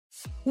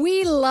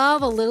We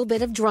love a little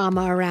bit of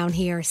drama around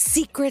here.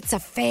 Secrets,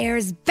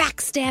 affairs,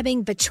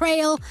 backstabbing,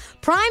 betrayal.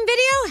 Prime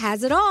Video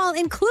has it all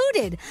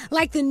included,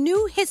 like the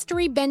new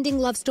history-bending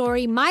love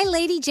story, My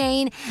Lady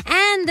Jane,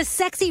 and the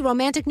sexy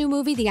romantic new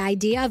movie, The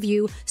Idea of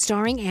You,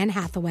 starring Anne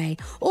Hathaway.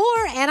 Or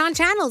add-on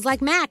channels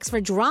like Max for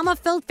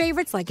drama-filled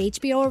favorites like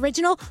HBO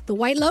original, The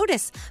White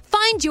Lotus.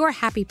 Find your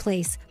happy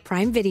place.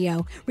 Prime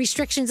Video.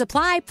 Restrictions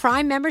apply.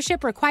 Prime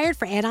membership required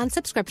for add-on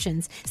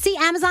subscriptions. See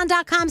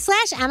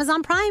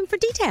Amazon.com/Amazon Prime for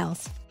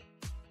details.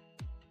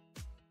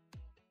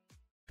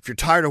 If you're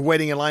tired of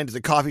waiting in line to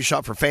the coffee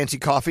shop for fancy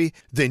coffee,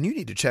 then you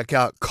need to check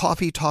out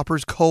Coffee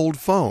Topper's Cold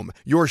Foam,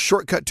 your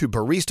shortcut to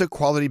barista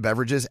quality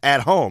beverages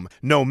at home.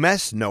 No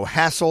mess, no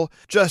hassle.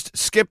 Just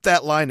skip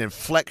that line and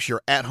flex your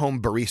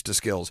at-home barista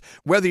skills.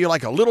 Whether you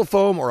like a little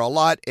foam or a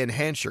lot,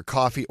 enhance your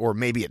coffee, or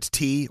maybe it's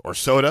tea or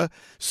soda.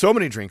 So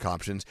many drink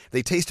options.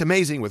 They taste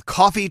amazing with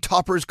Coffee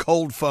Topper's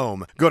Cold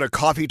Foam. Go to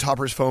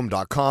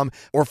coffeetoppersfoam.com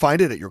or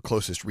find it at your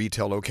closest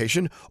retail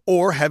location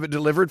or have it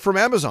delivered from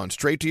Amazon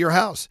straight to your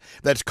house.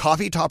 That's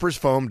coffeetoppersfoam.com.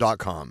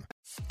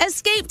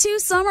 Escape to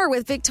summer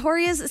with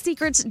Victoria's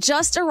Secret's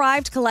just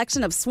arrived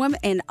collection of swim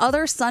and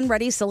other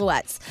sun-ready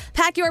silhouettes.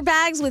 Pack your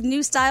bags with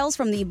new styles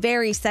from the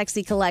Very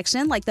Sexy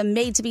collection, like the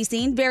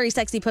made-to-be-seen Very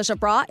Sexy push-up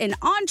bra, and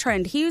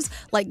on-trend hues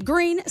like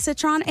green,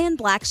 citron, and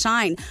black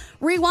shine.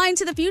 Rewind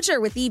to the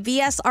future with the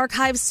VS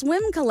Archive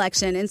Swim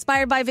collection,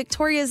 inspired by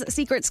Victoria's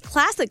Secret's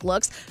classic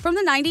looks from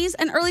the 90s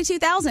and early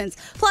 2000s.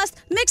 Plus,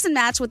 mix and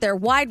match with their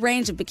wide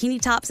range of bikini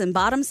tops and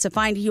bottoms to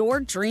find your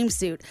dream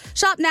suit.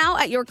 Shop now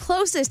at your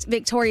closest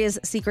Victoria's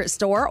Secret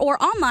store or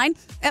online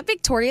at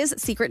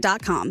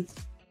victoriassecret.com.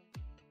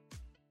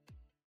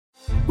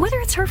 Whether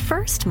it's her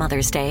first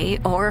Mother's Day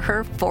or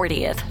her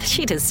 40th,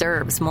 she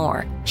deserves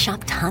more.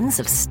 Shop tons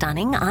of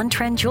stunning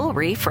on-trend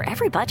jewelry for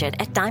every budget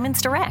at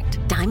Diamonds Direct.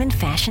 Diamond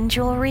fashion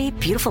jewelry,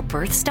 beautiful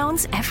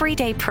birthstones,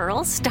 everyday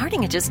pearls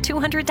starting at just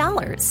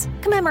 $200.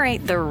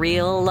 Commemorate the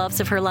real loves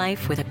of her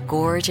life with a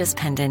gorgeous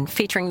pendant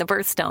featuring the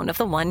birthstone of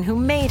the one who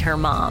made her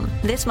mom.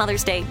 This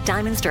Mother's Day,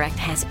 Diamonds Direct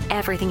has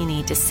everything you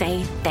need to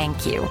say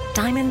thank you.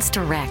 Diamonds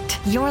Direct.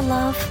 Your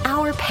love,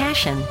 our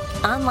passion.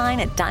 Online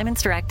at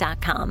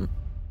diamondsdirect.com.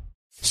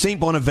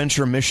 St.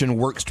 Bonaventure Mission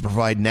works to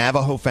provide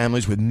Navajo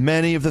families with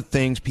many of the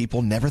things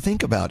people never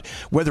think about.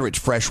 Whether it's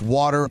fresh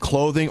water,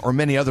 clothing, or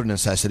many other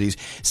necessities,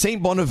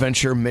 St.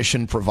 Bonaventure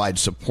Mission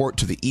provides support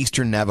to the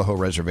Eastern Navajo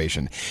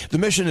Reservation. The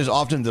mission is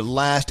often the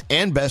last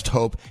and best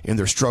hope in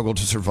their struggle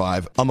to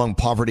survive among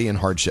poverty and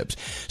hardships.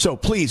 So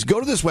please go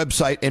to this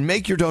website and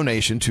make your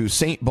donation to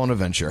St.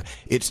 Bonaventure.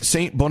 It's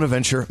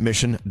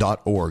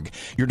stbonaventuremission.org.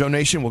 Your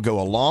donation will go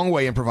a long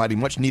way in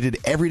providing much needed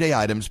everyday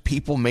items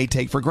people may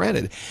take for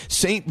granted.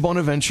 St.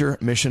 Bonaventuremission.org.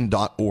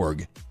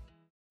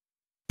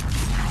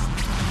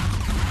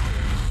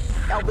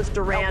 Elvis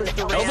Duran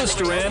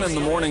and the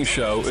Morning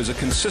Show is a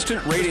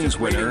consistent ratings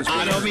winner.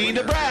 I don't mean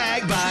to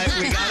brag, but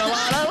we got a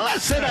lot of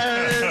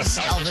listeners.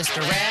 Elvis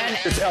Duran.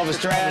 It's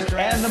Elvis Duran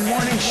and the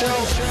Morning Show.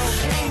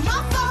 Ain't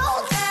my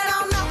fault that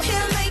I'm out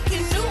here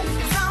making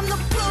news. I'm the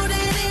put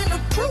it in the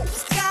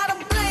proofs. Gotta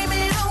blame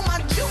it on my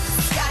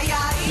juice.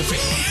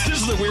 This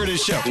is the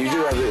weirdest show. You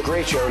do have a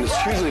great show, and it's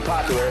hugely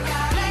popular.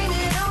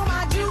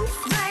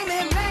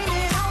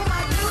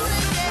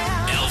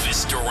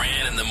 Elvis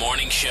Duran and the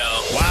Morning Show.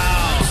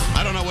 Wow.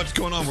 I don't know what's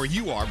going on where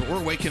you are, but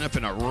we're waking up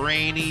in a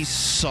rainy,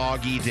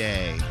 soggy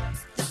day.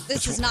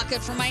 This is not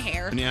good for my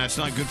hair. Yeah, it's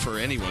not good for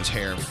anyone's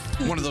hair.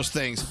 One of those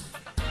things.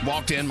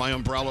 Walked in, my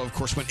umbrella, of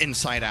course, went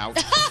inside out.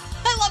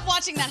 I love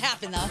watching that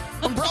happen, though.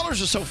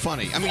 Umbrellas are so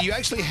funny. I mean, you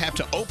actually have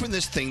to open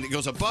this thing that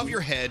goes above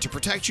your head to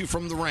protect you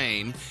from the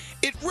rain.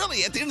 It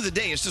really, at the end of the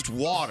day, it's just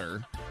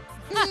water.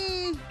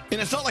 And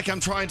it's not like I'm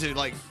trying to,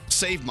 like,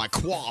 save my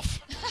coif.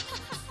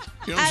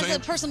 You know what I'm saying? As a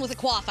person with a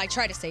coif, I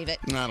try to save it.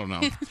 I don't know.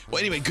 Well,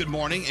 anyway, good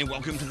morning and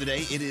welcome to the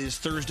day. It is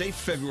Thursday,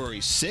 February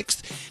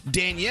 6th.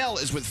 Danielle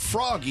is with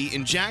Froggy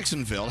in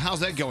Jacksonville.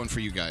 How's that going for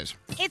you guys?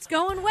 It's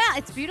going well.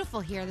 It's beautiful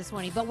here this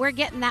morning, but we're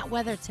getting that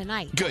weather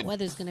tonight. Good. That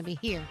weather's going to be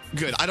here.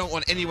 Good. I don't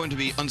want anyone to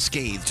be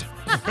unscathed.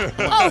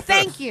 Oh,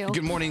 thank you.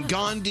 Good morning,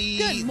 Gandhi.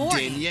 Good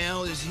morning.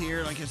 Danielle is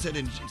here, like I said,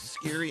 and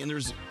Scary, and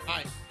there's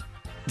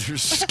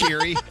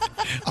Scary.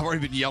 I've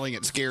already been yelling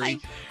at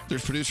Scary.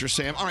 There's producer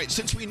Sam. All right,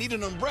 since we need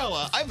an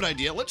umbrella, I have an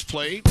idea. Let's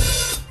play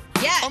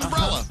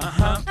Umbrella.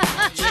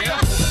 Yeah.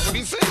 What do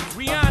you think?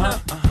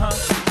 Rihanna.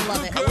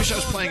 Love it. I wish I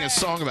was playing a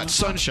song about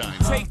sunshine.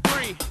 Take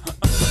 3.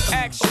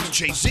 Action. There's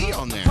Jay-Z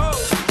on there.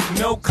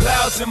 No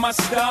clouds in my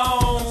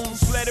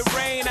stones. Let it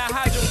rain. I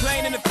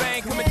hydroplane in the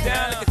bank. Coming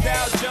down like a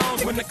Dow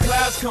Jones. When the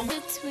clouds come.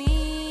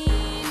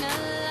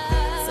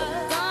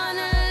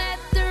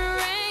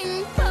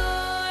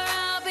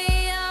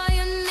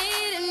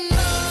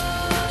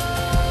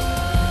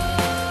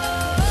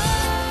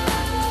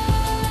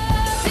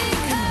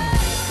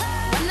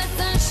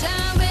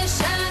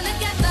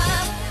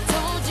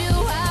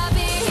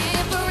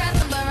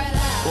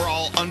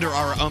 Under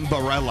our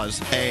umbrellas.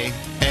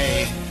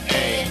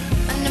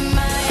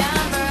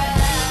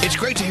 It's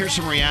great to hear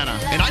some Rihanna.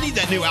 And I need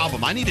that new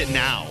album. I need it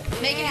now.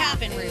 Make it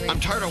happen, Riri. I'm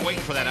tired of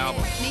waiting for that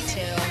album. Me too.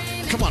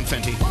 Come on,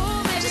 Fenty.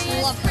 I just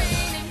love her.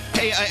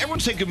 Hey, everyone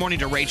say good morning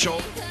to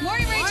Rachel.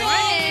 Morning, Rachel.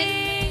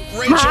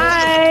 Rachel,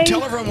 Hi.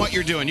 tell everyone what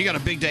you're doing. You got a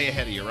big day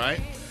ahead of you, right?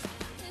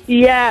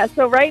 Yeah,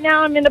 so right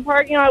now I'm in the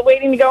parking lot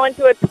waiting to go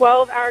into a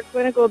 12-hour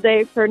clinical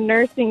day for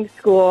nursing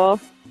school.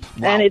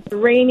 Wow. And it's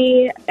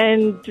rainy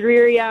and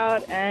dreary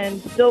out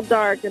and still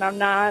dark, and I'm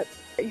not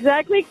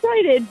exactly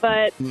excited,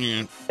 but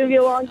Yeah. it's going to be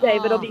a long day,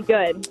 but it'll be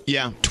good.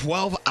 Yeah,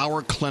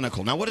 12-hour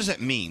clinical. Now, what does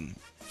that mean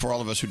for all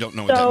of us who don't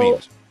know what So- that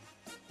means?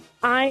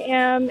 I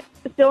am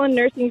still in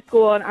nursing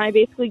school, and I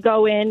basically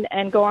go in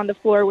and go on the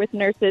floor with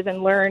nurses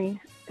and learn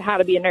how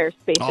to be a nurse,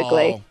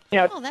 basically. Oh. You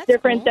know, it's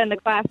different than the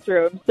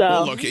classroom. So.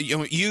 Well, look,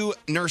 you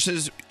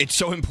nurses, it's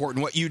so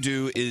important. What you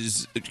do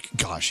is,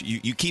 gosh,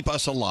 you keep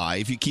us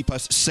alive. You keep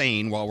us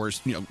sane while we're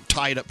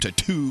tied up to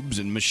tubes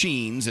and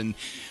machines, and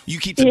you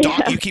keep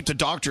the you keep the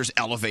doctors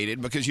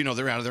elevated because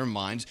they're out of their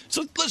minds.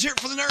 So let's hear it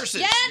for the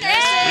nurses.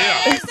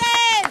 Yeah, nurses.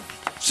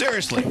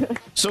 Seriously.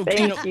 So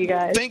Thank you,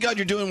 guys. Thank God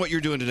you're doing what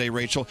you're doing today,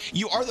 Rachel.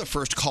 You are the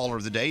first caller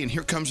of the day, and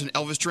here comes an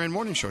Elvis Duran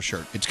Morning Show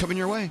shirt. It's coming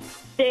your way.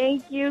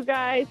 Thank you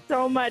guys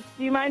so much.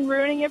 Do you mind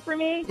ruining it for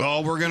me?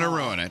 Oh, we're gonna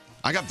ruin it.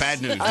 I got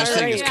bad news. All This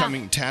thing right. is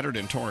coming tattered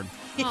and torn.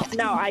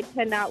 No, I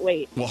cannot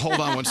wait. Well, hold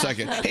on one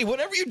second. Hey,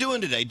 whatever you're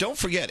doing today, don't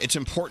forget, it's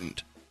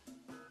important.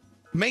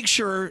 Make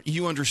sure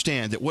you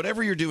understand that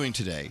whatever you're doing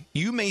today,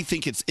 you may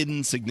think it's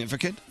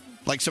insignificant.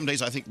 Like some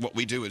days I think what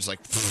we do is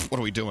like, "Pfft, what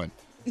are we doing?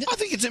 I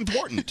think it's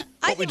important.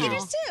 I what we think do.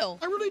 it is too.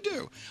 I really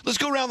do. Let's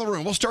go around the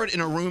room. We'll start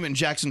in a room in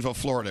Jacksonville,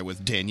 Florida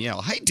with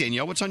Danielle. Hey,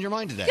 Danielle, what's on your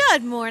mind today?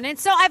 Good morning.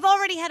 So I've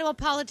already had to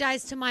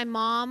apologize to my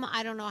mom,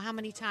 I don't know how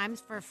many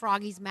times, for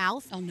Froggy's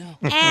mouth. Oh, no.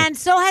 And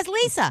so has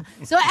Lisa.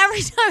 So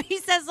every time he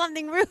says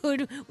something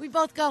rude, we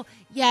both go,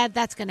 yeah,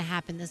 that's going to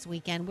happen this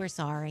weekend. We're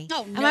sorry.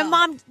 Oh, And no.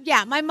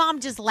 my mom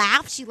just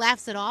laughs. She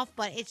laughs it off,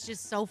 but it's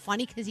just so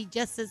funny because he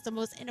just says the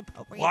most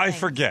inappropriate Well, I thing.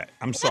 forget.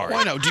 I'm sorry.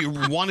 Why no? Do you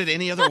want it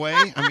any other way?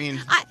 I mean,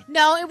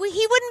 No, he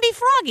wouldn't be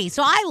Froggy,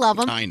 so I love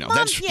him. I know. Mom,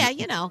 That's yeah,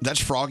 you know. That's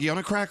Froggy on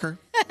a cracker.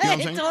 You know what I'm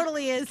It saying?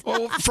 totally is.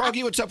 Well,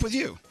 Froggy, what's up with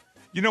you?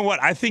 You know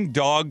what? I think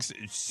dogs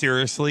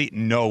seriously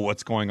know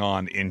what's going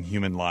on in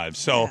human lives.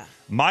 So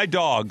my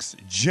dogs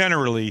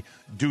generally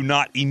do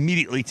not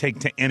immediately take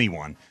to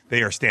anyone.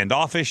 They are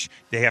standoffish.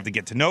 They have to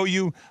get to know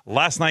you.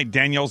 Last night,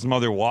 Danielle's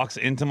mother walks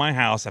into my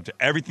house after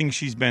everything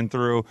she's been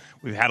through.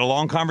 We've had a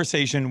long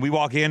conversation. We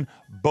walk in,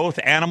 both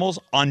animals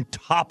on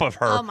top of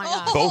her. Oh, my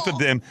God. Both of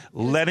them,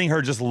 letting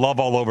her just love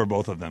all over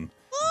both of them.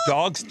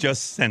 Dogs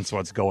just sense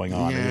what's going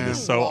on, and it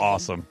is so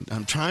awesome.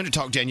 I'm trying to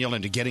talk Danielle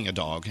into getting a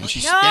dog, and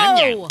she's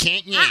No.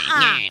 can't you?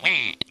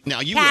 Now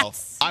you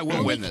Cats. will. I will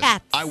Only win this.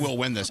 cats. I will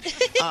win this.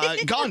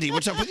 Gandhi,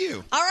 what's up with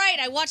you? All right,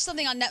 I watched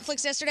something on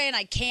Netflix yesterday, and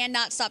I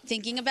cannot stop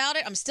thinking about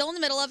it. I'm still in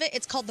the middle of it.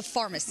 It's called The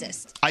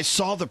Pharmacist. I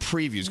saw the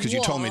previews because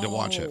you told me to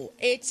watch it. Whoa,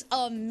 It's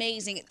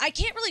amazing. I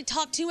can't really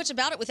talk too much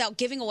about it without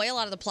giving away a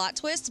lot of the plot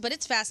twists, but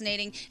it's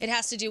fascinating. It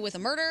has to do with a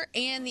murder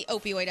and the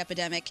opioid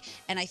epidemic,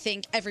 and I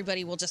think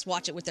everybody will just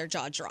watch it with their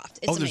jaw dropped.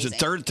 It's There's amazing. a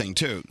third thing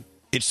too.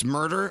 It's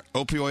murder,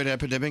 opioid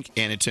epidemic,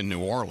 and it's in New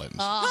Orleans.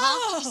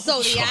 Uh-huh.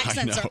 So the I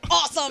accents know. are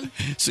awesome.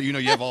 So you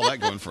have all that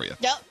going for you.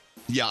 Yep.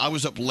 Yeah, I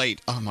was up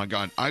late. Oh my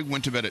God, I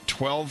went to bed at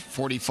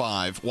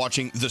 12:45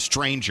 watching The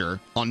Stranger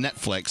on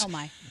Netflix. Oh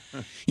my.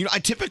 I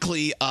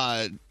typically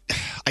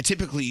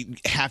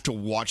have to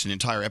watch an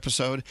entire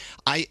episode.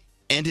 I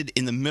ended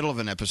in the middle of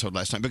an episode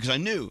last night because I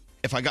knew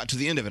if I got to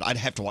the end of it, I'd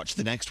have to watch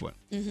the next one.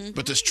 Mm-hmm.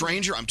 But The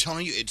Stranger, I'm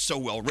telling you, it's so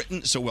well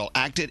written, so well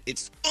acted.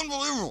 It's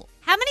unbelievable.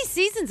 How many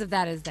seasons of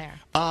that is there?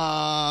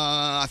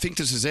 I think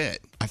this is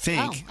it. I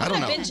think. I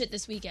don't know. binge it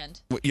this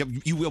weekend. Well,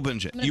 you will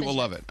binge it. gonna You will binge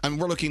love it. And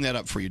we're looking that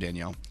up for you,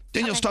 Danielle.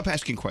 Danielle, stop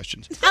asking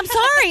questions. I'm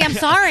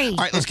sorry. All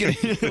right, let's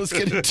get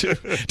into.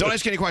 Don't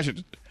ask any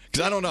questions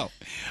because I don't know.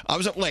 I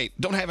was up late.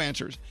 Don't have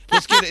answers.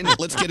 Let's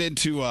get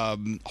into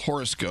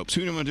horoscopes.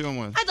 Who am I doing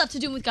with? I'd love to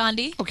do it with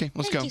Gandhi. Okay,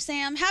 let's Thank go. you,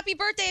 Sam. Happy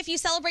birthday. If you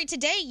celebrate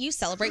today, you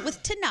celebrate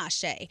with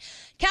Tinashe.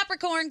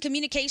 Capricorn,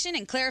 communication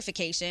and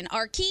clarification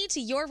are key to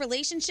your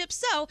relationship,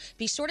 so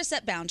be sure to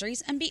set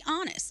boundaries and be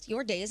honest.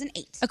 Your day is an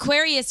 8.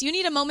 Aquarius, you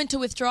need a moment to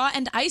withdraw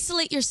and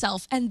isolate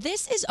yourself, and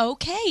this is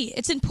okay.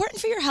 It's important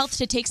for your health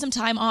to take some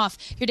time off.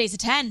 Your day's a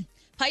 10.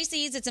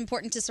 Pisces, it's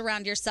important to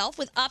surround yourself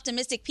with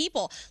optimistic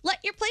people.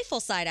 Let your playful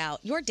side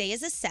out. Your day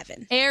is a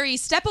 7.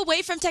 Aries, step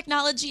away from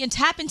technology and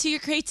tap into your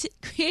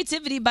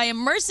creativity by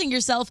immersing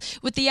yourself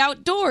with the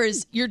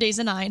outdoors. Your day's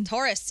a 9.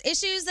 Taurus,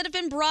 issues that have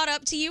been brought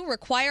up to you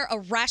require a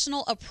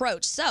rational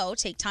approach, so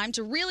take time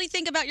to really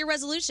think about your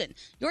resolution.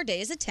 Your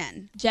day is a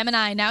 10.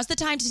 Gemini, now's the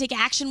time to take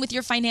action with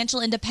your financial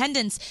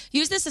independence.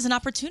 Use this as an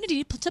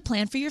opportunity to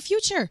plan for your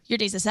future. Your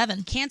day's a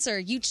 7. Cancer,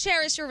 you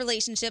cherish your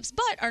relationships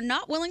but are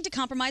not willing to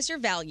compromise your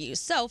values.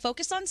 So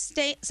focus on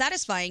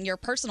satisfying your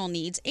personal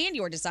needs and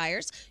your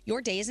desires.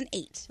 Your day is an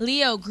 8.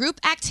 Leo, group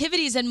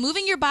activities and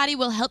moving your body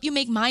will help you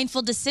make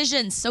mindful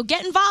decisions. So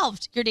get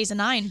involved. Your day's a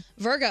 9.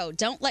 Virgo,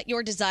 don't let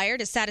your desire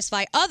to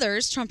satisfy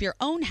others trump your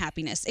own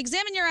happiness.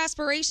 Examine your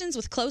aspirations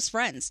with close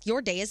friends.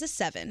 Your day is a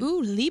 7.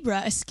 Ooh,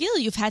 Libra, a skill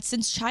you've had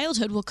since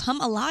childhood will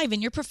come alive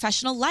in your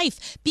professional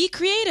life. Be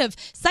creative.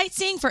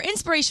 Sightseeing for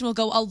inspiration will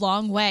go a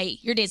long way.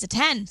 Your day's a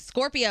 10.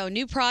 Scorpio,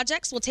 new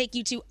projects will take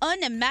you to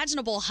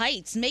unimaginable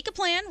heights. Make a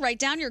plan, write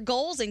down your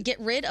goals, and get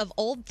rid of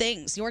old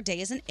things. Your day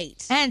is an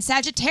 8. And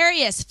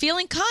Sagittarius,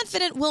 feeling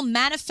confident will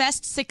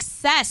manifest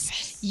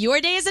success.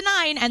 Your day is a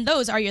 9, and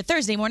those are your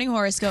Thursday morning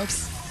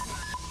horoscopes.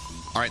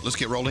 All right, let's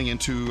get rolling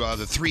into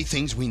the 3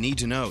 things we need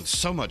to know.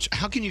 So much.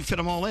 How can you fit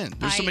them all in?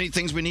 There's so many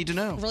things we need to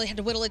know. Really had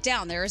to whittle it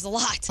down. There is a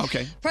lot.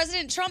 Okay.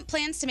 President Trump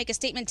plans to make a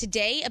statement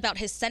today about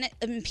his Senate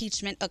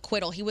impeachment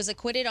acquittal. He was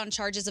acquitted on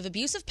charges of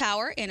abuse of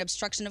power and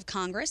obstruction of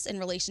Congress in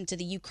relation to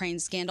the Ukraine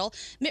scandal.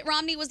 Mitt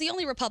Romney was the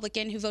only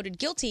Republican who voted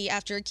guilty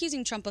after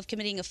accusing Trump of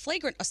committing a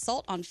flagrant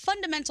assault on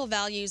fundamental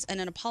values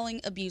and an appalling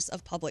abuse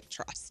of public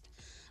trust.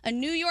 A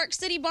New York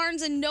City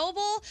Barnes &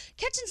 Noble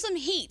catching some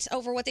heat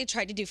over what they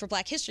tried to do for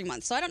Black History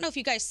Month. So I don't know if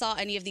you guys saw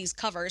any of these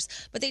covers,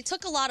 but they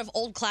took a lot of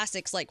old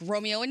classics like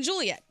Romeo and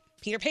Juliet,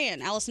 Peter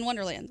Pan, Alice in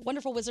Wonderland, The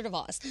Wonderful Wizard of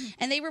Oz,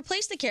 and they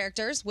replaced the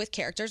characters with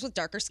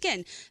darker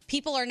skin.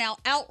 People are now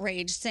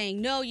outraged,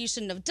 saying, no, you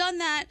shouldn't have done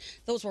that.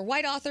 Those were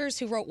white authors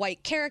who wrote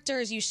white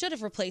characters. You should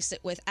have replaced it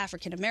with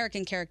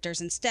African-American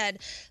characters instead.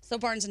 So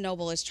Barnes &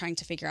 Noble is trying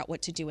to figure out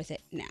what to do with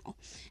it now.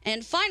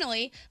 And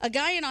finally, a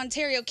guy in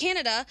Ontario,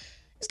 Canada,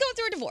 is going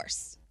through a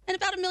divorce, and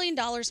about $1 million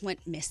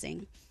went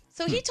missing.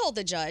 So he told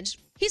the judge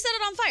he set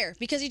it on fire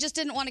because he just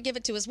didn't want to give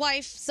it to his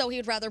wife, so he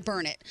would rather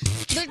burn it.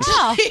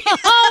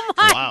 Oh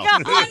my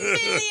God. $1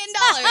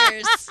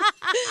 million.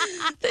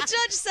 The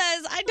judge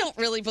says, I don't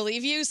really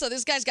believe you. So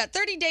this guy's got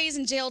 30 days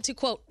in jail to,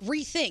 quote,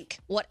 rethink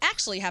what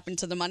actually happened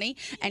to the money.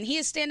 And he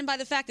is standing by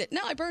the fact that,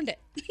 no, I burned it.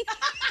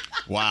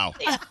 Wow.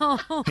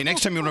 Hey,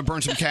 next time you want to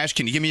burn some cash,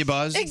 can you give me a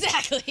buzz?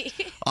 Exactly.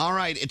 All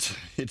right,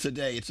 it's a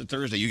day. It's a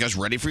Thursday. You guys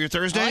ready for your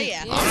Thursday? Oh,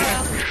 yeah. All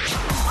right.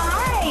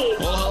 Hi.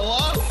 Well,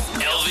 hello.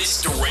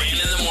 Elvis Duran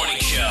in the morning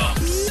show.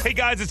 Hey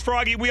guys, it's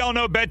Froggy. We all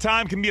know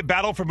bedtime can be a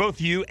battle for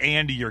both you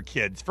and your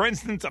kids. For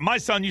instance, my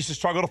son used to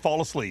struggle to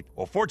fall asleep.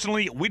 Well,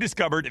 fortunately, we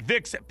discovered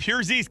Vicks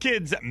Pure Z's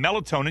Kids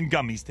melatonin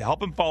gummies to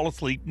help him fall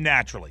asleep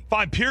naturally.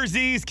 Find Pure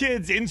Z's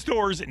Kids in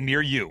stores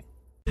near you.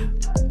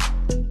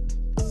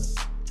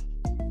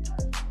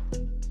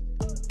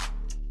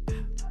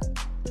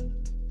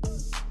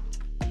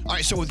 All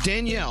right, so with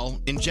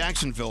Danielle in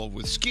Jacksonville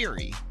with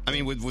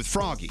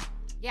Froggy.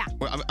 Yeah.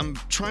 Well, I'm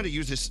trying to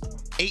use this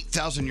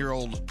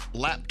 8,000-year-old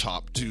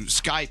laptop to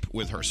Skype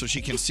with her so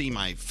she can see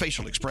my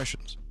facial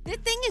expressions. This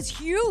thing is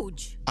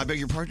huge. I beg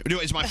your pardon?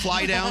 Is my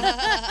fly down?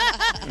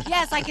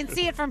 Yes, I can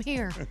see it from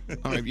here.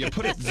 All right, yeah,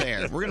 put it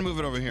there. We're going to move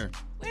it over here.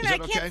 Wait a Is minute,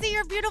 that I okay? can't see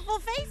your beautiful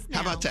face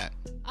now. How about that?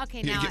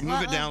 Okay, Here, now.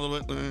 move it down a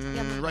little bit.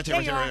 Right there,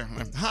 right there.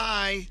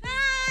 Hi.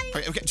 Hi. All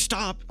right, okay,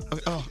 stop.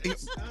 Okay, Oh,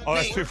 that's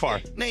Nate, too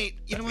far. Nate,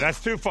 you know what?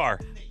 That's too far.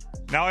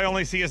 Now I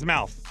only see his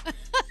mouth.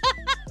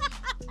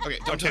 Okay,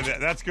 don't touch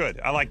it. That's good.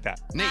 I like that.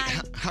 Nate,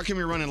 how come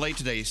you're running late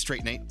today,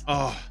 straight Nate?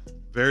 Oh,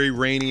 very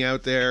rainy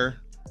out there.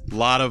 A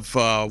lot of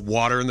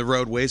water in the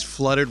roadways,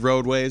 flooded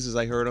roadways, as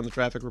I heard on the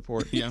traffic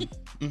report. Yeah.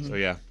 So,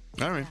 yeah.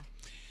 All right.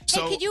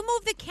 Hey, could you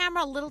move the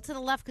camera a little to the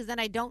left because then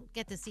I don't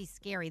get to see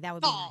Scary? That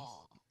would be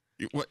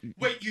nice.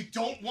 Wait, you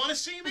don't want to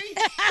see me?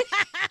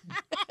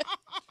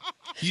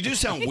 You do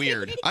sound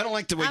weird. I don't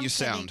like the way I'm you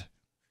kidding. sound.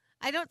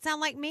 I don't sound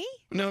like me?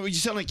 No, you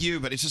sound like you,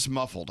 but it's just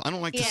muffled. I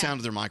don't like the Yeah. sound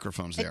of their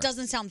microphones there. It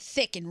doesn't sound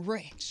thick and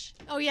rich.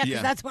 Oh, yeah, because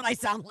Yeah. that's what I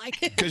sound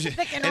like. Because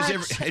Thick and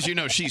rich. as you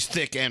know, she's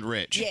thick and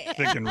rich. Yeah.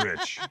 Thick and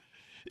rich.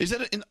 Is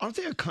that aren't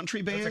they a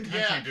country band?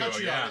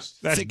 Country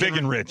artist. That's Thick big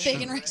and rich.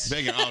 Big and rich.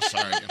 Big and, oh,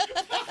 sorry.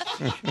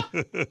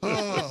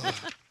 Oh.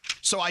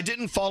 So I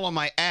didn't fall on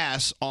my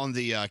ass on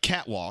the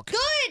catwalk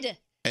Good.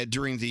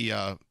 during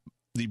the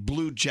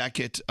Blue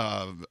Jacket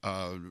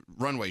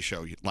runway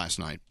show last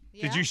night.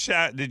 Did you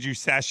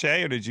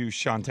sashay or did you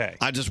shantay?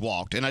 I just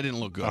walked, and I didn't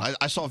look good.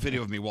 I saw a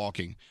video of me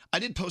walking. I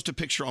did post a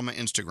picture on my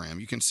Instagram.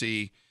 You can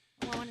see.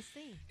 Oh, I want to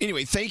see.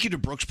 Anyway, thank you to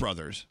Brooks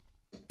Brothers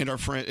and our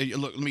friend.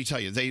 Look, let me tell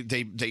you,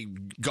 they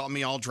got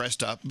me all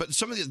dressed up, but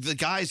some of the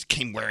guys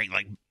came wearing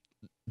like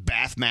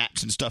bath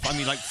mats and stuff. I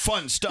mean, like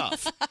fun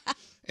stuff.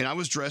 And I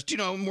was dressed,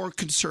 more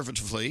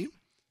conservatively.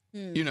 Oh,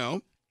 as- you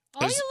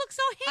look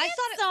so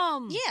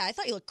handsome. I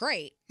thought you looked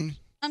great.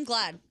 I'm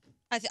glad.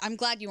 I'm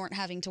glad you weren't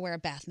having to wear a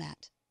bath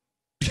mat.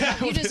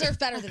 You deserve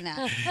better than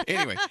that.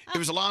 Anyway, it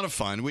was a lot of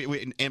fun.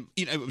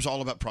 It was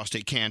all about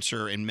prostate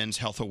cancer and men's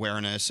health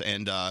awareness,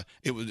 and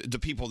it was the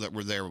people that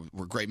were there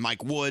were great.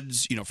 Mike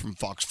Woods, from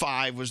Fox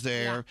 5 was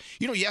there.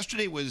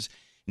 Yesterday was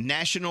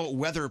National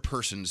Weather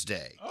Person's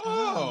Day.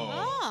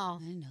 Oh. I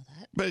didn't know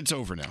that. But it's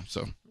over now,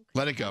 so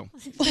let it go.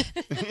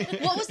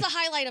 What was the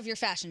highlight of your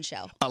fashion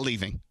show?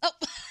 Leaving. Oh.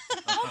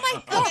 Oh, my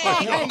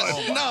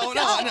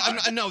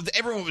my No,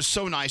 everyone was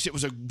so nice. It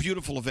was a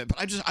beautiful event,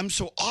 but I'm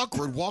so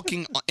awkward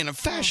walking in a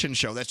fashion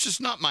show. That's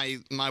just not my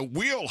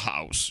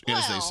wheelhouse,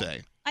 as they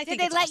say. Did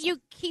they let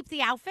you keep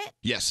the outfit?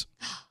 Yes.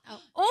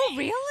 Oh,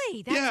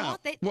 really? That's Yeah.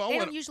 They Well, don't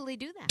when- usually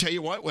do that. Tell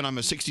you what, when I'm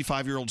a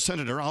 65-year-old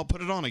senator, I'll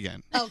put it on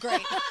again. Oh,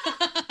 great.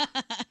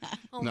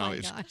 No,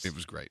 it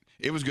was great.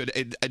 It was good.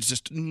 It's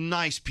just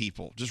nice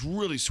people, just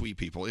really sweet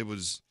people. It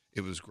was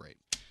great.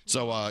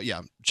 So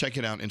yeah, check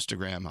it out on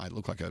Instagram. I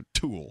look like a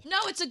tool. No,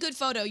 it's a good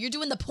photo. You're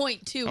doing the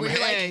point, too, where Oh,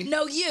 you're hey. like,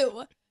 no,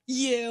 you.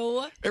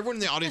 You. Everyone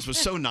in the audience was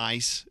so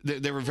nice.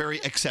 They were very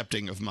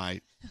accepting of my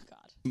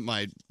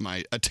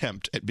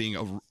attempt at being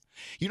a.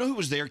 You know who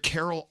was there?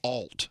 Carol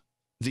Alt,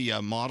 the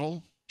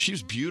model. She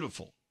was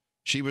beautiful.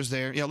 She was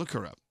there. Yeah, look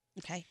her up.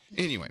 Okay.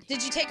 Anyway,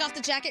 Did you take off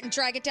the jacket and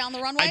drag it down the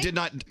runway? I did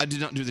not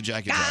do the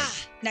jacket drag.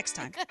 Next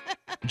time.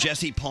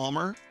 Jesse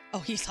Palmer. Oh,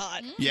 he's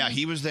hot. Yeah,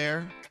 he was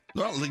there.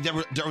 Well, there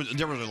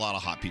were a lot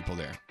of hot people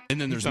there. And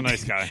then there's He's a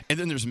nice guy. And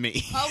then there's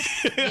me. Oh,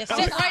 you fit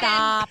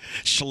right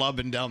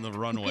Schlubbing down the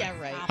runway. Yeah,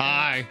 right.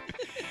 Hi.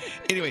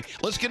 Anyway,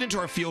 let's get into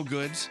our feel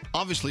goods.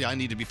 Obviously, I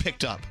need to be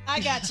picked up. I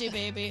got you,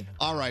 baby.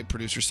 All right,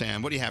 producer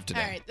Sam, what do you have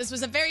today? All right, this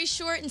was a very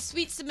short and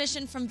sweet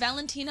submission from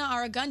Valentina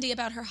Aragundi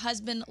about her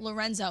husband,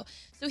 Lorenzo.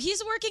 So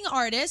he's a working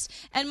artist,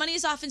 and money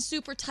is often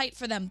super tight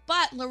for them.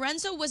 But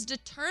Lorenzo was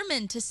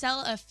determined to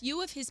sell a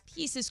few of his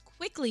pieces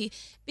quickly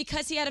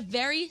because he had a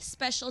very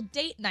special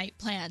date night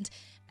planned.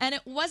 And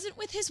it wasn't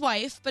with his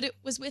wife, but it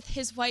was with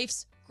his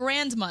wife's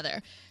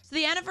grandmother. So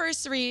the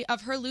anniversary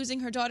of her losing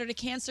her daughter to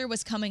cancer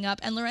was coming up,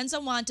 and Lorenzo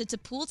wanted to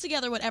pool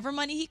together whatever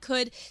money he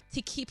could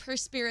to keep her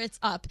spirits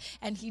up.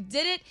 And he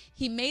did it.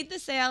 He made the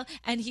sale,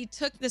 and he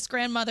took this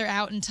grandmother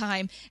out in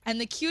time. And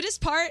the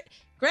cutest part,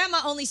 Grandma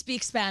only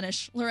speaks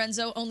Spanish.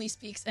 Lorenzo only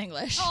speaks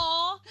English.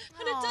 Aww.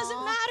 But it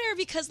doesn't matter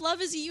because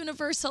love is a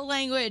universal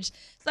language.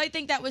 So I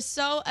think that was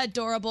so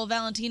adorable.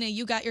 Valentina,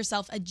 you got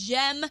yourself a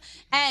gem.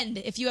 And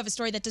if you have a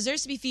story that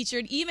deserves to be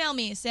featured, email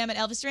me,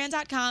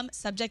 sam@elvisduran.com,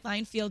 subject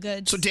line feel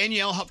good. So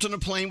Danielle hopped on a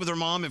plane with her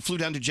mom and flew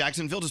down to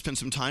Jacksonville to spend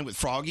some time with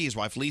Froggy, his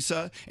wife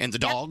Lisa, and the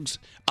dogs.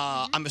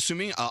 I'm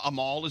assuming a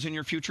mall is in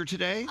your future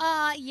today?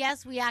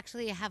 Yes, we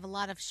actually have a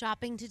lot of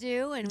shopping to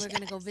do, and we're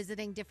going to go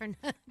visiting different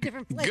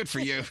places. Good for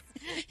you.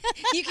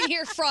 You can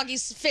hear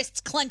Froggy's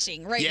fists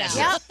clenching right Yes.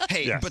 now.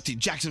 Hey, but the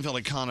Jacksonville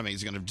economy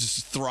is going to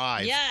just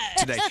thrive Yes.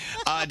 today.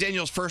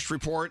 Danielle's first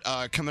report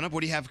coming up.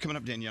 What do you have coming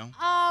up, Danielle?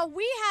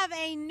 We have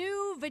a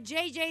new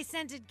Vajayjay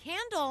scented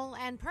candle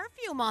and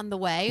perfume on the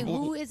way.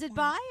 Who is it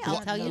by?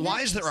 I'll tell you.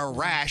 Why is there a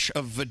rash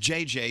of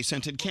Vajayjay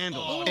scented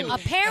candles? And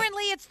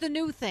Apparently, it's the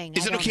new thing.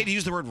 is I it don't okay know. to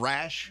use the word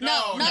rash?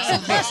 No, not so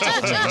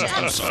fast.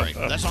 I'm sorry.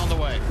 That's on the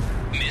way.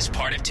 Miss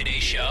part of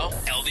today's show?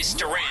 Elvis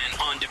Duran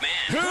on demand.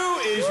 Who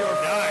is your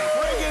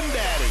friggin'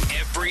 daddy?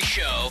 Every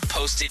show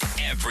posted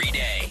every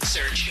day.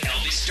 Search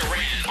Elvis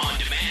Duran on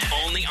demand.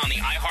 Only on the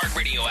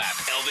iHeartRadio app.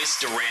 Elvis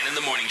Duran in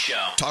the Morning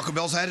Show. Taco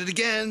Bell's at it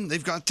again.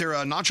 They've got their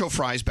nacho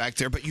fries back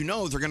there, but you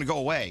know they're going to go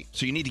away.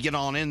 So you need to get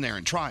on in there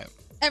and try them.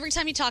 Every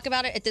time you talk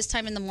about it at this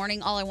time in the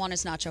morning, all I want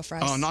is nacho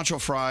fries. Oh,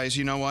 nacho fries.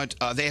 You know what?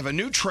 They have a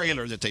new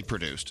trailer that they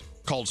produced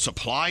called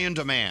Supply and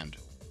Demand,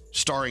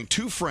 starring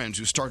two friends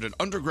who started an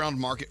underground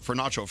market for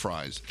nacho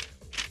fries.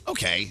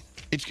 Okay,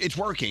 it's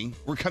working.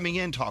 We're coming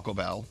in, Taco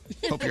Bell.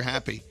 Hope you're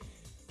happy.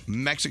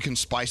 Mexican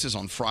spices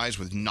on fries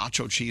with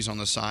nacho cheese on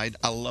the side.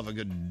 I love a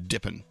good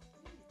dipping.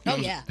 Oh,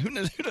 yeah. Who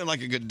doesn't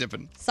like a good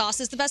dipping? Sauce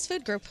is the best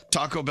food group.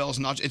 Taco Bell's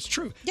nacho. It's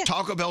true.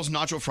 Taco Bell's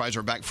nacho fries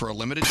are back for a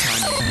limited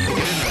time.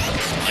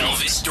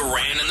 Elvis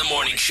Duran in the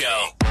Morning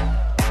Show.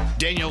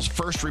 Danielle's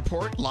first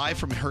report live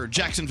from her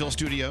Jacksonville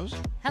studios.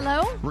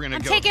 Hello? We're gonna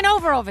I'm go. taking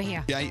over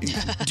here. Yeah. Do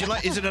you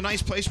like? Is it a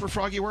nice place where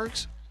Froggy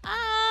works?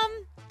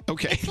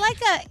 Okay. It's like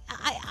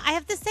I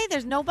have to say,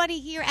 there's nobody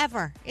here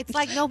ever. It's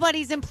like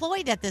nobody's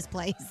employed at this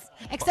place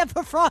except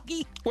for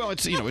Froggy. Well,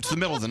 it's it's the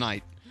middle of the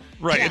night.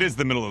 Right. Yeah. It is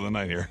the middle of the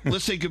night here.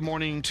 Let's say good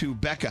morning to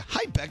Becca.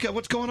 Hi, Becca.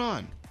 What's going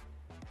on?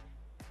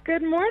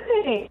 Good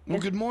morning. Well,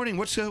 good morning.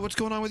 What's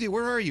going on with you?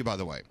 Where are you, by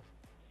the way?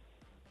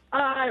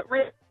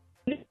 Right.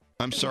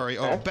 I'm sorry.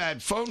 Oh,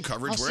 bad phone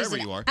coverage Oh, wherever she's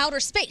in you are. outer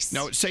space.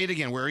 No, say it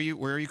again. Where are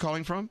you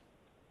calling from?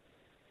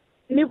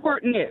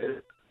 Newport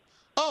News.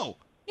 Oh.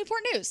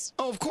 Newport News.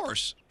 Oh, of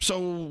course. So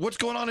what's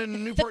going on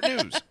in Newport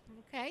News?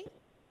 Okay.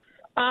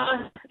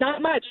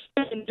 Not much.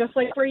 Just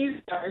like where you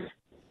are.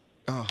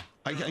 Oh,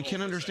 I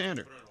can't understand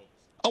her.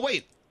 Oh,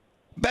 wait.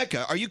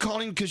 Becca, are you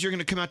calling because you're going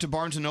to come out to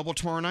Barnes & Noble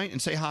tomorrow night and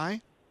say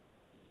hi?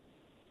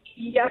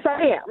 Yes,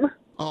 I am.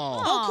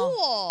 Oh,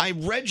 cool. I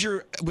read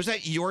was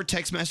that your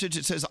text message?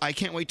 It says, I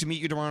can't wait to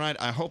meet you tomorrow night.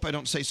 I hope I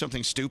don't say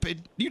something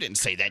stupid. You didn't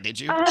say that, did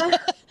you?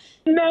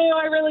 No,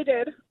 I really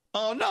did.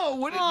 Oh, no.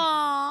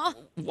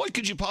 What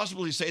could you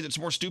possibly say that's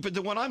more stupid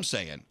than what I'm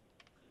saying?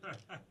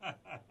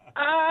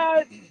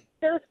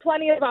 There's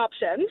plenty of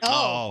options.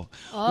 Well,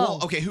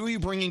 okay. Who are you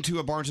bringing to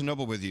a Barnes &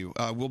 Noble with you?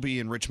 We'll be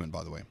in Richmond,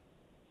 by the way.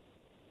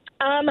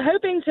 I'm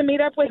hoping to meet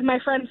up with my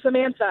friend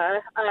Samantha,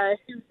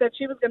 who said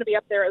she was going to be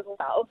up there as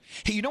well.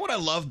 Hey, you know what I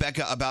love,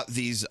 Becca, about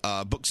these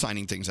book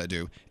signing things I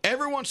do?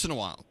 Every once in a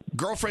while,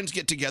 girlfriends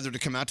get together to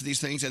come out to these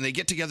things, and they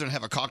get together and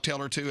have a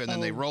cocktail or two, and then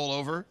they roll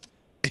over.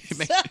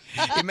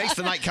 It makes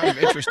the night kind of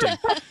interesting.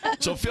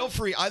 So feel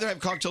free, either have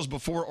cocktails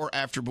before or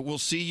after, but we'll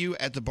see you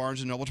at the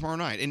Barnes & Noble tomorrow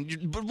night.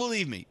 And but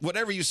believe me,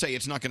 whatever you say,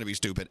 it's not going to be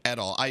stupid at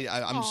all.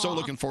 I'm so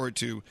looking forward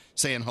to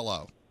saying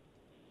hello.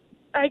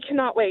 I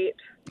cannot wait.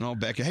 Oh,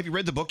 Becca, have you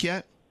read the book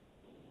yet?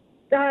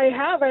 I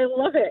have. I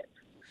love it.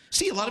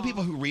 See, a lot of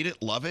people who read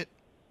it love it.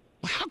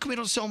 Well, how come we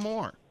don't sell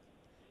more?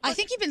 I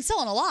think you've been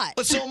selling a lot.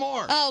 Let's sell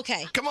more. Oh,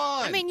 okay. Come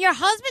on. I mean, your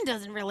husband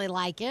doesn't really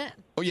like it.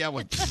 Oh yeah,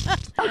 well,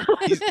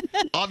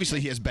 obviously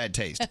he has bad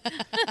taste.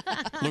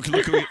 Look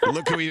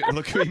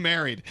who he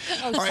married.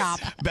 Oh, All right,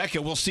 stop. Becca,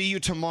 we'll see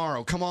you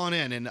tomorrow. Come on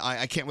in, and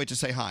I can't wait to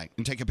say hi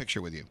and take a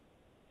picture with you.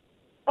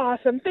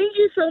 Awesome. Thank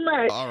you so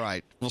much. All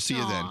right, we'll see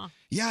you then. Aw.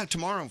 Yeah,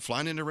 tomorrow I'm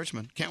flying into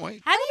Richmond. Can't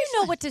wait. How do you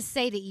know what to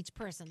say to each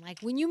person? Like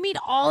when you meet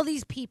all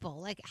these people,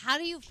 like how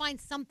do you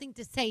find something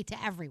to say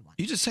to everyone?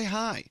 You just say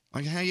hi.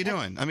 Like, how you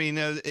doing? I mean,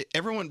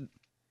 everyone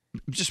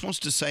just wants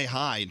to say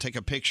hi and take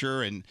a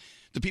picture, and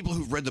the people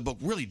who've read the book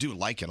really do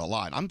like it a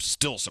lot. I'm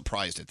still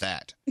surprised at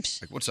that.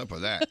 Like, what's up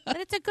with that? But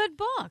it's a good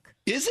book.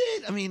 Is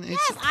it? I mean, it's...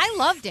 Yes, I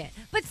loved it.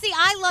 But see,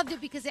 I loved it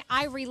because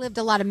I relived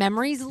a lot of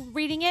memories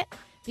reading it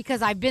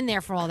because I've been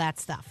there for all that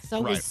stuff. So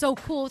it Right. was so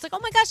cool. It's like, oh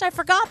my gosh, I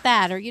forgot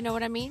that, or you know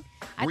what I mean?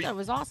 I Were thought it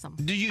was awesome.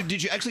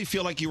 Did you actually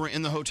feel like you were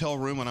in the hotel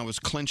room when I was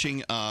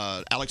clenching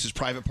Alex's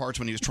private parts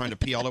when he was trying to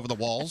pee all over the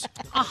walls?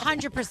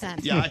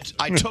 100%. Yeah,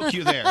 I took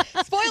you there.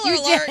 Spoiler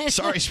alert. did.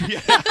 Sorry.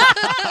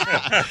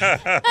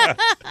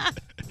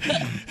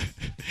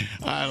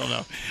 I don't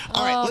know.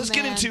 All right, let's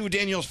get into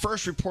Danielle's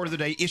first report of the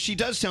day. She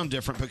does sound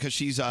different because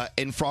she's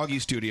in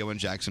Froggy's studio in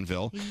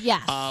Jacksonville.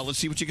 Yes. Let's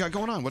see what you got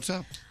going on. What's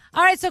up?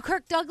 All right, so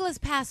Kirk Douglas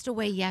passed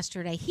away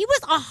yesterday. He was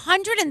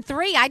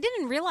 103. I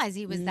didn't realize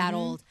he was that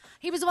old.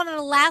 He was one of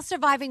the last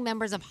surviving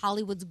members of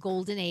Hollywood's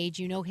golden age.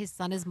 You know, his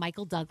son is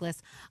Michael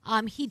Douglas.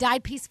 He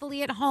died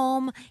peacefully at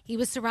home. He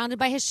was surrounded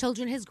by his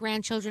children, his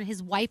grandchildren,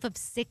 his wife of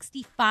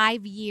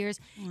 65 years.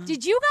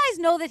 Did you guys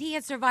know that he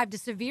had survived a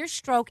severe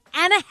stroke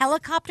and a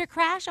helicopter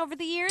crash over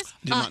the years?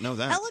 Did not know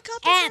that. Helicopter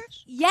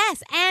crash?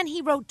 Yes, and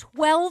he wrote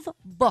 12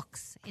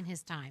 books in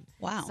his time.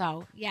 Wow.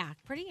 So, yeah,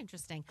 pretty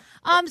interesting.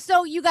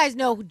 So you guys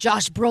know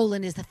Josh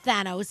Brolin is the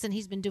Thanos, and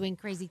he's been doing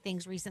crazy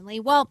things recently.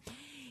 Well,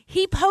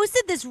 he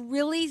posted this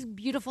really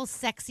beautiful,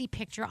 sexy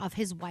picture of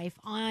his wife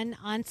on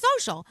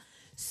social.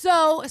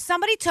 So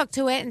somebody took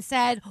to it and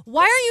said,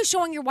 why are you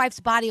showing your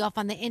wife's body off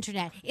on the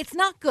internet? It's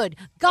not good.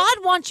 God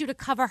wants you to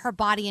cover her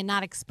body and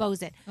not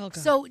expose it. Oh, God.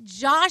 So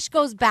Josh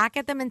goes back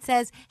at them and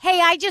says, hey,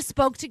 I just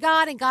spoke to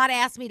God, and God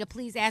asked me to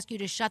please ask you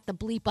to shut the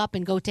bleep up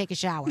and go take a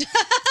shower.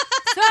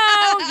 So,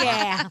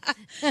 yeah.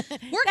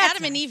 Weren't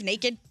Adam and Eve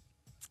naked?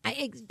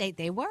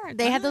 They were.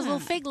 They had those little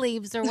fig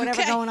leaves or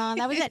whatever going on.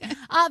 That was it.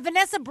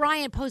 Vanessa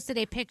Bryant posted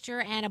a picture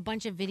and a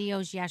bunch of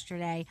videos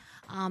yesterday.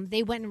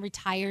 They went and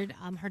retired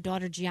her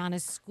daughter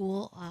Gianna's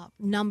school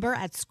number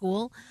at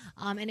school.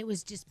 And it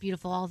was just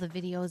beautiful, all the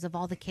videos of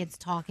all the kids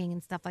talking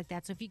and stuff like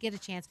that. So if you get a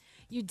chance,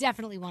 you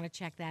definitely want to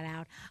check that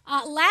out.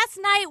 Last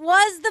night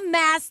was The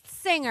Masked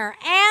Singer,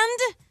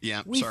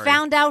 and we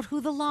found out who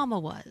the llama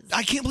was.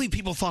 I can't believe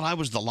people thought I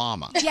was the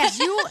llama. Yes,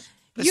 you...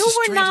 That's You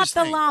the were not strangest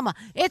the thing. llama.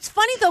 It's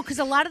funny though, because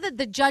a lot of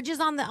the judges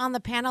on the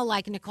panel,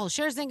 like Nicole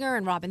Scherzinger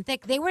and Robin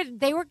Thicke, they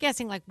were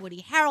guessing like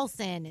Woody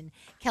Harrelson and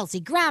Kelsey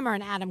Grammer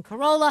and Adam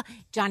Carolla,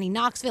 Johnny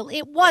Knoxville.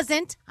 It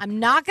wasn't. I'm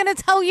not going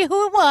to tell you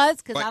who it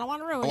was because I don't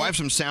want to ruin Oh, I it. have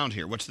some sound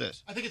here. What's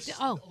this? I think it's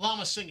Oh.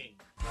 llama singing.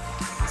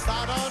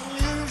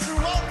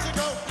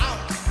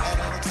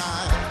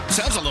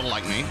 Sounds a little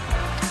like me.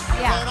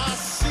 Yeah.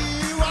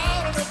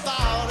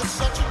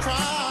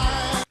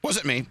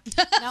 Wasn't me.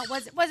 No,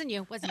 it wasn't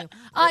you. Wasn't you.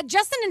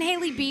 Justin and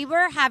Haley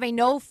Bieber have a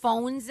no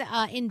phones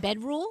in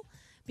bed rule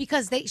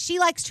because she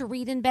likes to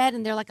read in bed,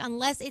 and they're like,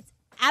 unless it's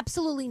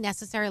absolutely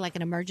necessary, like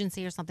an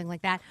emergency or something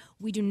like that,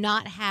 we do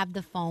not have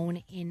the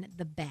phone in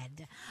the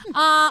bed.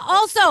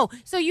 Also,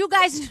 so you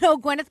guys know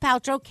Gwyneth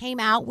Paltrow came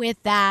out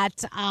with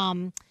that,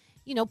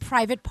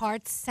 private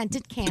parts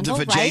scented candle,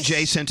 The right?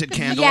 JJ scented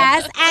candle.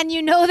 Yes, and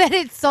you know that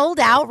it's sold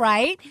out,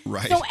 right?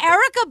 Right. So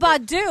Erica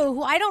Badu,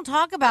 who I don't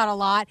talk about a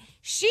lot,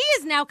 she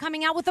is now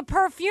coming out with a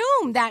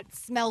perfume that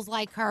smells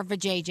like her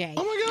vajayjay.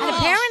 Oh, my God. And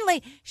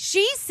apparently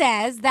she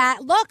says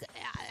that, look,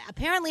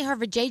 apparently her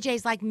vajayjay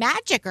is like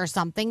magic or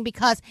something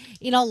because,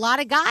 a lot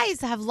of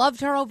guys have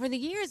loved her over the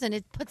years and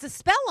it puts a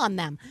spell on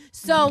them.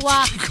 So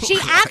she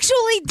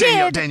actually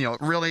did. Daniel,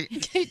 really?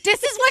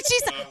 This is what she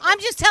said. I'm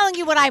just telling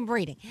you what I'm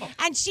reading.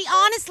 And she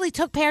honestly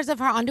took pairs of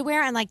her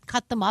underwear and like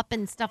cut them up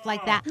and stuff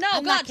like that. No,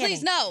 I'm not God, please,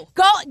 kidding. no.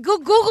 Go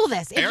Google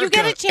this. If you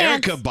get a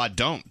chance. Erica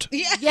Badon't.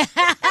 Yeah.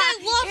 I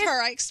love her.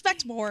 I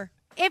expect more.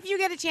 If you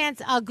get a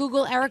chance,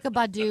 Google Erica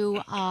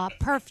Badu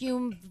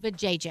perfume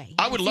vajayjay.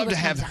 I would love to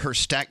have her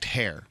stacked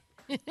hair.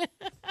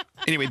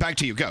 Anyway, back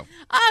to you. Go.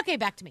 Okay,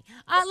 back to me. Okay,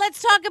 back to me.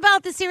 Let's talk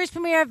about the series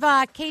premiere of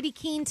Katie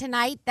Keene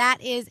tonight.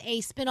 That is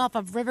a spinoff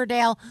of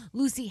Riverdale.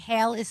 Lucy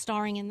Hale is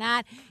starring in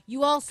that.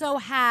 You also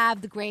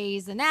have The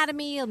Grey's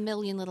Anatomy, A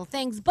Million Little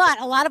Things, but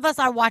a lot of us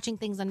are watching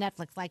things on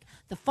Netflix, like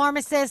The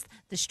Pharmacist,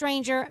 The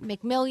Stranger,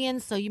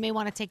 McMillions, so you may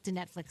want to take to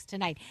Netflix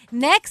tonight.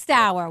 Next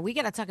hour, we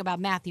got to talk about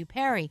Matthew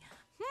Perry.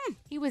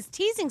 He was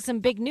teasing some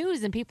big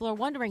news, and people are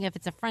wondering if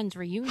it's a Friends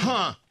reunion.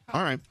 Huh.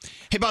 All right.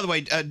 Hey, by the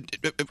way,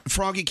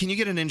 Froggy, can you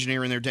get an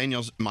engineer in there?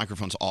 Danielle's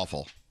microphone's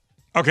awful.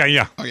 Okay,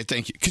 yeah. Okay,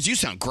 thank you. Because you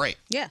sound great.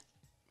 Yeah.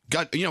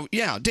 God,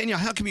 Danielle,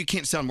 how come you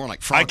can't sound more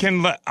like Froggy?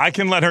 I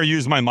can let her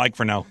use my mic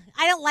for now.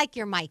 I don't like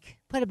your mic.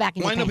 Put it back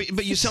in your pants.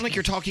 But you sound like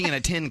you're talking in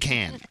a tin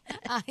can.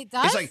 It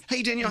does? It's like,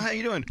 hey, Danielle, how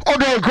you doing? Oh,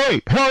 no,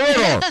 great. How are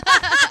you?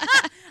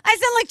 I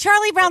sound like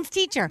Charlie Brown's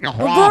teacher.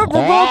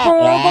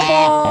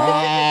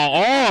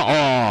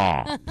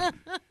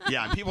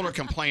 Yeah, people are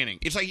complaining.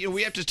 It's like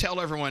we have to tell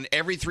everyone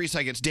every 3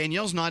 seconds,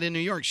 Danielle's not in New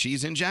York.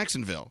 She's in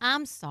Jacksonville.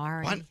 I'm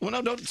sorry. Well,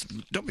 no,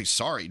 don't be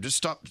sorry. Just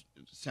stop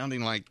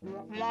sounding like...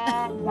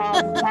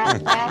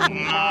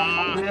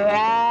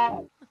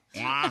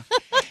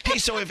 Hey,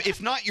 so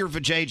if not your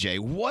vajayjay,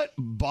 what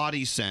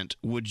body scent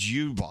would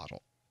you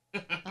bottle?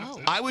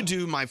 Oh. I would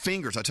do my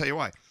fingers. I'll tell you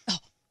why.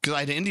 Because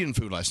I had Indian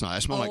food last night. I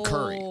smell like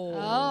curry.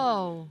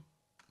 Oh.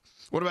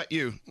 What about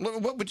you?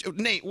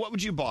 Nate, what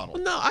would you bottle?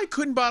 Well, no, I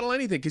couldn't bottle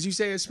anything because you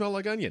say I smell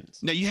like onions.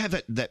 No, you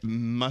have that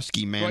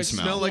musky man Do I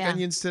smell. smell like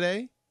onions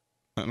today?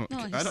 I don't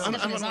want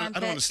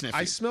to sniff you.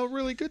 I smell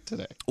really good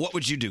today. What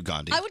would you do,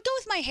 Gandhi? I would go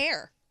with my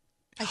hair,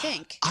 I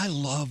think. I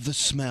love the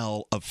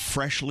smell of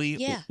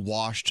freshly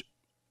washed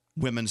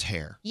women's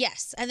hair.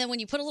 Yes. And then when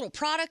you put a little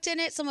product in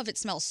it, some of it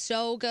smells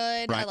so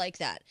good. Right. I like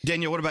that.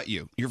 Danielle, what about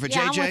you? Your I'm with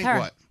vajayjay? her.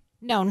 What?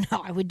 No,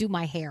 I would do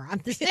my hair.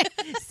 I'm the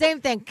same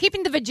thing.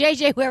 Keeping the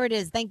vajayjay where it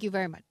is. Thank you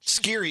very much.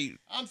 Scary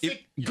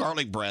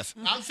garlic breath.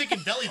 I'm thinking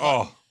belly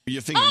button. Oh.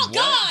 You're thinking what?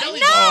 God, Belly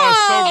no! button.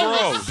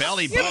 Oh, so gross.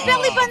 Belly Your button.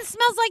 belly button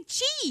smells like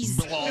cheese.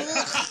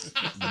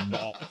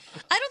 I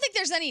don't think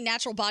there's any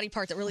natural body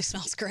part that really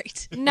smells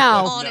great.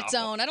 No. On its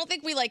own. I don't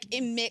think we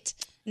emit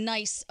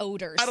nice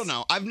odors. I don't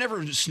know. I've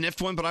never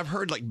sniffed one, but I've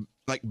heard like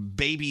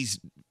babies'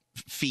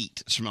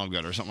 feet smell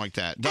good or something like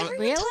that.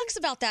 Everyone talks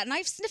about that, and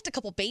I've sniffed a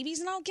couple babies,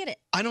 and I'll get it.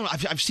 I don't know.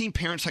 I've seen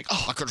parents like,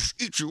 oh, I could just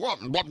eat you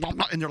up, and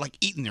they're like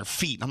eating their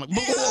feet. I'm like,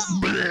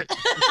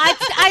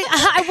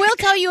 I will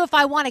tell you, if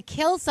I want to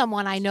kill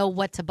someone, I know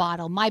what to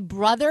bottle. My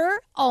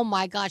brother, oh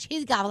my gosh,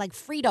 he's got like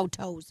Frito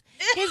toes.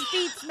 His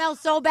feet smell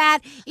so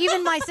bad.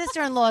 Even my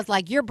sister-in-law is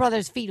like, your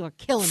brother's feet are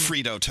killing me.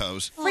 Frito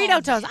toes.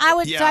 Frito toes.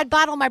 So I'd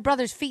bottle my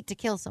brother's feet to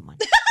kill someone.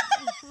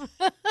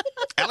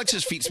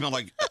 Alex's feet smell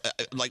like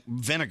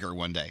vinegar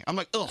one day. I'm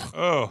like, ugh.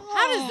 Oh.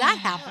 How does that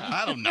happen?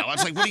 I don't know. I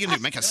was like, what are you going to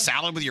do? Make a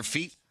salad with your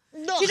feet? Do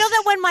you know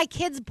that when my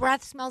kid's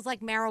breath smells like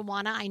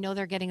marijuana, I know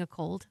they're getting a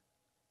cold?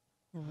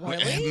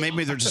 Really?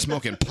 Maybe they're just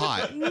smoking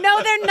pot.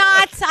 No, they're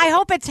not. I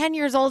hope at 10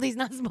 years old he's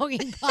not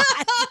smoking pot.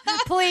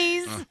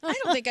 Please. I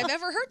don't think I've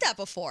ever heard that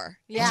before.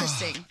 Yeah.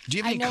 Interesting. Do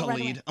you have any I know right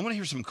Khalid? away. I want to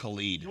hear some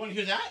Khalid. You want to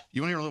hear that?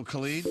 You want to hear a little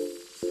Khalid?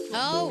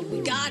 Oh,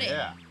 we got it.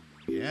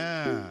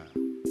 Yeah.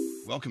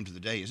 Welcome to the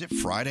day. Is it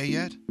Friday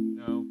yet?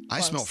 No. I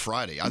smell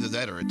Friday. Either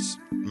that or it's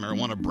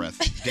marijuana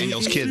breath.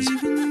 Daniel's kids.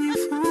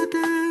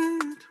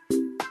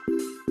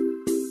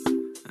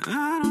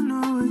 I don't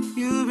know what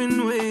you've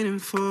been waiting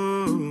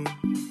for.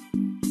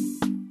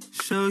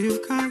 So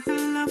you've got your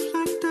love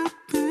locked up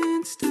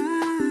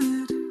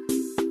instead.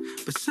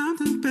 But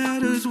something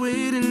better's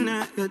waiting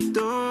at your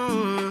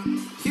door.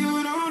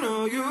 You don't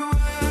know your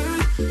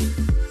worth.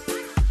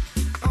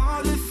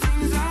 All the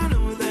things I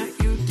know that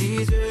you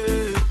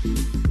deserve.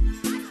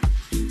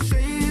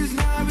 Say it's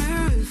not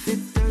real if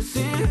it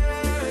doesn't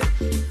hurt.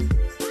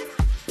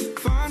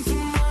 Find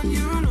someone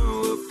you know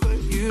will put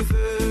you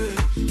first.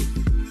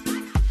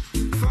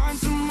 Find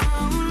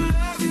someone who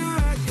loves you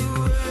at your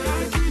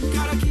worst.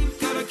 Gotta keep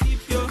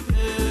your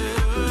head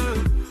up.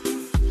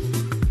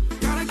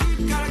 Gotta keep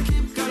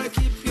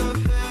your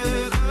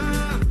head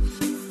up.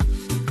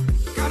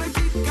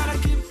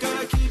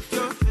 Gotta keep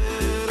your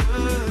head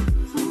up.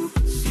 Who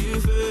puts you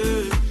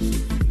first?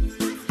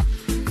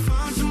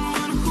 Find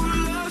someone who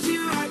loves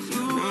you at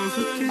your worst.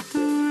 Don't forget the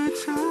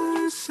words I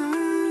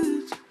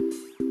said.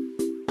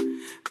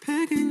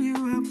 Picking you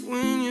up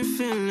when you're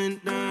feeling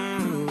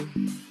down.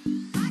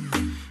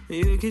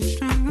 You get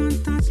strong on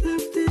thoughts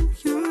left in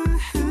your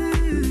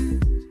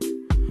head.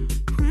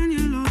 When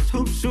you lost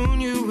hope, soon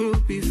you will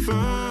be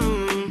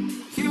found.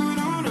 You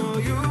don't know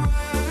your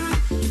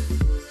worth.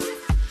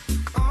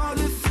 All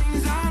the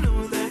things I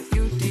know that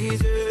you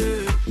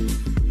deserve.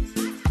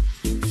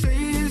 Say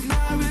it's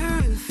not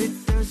real if it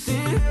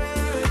doesn't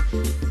hurt.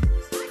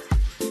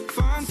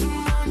 Find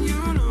someone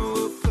you know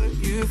will put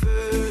you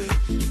first.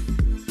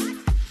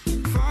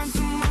 Find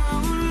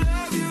someone who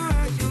loves you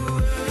at your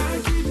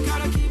worst.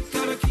 Gotta keep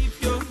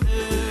your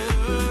head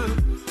up.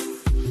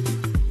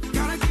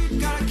 Gotta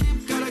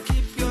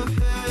keep your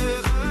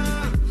head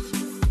up.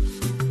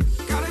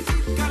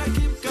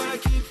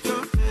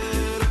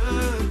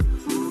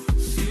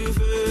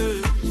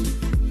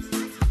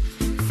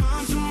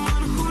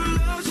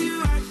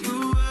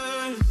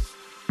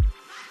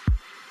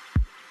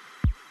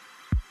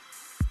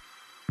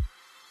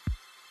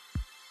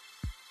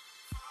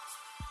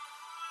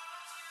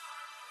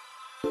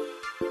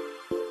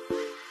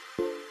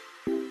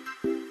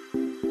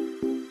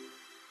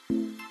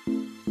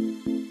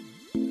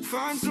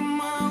 Find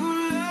someone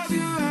who loves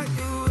you right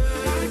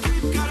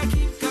away. Gotta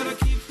keep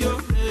your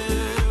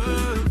head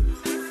up.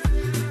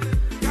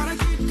 Gotta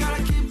keep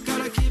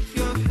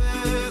your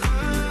head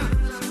up.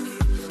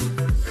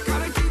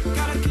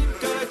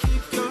 Gotta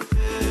keep your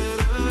head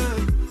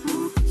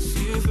up.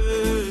 See your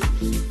face.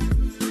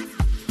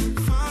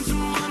 Find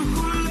someone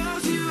who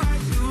loves you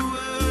right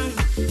away.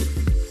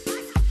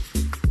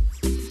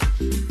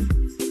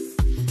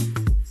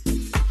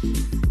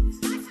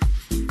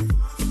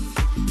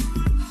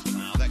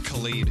 Wow, that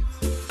Khalid.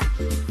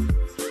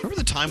 Remember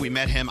the time we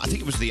met him? I think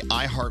it was the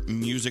iHeart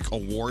Music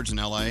Awards in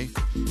L.A.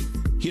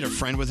 He had a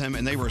friend with him,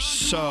 and they were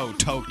so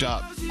toked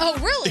up. Oh,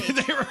 really?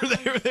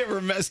 they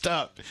were messed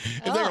up.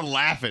 And they were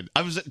laughing.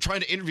 I was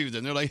trying to interview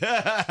them. They're like,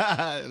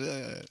 I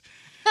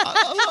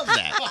love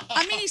that.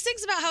 I mean, he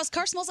sings about how his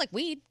car smells like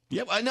weed.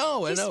 Yep, I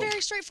know. He's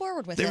very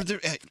straightforward with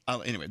it.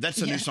 Anyway, that's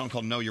a new song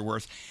called Know Your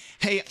Worth.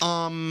 Hey,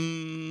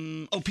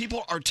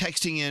 people are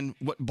texting in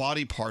what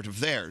body part of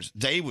theirs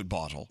they would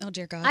bottle. Oh,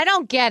 dear God. I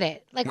don't get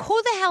it. Like,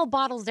 who the hell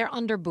bottles their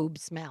underboob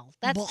smell?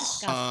 That's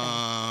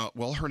disgusting.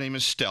 Well, her name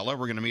is Stella.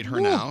 We're going to meet her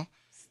now.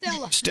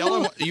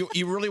 Stella,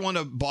 you really want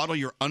to bottle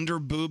your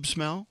underboob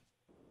smell?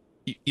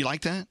 You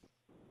like that?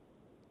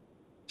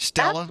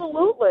 Stella?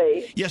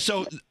 Absolutely. Yeah,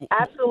 so...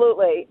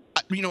 Absolutely.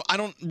 I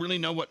don't really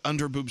know what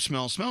underboob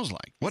smells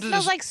like. What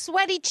smells like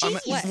sweaty cheese.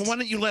 Why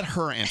don't you let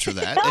her answer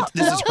that? No,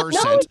 This is her no,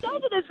 scent. it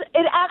doesn't.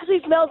 It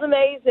actually smells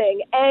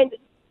amazing. And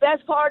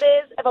best part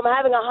is, if I'm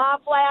having a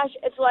hot flash,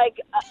 it's like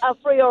a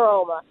free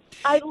aroma.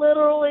 I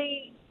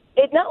literally...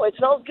 It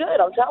smells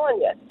good. I'm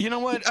telling you. You know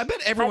what? I bet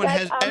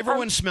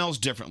everyone smells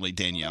differently,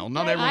 Danielle.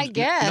 Not everyone. I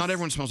guess. Not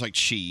everyone smells like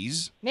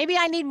cheese. Maybe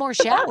I need more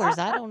showers.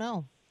 I don't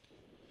know.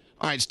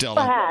 All right,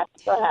 Stella.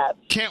 Perhaps.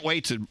 Can't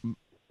wait to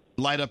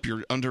light up your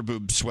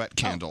underboob sweat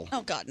candle.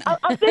 Oh God, no.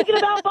 I'm thinking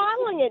about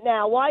bottling it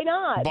now. Why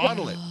not?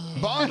 Bottle it.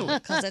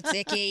 Because it's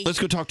icky. Let's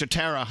go talk to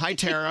Tara. Hi,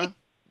 Tara.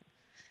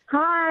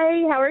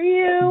 Hi, how are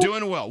you?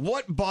 Doing well.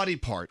 What body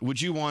part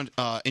would you want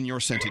in your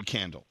scented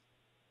candle?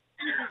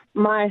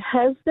 My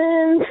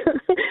husband's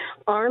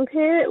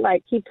armpit,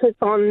 like he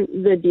puts on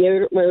the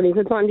deodorant, when he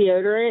puts on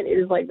deodorant, it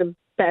is like the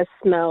best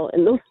smell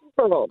in the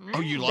world.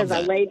 Oh, you love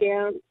that. Because I lay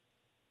down.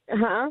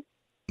 Huh?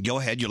 Go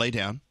ahead. You lay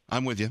down.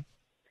 I'm with you.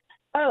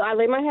 Oh, I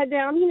lay my head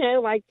down,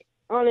 like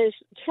on his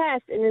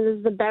chest, and it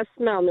is the best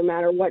smell no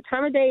matter what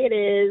time of day it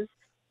is.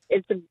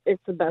 It's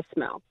the best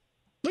smell.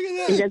 Look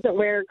at that. He doesn't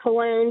wear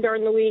cologne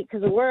during the week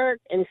because of work,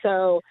 and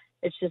so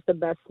it's just the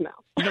best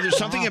smell. There's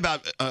something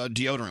about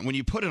deodorant. When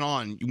you put it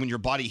on, when your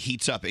body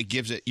heats up, it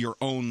gives it your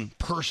own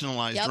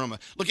personalized aroma.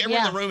 Look,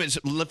 everyone in the room is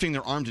lifting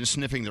their arms and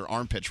sniffing their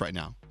armpits right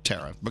now,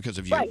 Tara, because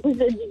of you. Right, because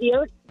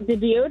the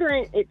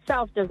deodorant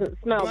itself doesn't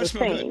smell the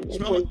same. It's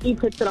when he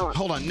puts it on.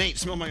 Hold on, Nate,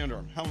 smell my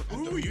underarm.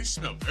 Ooh, you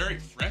smell very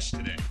fresh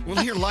today. Well,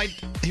 here,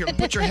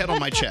 put your head on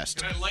my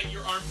chest. Can I light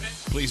your armpit?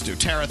 Please do.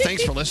 Tara,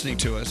 thanks for listening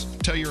to us.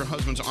 Tell your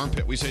husband's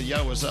armpit we said,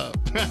 yo, what's up?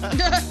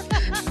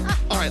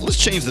 All right,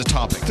 let's change the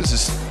topic. This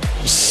is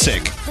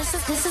sick.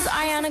 This is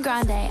Ariana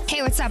Grande.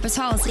 Hey, what's up? It's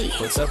Halsey.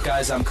 What's up,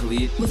 guys? I'm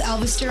Khalid. With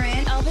Elvis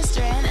Duran. Elvis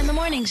Duran and The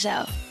Morning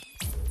Show.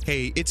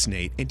 Hey, it's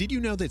Nate, and did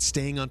you know that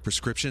staying on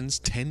prescriptions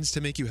tends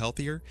to make you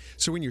healthier?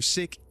 So when you're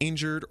sick,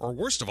 injured, or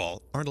worst of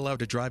all, aren't allowed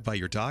to drive by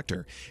your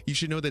doctor, you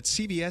should know that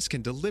CVS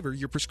can deliver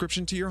your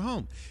prescription to your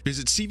home.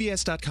 Visit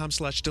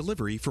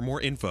cvs.com/delivery for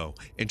more info,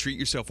 and treat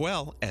yourself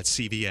well at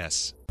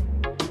CVS.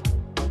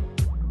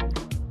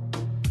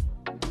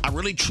 I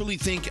really, truly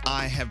think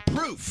I have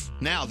proof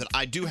now that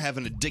I do have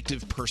an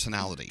addictive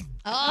personality.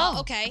 Oh,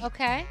 okay.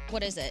 Okay.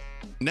 What is it?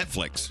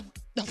 Netflix.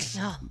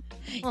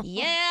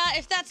 Yeah,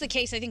 if that's the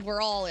case, I think we're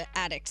all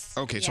addicts.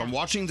 Okay, so I'm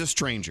watching The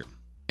Stranger,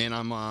 and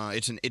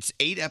it's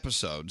 8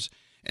 episodes,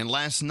 and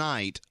last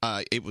night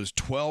it was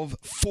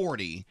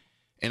 12:40,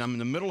 and I'm in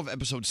the middle of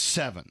episode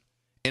 7.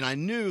 And I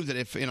knew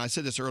that and I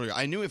said this earlier,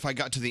 I knew if I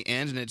got to the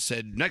end and it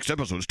said, next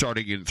episode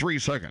starting in 3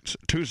 seconds,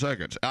 2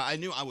 seconds, I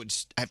knew I would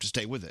have to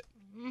stay with it.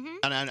 Mm-hmm.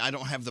 And I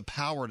don't have the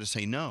power to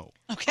say no.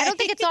 Okay. I don't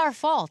think it's our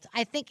fault.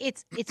 I think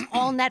it's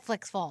all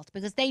Netflix fault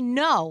because they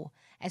know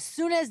as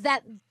soon as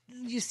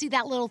you see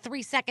that little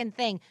 3-second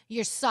thing,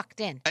 you're sucked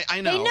in. I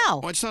know. They know.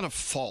 Well, it's not a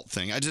fault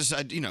thing.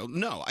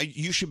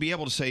 You should be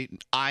able to say,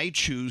 I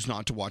choose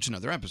not to watch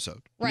another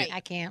episode. Right. I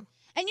can't.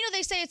 And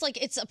they say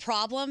it's a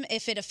problem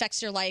if it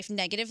affects your life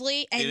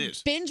negatively. And It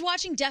is. binge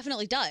watching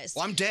definitely does.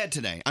 Well, I'm dead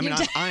today. I mean,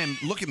 I am,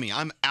 look at me,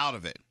 I'm out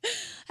of it.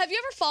 Have you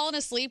ever fallen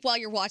asleep while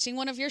you're watching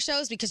one of your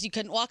shows because you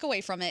couldn't walk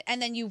away from it,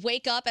 and then you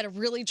wake up at a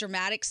really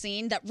dramatic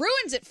scene that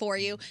ruins it for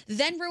you,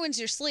 then ruins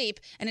your sleep,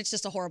 and it's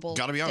just a horrible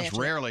Gotta be day honest, after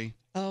that? rarely.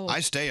 Oh.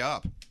 I stay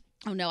up.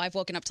 Oh, no, I've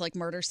woken up to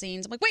murder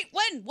scenes. I'm like, wait,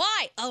 when?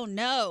 Why? Oh,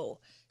 no.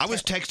 I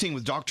was texting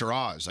with Dr.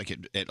 Oz at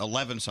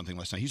 11 something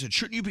last night. He said,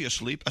 shouldn't you be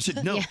asleep? I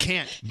said, no,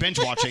 can't. Binge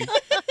watching.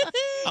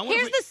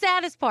 Here's the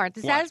saddest part.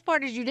 The saddest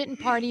part is you didn't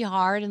party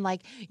hard and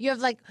you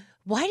have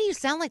why do you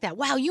sound like that?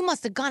 Wow, you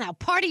must have gone out,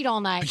 partied all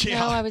night. Yeah.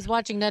 No, I was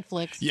watching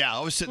Netflix. Yeah, I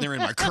was sitting there in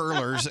my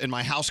curlers and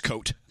my house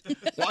coat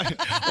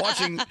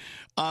watching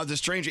The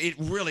Stranger. It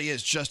really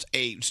is just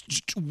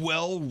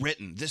well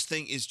written. This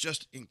thing is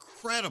just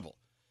incredible.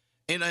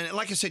 And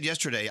like I said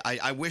yesterday,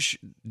 I wish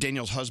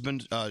Daniel's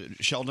husband,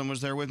 Sheldon,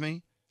 was there with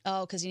me.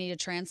 Oh, because you need a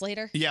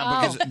translator?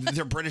 Yeah, because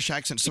their British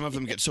accents, some of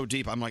them get so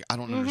deep. I'm like, I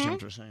don't understand what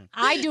they're saying.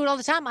 I do it all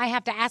the time. I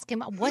have to ask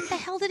him, what the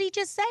hell did he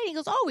just say? And he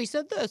goes, oh, he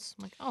said this.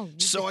 I'm like, oh.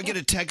 So I get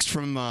a text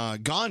from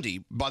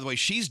Gandhi. By the way,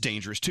 she's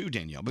dangerous too,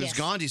 Danielle. Because Yes.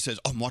 Gandhi says,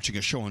 oh, I'm watching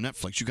a show on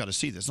Netflix. You got to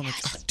see this. I'm like,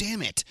 oh,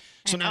 damn it.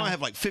 So now I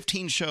have like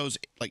 15 shows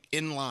like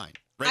in line,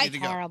 ready to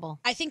go.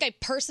 I think I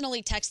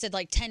personally texted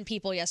like 10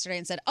 people yesterday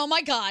and said, oh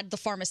my God, The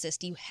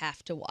Pharmacist, you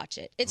have to watch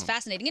it. It's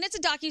fascinating. And it's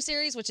a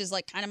docuseries, which is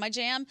like kind of my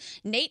jam.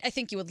 Nate, I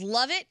think you would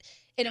love it.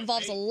 It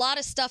involves a lot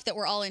of stuff that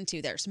we're all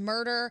into. There's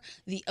murder,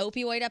 the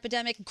opioid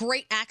epidemic,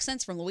 great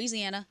accents from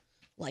Louisiana.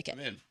 Like it.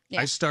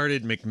 I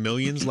started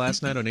McMillions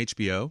last night on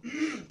HBO,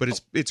 but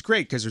it's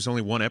great because there's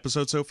only one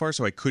episode so far,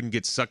 so I couldn't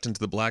get sucked into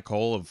the black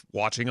hole of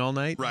watching all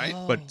night. Right.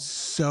 But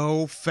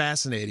so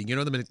fascinating. You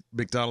know the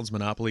McDonald's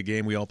Monopoly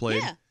game we all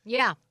played?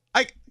 Yeah.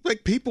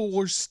 Like people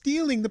were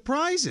stealing the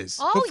prizes.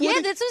 Oh, before yeah,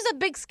 they- this was a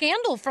big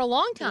scandal for a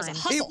long time.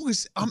 It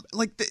was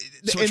like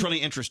So it's really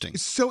interesting.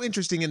 It's so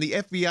interesting, and the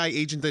FBI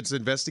agent that's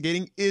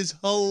investigating is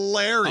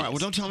hilarious. All right, well,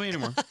 don't tell me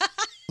anymore.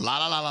 La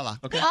la la la la.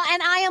 Okay.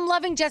 And I am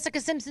loving Jessica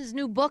Simpson's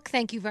new book.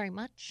 Thank you very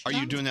much. Are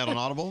you doing that on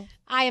Audible?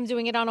 I am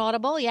doing it on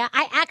Audible, yeah.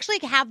 I actually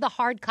have the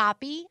hard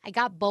copy. I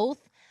got both,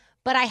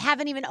 but I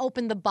haven't even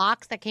opened the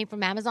box that came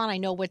from Amazon. I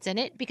know what's in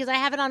it because I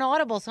have it on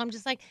Audible, so I'm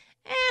just like,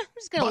 I'm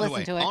just going to By the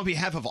listen way, to it. on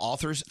behalf of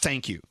authors,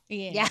 thank you.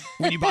 Yeah.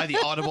 When you buy the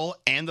Audible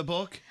and the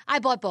book. I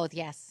bought both,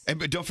 yes.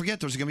 But don't forget,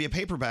 there's going to be a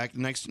paperback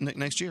next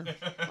year.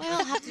 Well,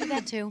 I'll have to do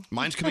that too.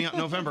 Mine's coming out in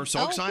November.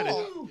 So Oh, excited.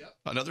 cool.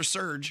 Another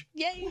surge.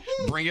 Yay.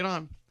 Bring it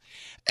on.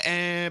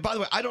 And by the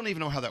way, I don't even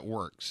know how that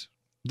works.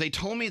 They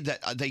told me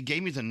that they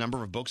gave me the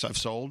number of books I've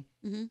sold.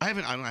 Mhm. I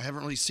haven't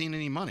really seen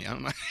any money. I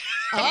don't know.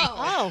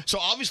 Oh. So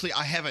obviously,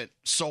 I haven't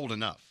sold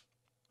enough.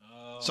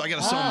 So I got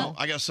to sell more.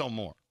 I got to sell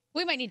more.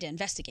 We might need to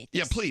investigate this.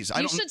 Yeah, please.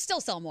 You should still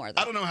sell more,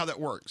 though. I don't know how that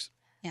works.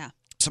 Yeah.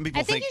 Some people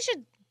I think you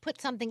should put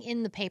something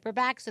in the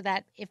paperback so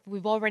that if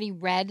we've already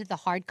read the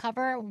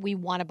hardcover, we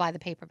want to buy the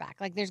paperback.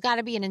 Like there's got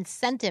to be an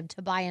incentive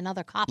to buy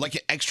another copy.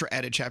 like extra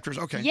added chapters.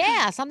 Okay.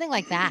 Yeah, something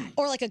like that.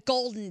 Or like a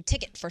golden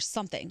ticket for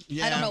something.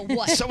 Yeah. I don't know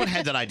what. Someone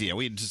had that idea.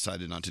 We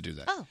decided not to do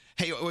that. Oh.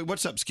 Hey,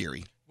 what's up,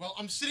 Scary? Well,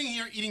 I'm sitting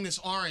here eating this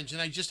orange,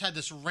 and I just had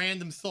this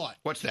random thought.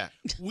 What's that?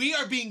 We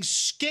are being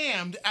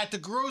scammed at the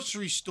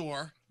grocery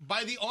store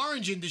by the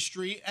orange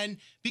industry, and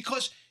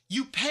because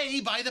you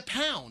pay by the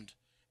pound.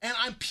 And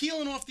I'm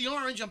peeling off the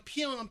orange, I'm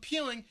peeling,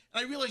 and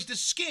I realize the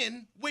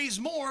skin weighs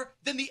more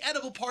than the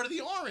edible part of the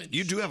orange.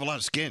 You do have a lot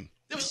of skin.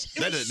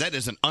 That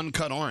is an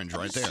uncut orange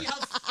right there. See how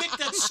thick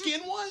that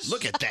skin was?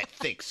 Look at that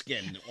thick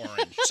skin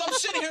orange. So I'm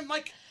sitting here, I'm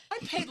like, I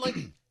paid like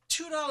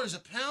 $2 a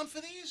pound for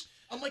these.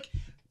 I'm like,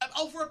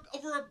 over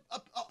a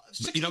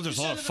 60% You know, there's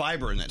a lot of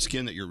fiber in that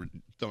skin that you're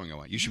throwing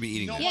away. You should be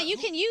eating that. Yeah, you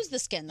can use the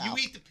skin, though. You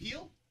eat the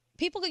peel?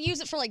 People could use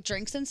it for like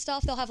drinks and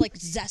stuff. They'll have like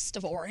zest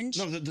of orange.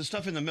 No, the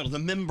stuff in the middle, the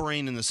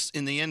membrane in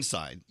the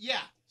inside. Yeah.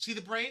 See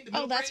the brain?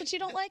 Oh, that's what you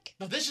don't like?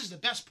 No, this is the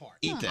best part.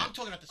 Eat that. I'm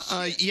talking about the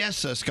skin. Yes,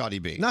 Scotty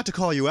B. Not to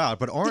call you out,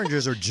 but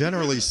oranges are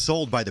generally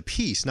sold by the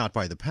piece, not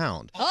by the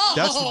pound.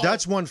 Oh.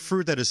 That's one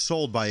fruit that is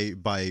sold by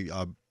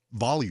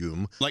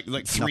volume, like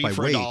not three by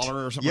for weight. $1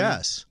 or something.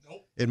 Yes,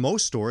 in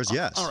most stores,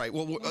 yes. All right.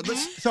 Well,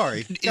 let's. Sorry,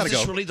 Is gotta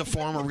this go. really the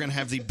form where we're going to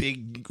have the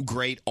big,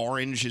 great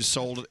orange is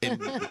sold in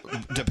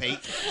debate?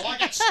 Well, I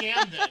got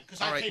scammed then.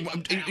 All right.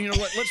 You know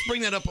what? Let's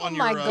bring that up on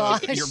my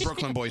gosh. your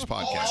Brooklyn Boys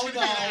podcast. Oh,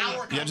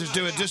 no. Yeah, just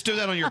do it. Just do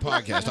that on your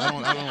podcast. I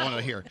don't want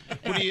to hear.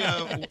 What do you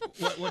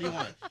what do you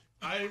want?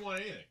 I didn't want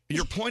anything.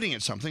 You're pointing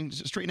at something.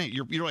 Straighten it.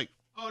 You're like,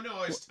 Oh no,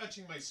 I was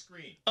touching my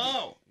screen.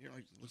 oh, you're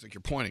like, looks like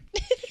you're pointing.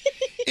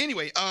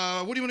 Anyway,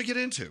 what do you want to get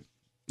into?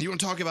 You want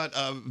to talk about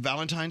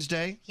Valentine's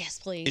Day? Yes,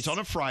 please. It's on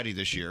a Friday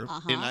this year.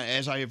 Uh-huh. And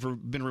as I have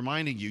been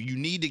reminding you, you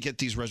need to get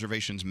these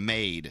reservations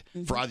made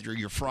for either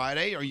your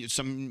Friday or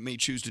some may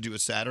choose to do a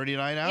Saturday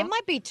night out. It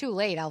might be too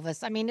late,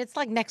 Elvis. I mean, it's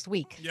like next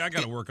week. Yeah, I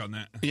got to work on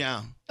that.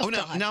 Yeah. Oh,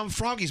 now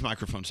Froggy's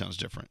microphone sounds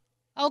different.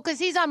 Oh, because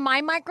he's on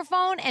my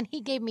microphone and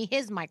he gave me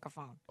his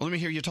microphone. Well, let me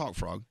hear you talk,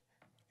 Frog.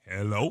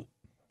 Hello.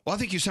 Well, I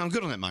think you sound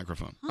good on that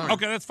microphone. All right.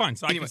 Okay, that's fine.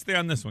 So I can stay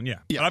on this one, yeah.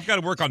 But I've got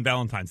to work on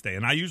Valentine's Day,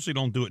 and I usually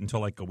don't do it until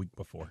like a week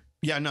before.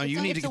 Yeah, no,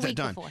 you need to it's a get that week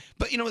done. before.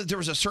 But, you know, there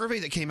was a survey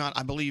that came out,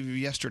 I believe,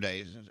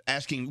 yesterday,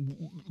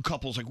 asking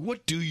couples, like,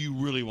 what do you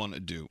really want to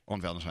do on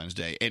Valentine's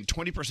Day? And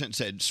 20%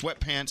 said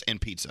sweatpants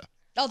and pizza.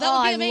 Oh, that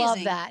would be I amazing.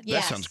 love that.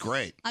 Yes. That sounds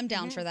great. I'm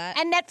down for that.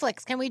 And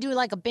Netflix. Can we do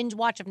like a binge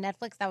watch of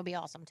Netflix? That would be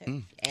awesome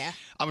too. Yeah.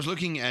 I was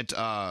looking at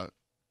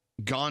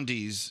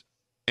Gandhi's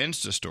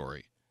Insta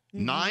story.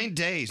 9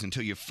 days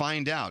until you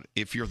find out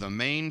if you're the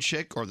main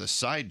chick or the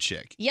side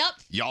chick. Yep.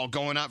 Y'all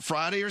going out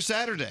Friday or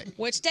Saturday?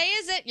 Which day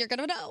is it? You're going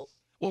to know.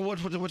 Well,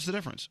 what's the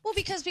difference? Well,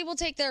 because people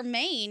take their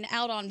main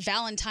out on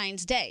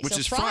Valentine's Day. Which so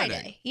is Friday.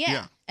 Friday. Yeah.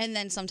 Yeah. And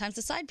then sometimes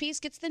the side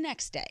piece gets the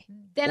next day.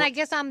 Then I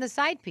guess I'm the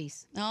side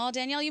piece. Oh,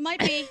 Danielle, you might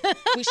be.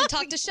 We should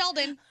talk to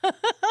Sheldon.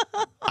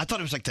 I thought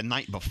it was like the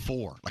night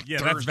before. Like Yeah,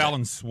 Thursday. that's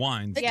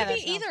Valentine's. It Yeah, could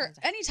be either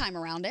any time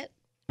around it.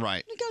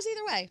 Right. It goes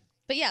either way.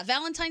 But yeah,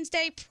 Valentine's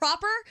Day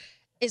proper,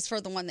 is for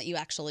the one that you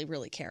actually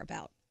really care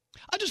about.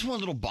 I just want a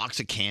little box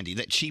of candy,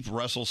 that cheap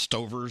Russell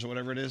Stovers or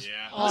whatever it is. Yeah.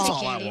 Oh. That's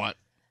all I want.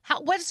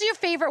 What's your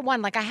favorite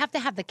one? Like, I have to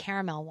have the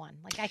caramel one.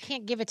 Like, I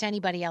can't give it to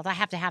anybody else. I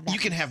have to have that. You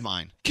can have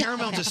mine.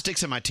 Caramel just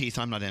sticks in my teeth.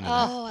 I'm not into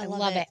Oh, that. I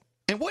love it.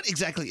 And what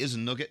exactly is a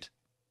nougat?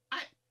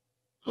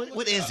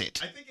 What is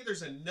it? I think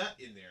there's a nut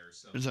in there or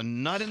something. There's a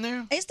nut in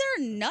there? Is there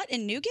a nut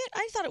in nougat?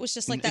 I thought it was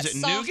just like Is that it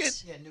soft.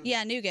 nougat?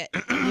 Yeah, nougat.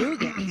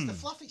 It's the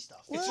fluffy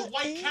stuff. It's a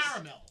white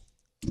caramel.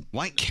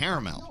 White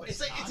caramel. It's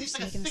like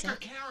a thicker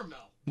caramel.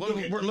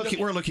 We're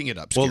looking it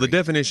up. Well, the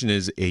definition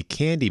is a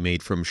candy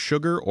made from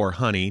sugar or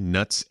honey,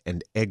 nuts,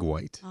 and egg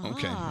white.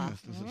 Okay.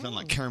 Doesn't sound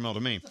like caramel to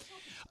me.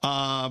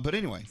 But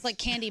anyway. It's like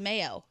candy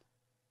mayo.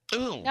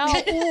 Ooh.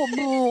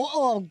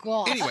 Oh,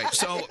 God. Anyway,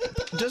 so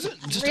doesn't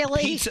just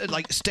Really? pizza,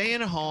 like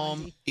staying at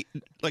home,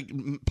 like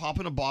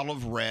popping a bottle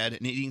of red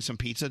and eating some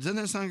pizza, doesn't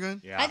that sound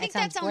good? I think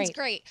that sounds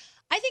great.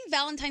 I think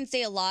Valentine's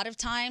Day a lot of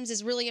times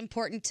is really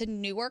important to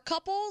newer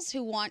couples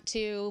who want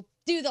to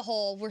do the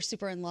whole, we're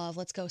super in love,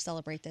 let's go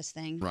celebrate this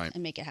thing Right.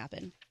 and make it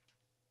happen.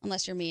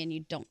 Unless you're me and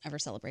you don't ever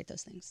celebrate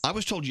those things. I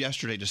was told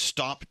yesterday to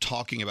stop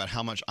talking about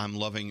how much I'm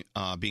loving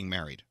being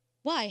married.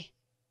 Why?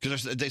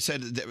 Because they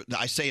said,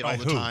 I say it all By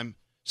the who? time.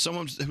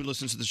 Someone who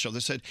listens to the show, they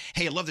said,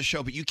 hey, I love the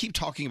show, but you keep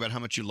talking about how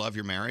much you love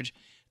your marriage.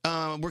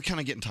 We're kind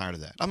of getting tired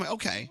of that. I'm like,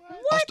 okay.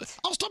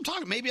 I'll stop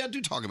talking. Maybe I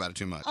do talk about it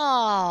too much.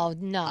 Oh,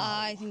 no.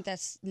 I think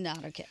that's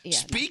not okay. Yeah,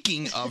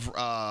 Speaking of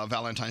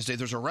Valentine's Day,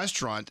 there's a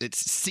restaurant that's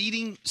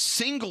seating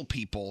single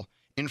people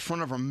in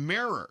front of a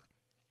mirror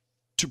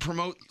to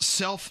promote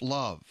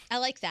self-love. I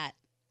like that.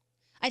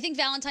 I think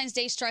Valentine's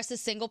Day stresses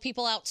single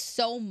people out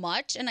so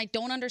much, and I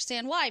don't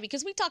understand why,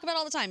 because we talk about it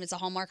all the time. It's a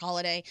Hallmark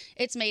holiday.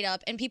 It's made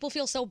up, and people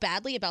feel so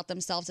badly about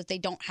themselves if they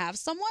don't have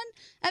someone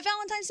at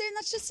Valentine's Day, and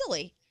that's just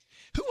silly.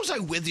 Who was I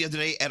with the other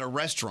day at a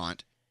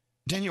restaurant?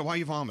 Daniel, why are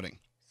you vomiting?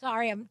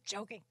 Sorry, I'm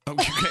joking.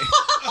 Okay.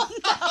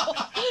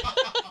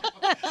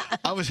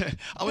 I was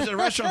at a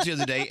restaurant the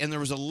other day, and there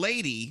was a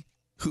lady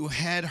who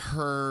had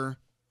her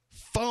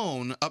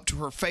phone up to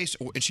her face,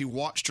 and she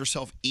watched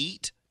herself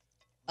eat.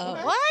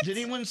 What? Did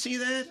anyone see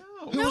that?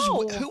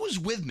 No. Who was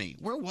with me?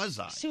 Where was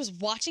I? She was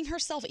watching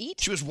herself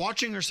eat? She was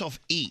watching herself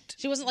eat.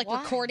 She wasn't, like,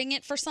 recording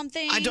it for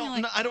something? I don't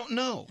Like- know. I don't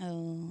know.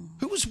 Oh.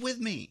 Who was with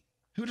me?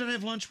 Who did I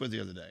have lunch with the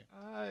other day?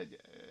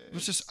 It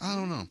was just, I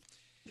don't know.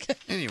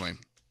 Anyway.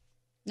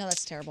 No,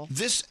 that's terrible.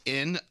 This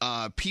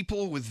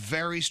people with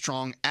very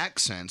strong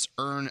accents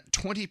earn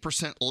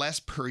 20% less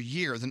per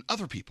year than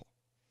other people.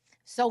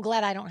 So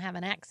glad I don't have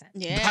an accent.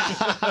 Yeah.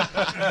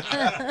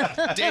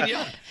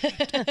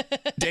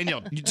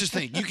 Danielle, you just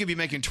think you could be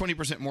making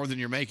 20% more than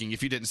you're making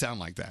if you didn't sound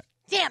like that.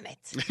 Damn it.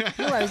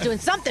 Knew I was doing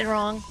something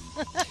wrong.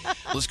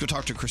 Let's go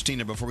talk to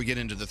Christina before we get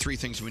into the 3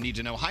 things we need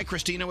to know. Hi,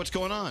 Christina. What's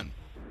going on?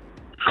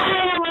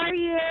 Hi, how are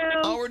you?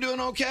 Oh, we're doing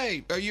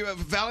okay. Are you a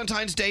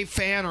Valentine's Day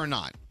fan or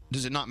not?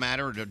 Does it not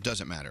matter or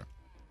does it matter?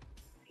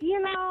 You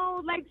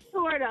know, like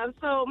sort of.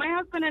 So my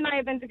husband and I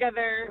have been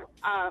together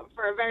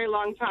for a very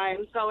long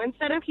time. So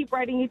instead of keep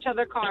writing each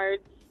other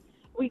cards,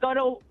 we go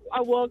to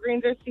a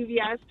Walgreens or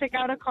CVS, pick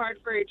out a card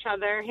for each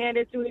other, hand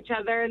it to each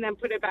other, and then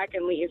put it back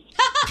and leave.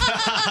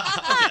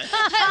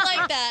 I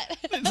like that.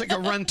 It's like a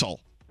rental.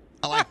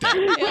 I like that.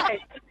 Right.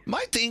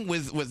 My thing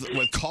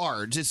with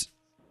cards is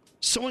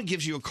someone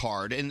gives you a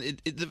card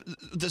and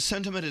the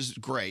sentiment is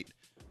great,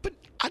 but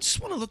I just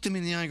want to look them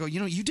in the eye and go,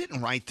 you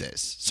didn't write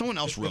this. Someone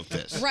else wrote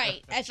this.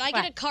 Right. If I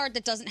get a card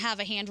that doesn't have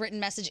a handwritten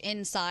message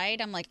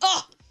inside, I'm like,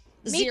 oh,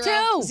 Me zero.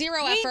 too.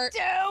 Zero Me effort.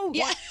 too.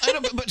 Yeah. I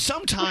know, but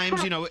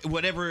sometimes,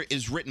 whatever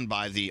is written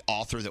by the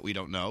author that we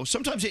don't know,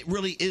 sometimes it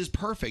really is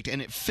perfect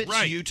and it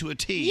fits you to a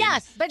T.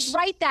 Yes, but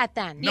write that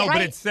then. No, Right?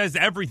 but it says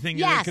everything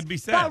that could be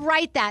said. But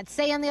write that.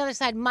 Say on the other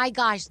side, my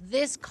gosh,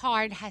 this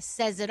card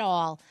says it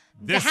all.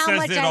 This how says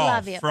much it I all,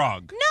 love you.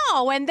 frog.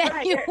 No, and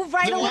then you write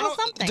Then a why little don't-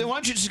 something. Then why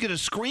don't you just get a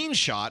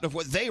screenshot of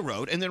what they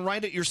wrote and then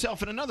write it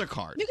yourself in another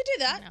card? You could do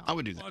that. I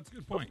would do that. That's a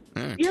good point.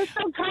 You're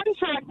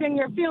subcontracting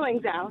your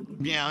feelings out.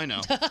 Yeah, I know.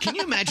 Can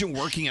you imagine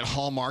working at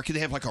Hallmark? They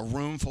have like a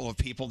room full of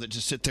people that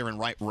just sit there and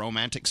write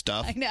romantic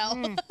stuff. I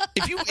know.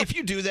 If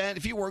you do that,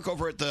 if you work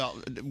over at the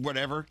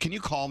whatever, can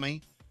you call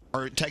me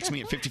or text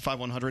me at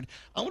 55100?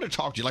 I want to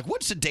talk to you. Like,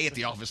 what's the day at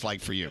the office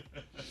like for you?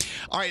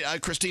 All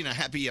right, Christina,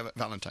 happy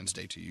Valentine's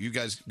Day to you. You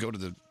guys go to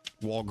the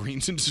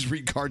Walgreens and just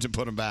read cards and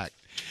put them back.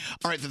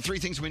 All right, the 3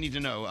 things we need to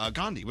know.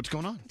 Gandhi, what's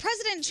going on?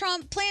 President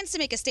Trump plans to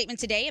make a statement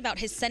today about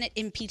his Senate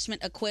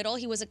impeachment acquittal.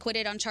 He was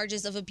acquitted on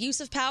charges of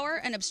abuse of power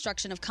and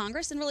obstruction of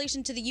Congress in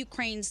relation to the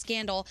Ukraine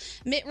scandal.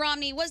 Mitt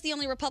Romney was the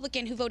only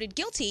Republican who voted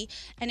guilty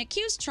and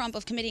accused Trump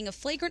of committing a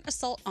flagrant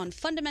assault on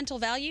fundamental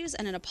values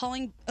and an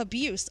appalling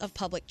abuse of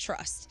public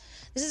trust.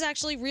 This is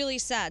actually really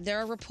sad. There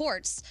are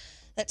reports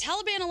that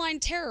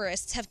Taliban-aligned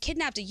terrorists have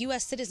kidnapped a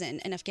U.S. citizen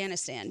in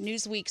Afghanistan.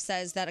 Newsweek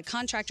says that a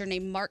contractor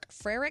named Mark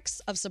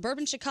Frericks of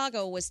suburban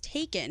Chicago was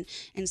taken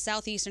in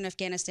southeastern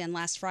Afghanistan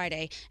last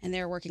Friday, and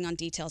they're working on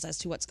details as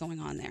to what's going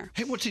on there.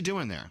 Hey, what's he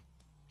doing there?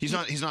 He's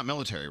not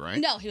military, right?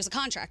 No, he was a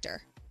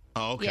contractor.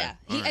 Oh, okay. Yeah,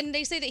 All right. and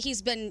they say that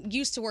he's been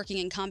used to working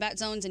in combat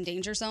zones and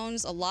danger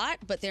zones a lot,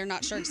 but they're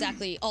not sure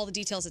exactly all the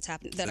details that are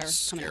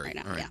coming out right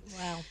now. All right. Yeah.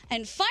 Wow.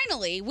 And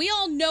finally, we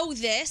all know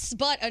this,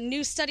 but a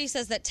new study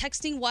says that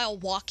texting while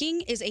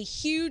walking is a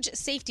huge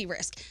safety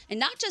risk. And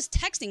not just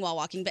texting while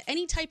walking, but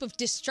any type of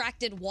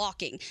distracted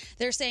walking.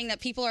 They're saying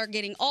that people are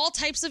getting all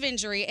types of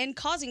injury and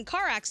causing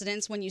car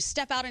accidents when you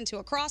step out into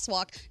a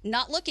crosswalk,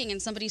 not looking, and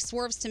somebody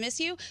swerves to miss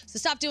you. So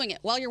stop doing it.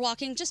 While you're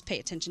walking, just pay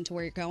attention to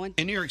where you're going.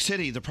 In New York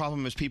City, the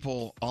problem is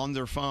people on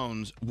their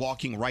phones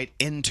walking right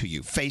into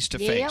you, face to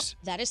face.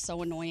 That is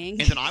so annoying.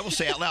 And then I will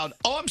say out loud,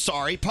 "Oh, I'm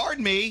sorry.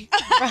 Pardon me."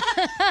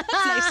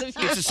 Nice of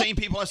you. It's the same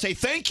people I say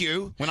thank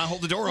you when I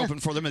hold the door open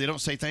for them and they don't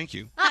say thank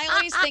you. I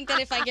always think that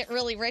if I get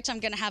really rich, I'm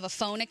going to have a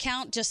phone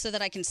account just so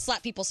that I can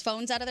slap people's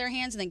phones out of their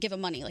hands and then give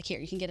them money. Like, here,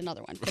 you can get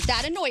another one. But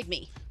that annoyed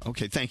me.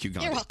 Okay, thank you,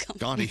 Gandhi. You're welcome.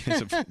 Gandhi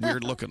is a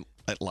weird look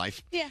at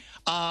life. Yeah.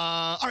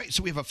 All right,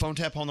 so we have a phone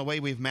tap on the way.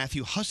 We have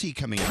Matthew Hussey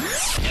coming in.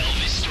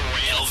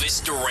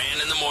 Elvis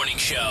Duran in the morning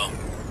show.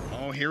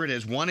 Oh, here it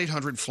is,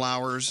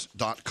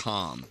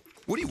 1-800-Flowers.com.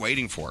 What are you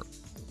waiting for?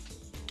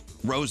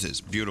 Roses,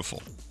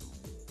 beautiful.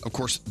 Of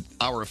course,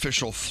 our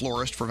official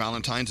florist for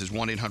Valentine's is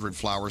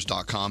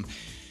 1-800-Flowers.com.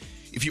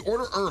 If you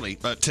order early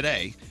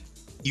today,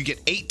 you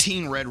get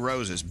 18 red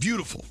roses,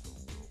 beautiful.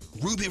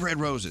 Ruby red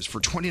roses for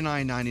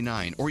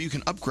 $29.99, or you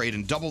can upgrade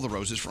and double the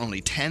roses for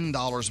only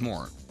 $10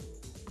 more.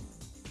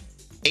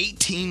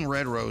 18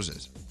 red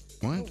roses.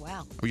 What? Oh,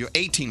 wow. Or you have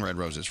 18 red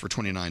roses for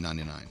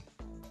 $29.99.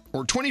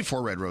 Or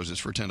 24 red roses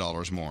for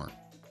 $10 more.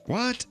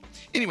 What?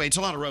 Anyway, it's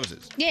a lot of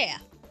roses. Yeah,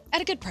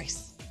 at a good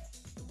price.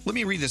 Let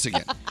me read this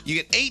again. You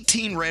get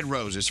 18 red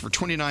roses for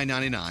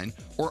 $29.99,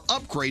 or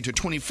upgrade to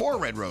 24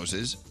 red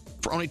roses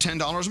for only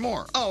 $10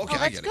 more. Oh, okay,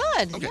 Oh, I that's get it.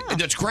 good. Okay, Yeah.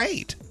 that's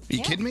great. Are you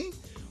Yeah. kidding me?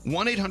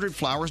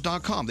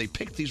 1-800-Flowers.com. They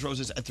picked these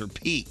roses at their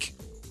peak,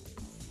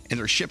 and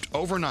they're shipped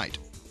overnight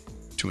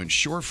to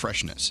ensure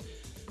freshness.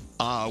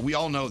 We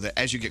all know that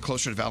as you get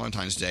closer to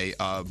Valentine's Day,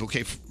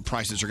 bouquet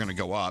prices are going to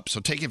go up. So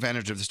take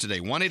advantage of this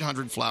today.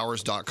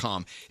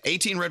 1-800-Flowers.com.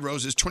 18 red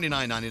roses,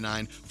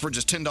 $29.99. For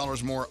just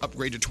 $10 more,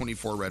 upgrade to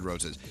 24 red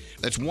roses.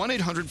 That's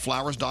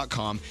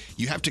 1-800-Flowers.com.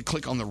 You have to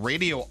click on the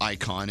radio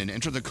icon and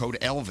enter the code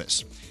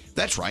Elvis.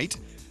 That's right.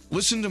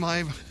 Listen to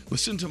my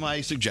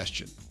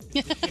suggestion.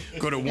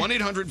 Go to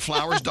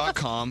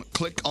 1-800-Flowers.com,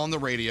 click on the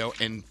radio,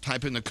 and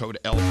type in the code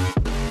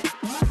Elvis.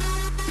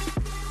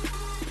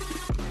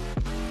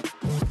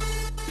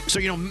 So,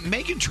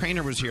 Meghan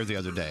Trainor was here the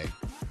other day,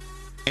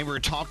 and we were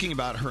talking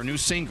about her new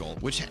single,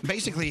 which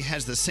basically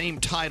has the same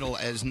title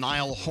as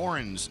Niall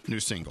Horan's new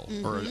single,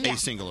 or a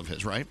single of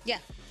his, right? Yeah.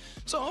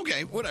 So,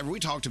 okay, whatever. We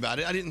talked about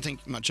it. I didn't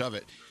think much of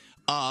it.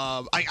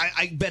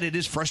 I bet it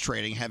is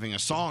frustrating having a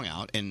song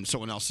out and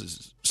someone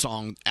else's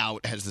song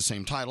out has the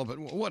same title, but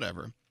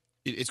whatever.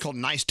 It's called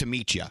Nice to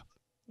Meet Ya.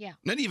 Yeah.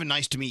 Not even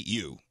nice to meet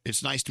you.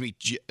 It's nice to meet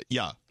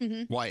ya.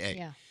 Y-A.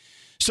 Yeah.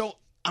 So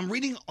I'm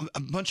reading a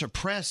bunch of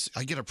press.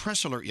 I get a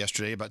press alert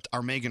yesterday about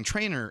our Meghan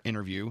Trainor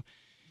interview.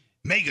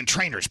 Meghan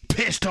Trainor's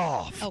pissed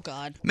off. Oh,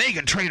 God.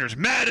 Meghan Trainor's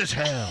mad as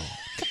hell.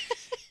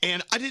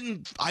 And I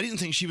didn't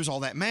think she was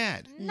all that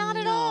mad. Not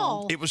at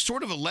all. It was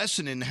sort of a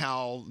lesson in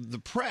how the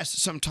press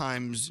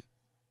sometimes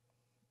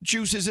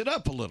juices it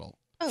up a little.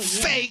 Oh, yeah.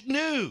 Fake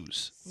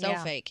news. So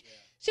fake.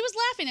 She was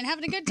laughing and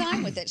having a good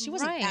time with it. She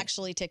wasn't Right.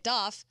 actually ticked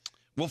off.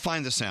 We'll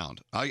find the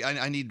sound.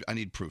 I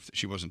need proof that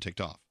she wasn't ticked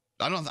off.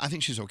 I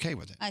think she's okay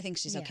with it. I think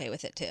she's okay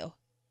with it, too.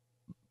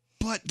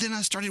 But then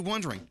I started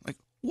wondering, like,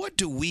 what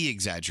do we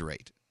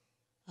exaggerate?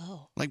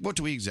 Oh. Like, what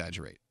do we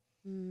exaggerate?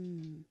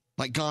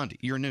 Like Gandhi,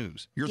 your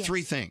news, your Yes.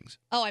 three things.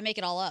 Oh, I make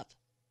it all up.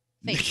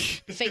 Fake.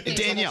 Fake news,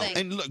 the whole Danielle, thing.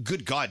 and look,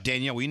 good God,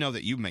 Danielle, we know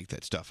that you make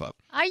that stuff up.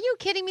 Are you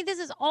kidding me? This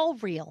is all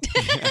real.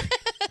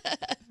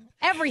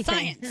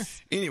 Everything.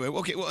 Science. Anyway,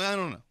 okay, well, I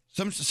don't know.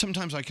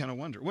 Sometimes I kind of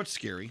wonder, what's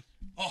scary?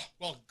 Oh,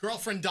 well,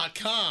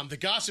 girlfriend.com, the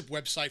gossip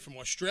website from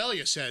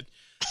Australia, said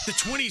the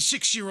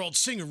 26-year-old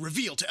singer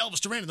revealed to Elvis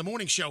Duran in the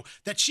morning show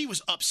that she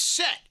was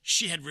upset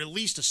she had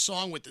released a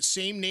song with the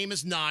same name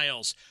as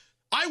Niles.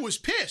 I was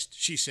pissed,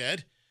 she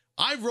said.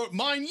 I wrote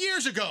mine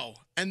years ago,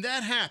 and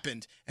that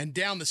happened. And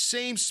down the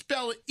same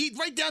spell,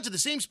 right down to the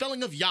same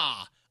spelling of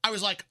ya. I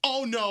was like,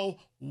 oh no,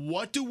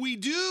 what do we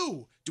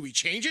do? Do we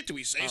change it? Do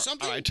we say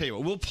something? All right, I tell you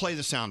what, we'll play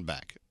the sound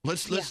back.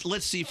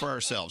 Let's see for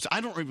ourselves.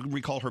 I don't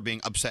recall her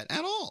being upset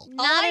at all.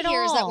 All I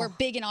hear is that we're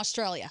big in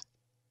Australia.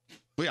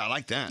 Well, yeah, I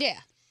like that. Yeah.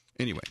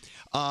 Anyway,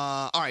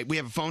 all right, we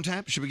have a phone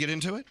tap. Should we get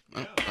into it?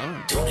 All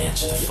right. Don't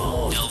answer the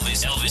phone.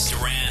 Elvis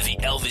Duran, the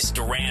Elvis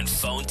Duran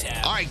phone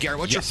tap. All right, Gary,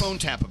 what's your phone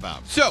tap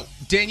about? So,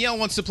 Danielle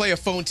wants to play a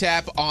phone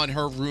tap on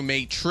her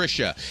roommate,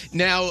 Trisha.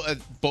 Now,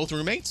 both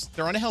roommates,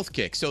 they're on a health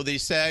kick. So they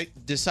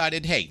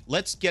decided, hey,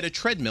 let's get a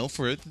treadmill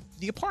for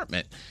the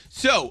apartment.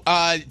 So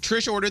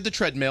Trisha ordered the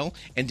treadmill,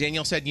 and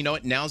Danielle said, you know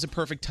what, now's the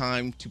perfect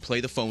time to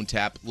play the phone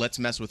tap. Let's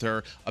mess with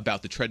her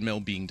about the treadmill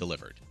being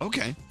delivered.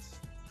 Okay.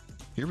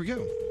 Here we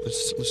go.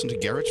 Let's listen to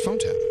Garrett's phone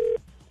tap.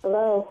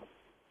 Hello.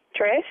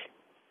 Trish?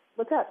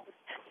 What's up?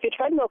 Your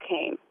treadmill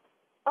came.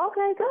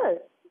 Okay, good.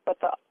 But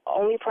the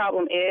only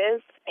problem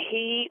is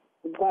he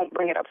won't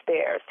bring it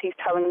upstairs. He's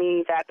telling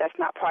me that that's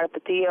not part of the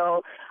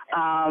deal,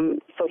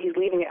 so he's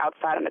leaving it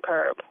outside on the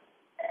curb.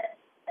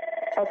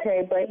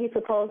 Okay, but he's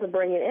supposed to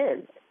bring it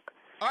in.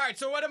 All right,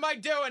 so what am I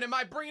doing? Am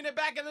I bringing it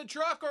back in the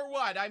truck or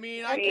what? I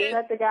mean, I Is can't.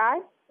 that the guy?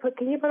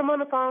 Can you put him on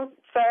the phone?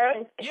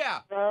 Sir? Yeah.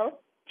 Hello?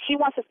 He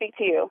wants to speak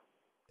to you.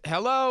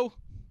 Hello?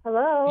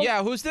 Hello?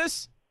 Yeah, who's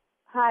this?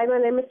 Hi, my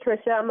name is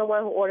Trisha. I'm the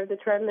one who ordered the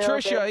treadmill.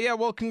 Trisha, yeah,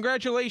 well,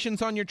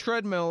 congratulations on your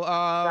treadmill.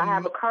 I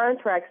have a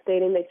contract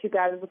stating that you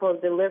guys are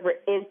supposed to deliver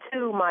it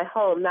into my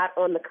home, not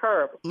on the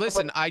curb.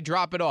 Listen, I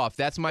drop it off.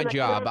 That's my You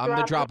job. don't I'm the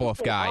drop drop-off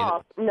anything guy.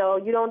 off. No,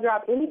 you don't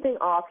drop anything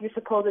off. You're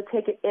supposed to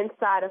take it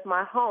inside of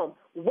my home.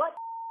 What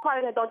part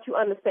of that don't you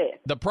understand?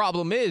 The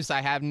problem is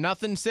I have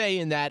nothing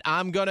saying that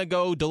I'm going to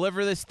go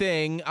deliver this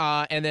thing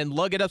and then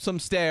lug it up some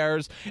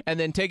stairs and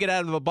then take it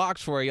out of the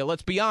box for you.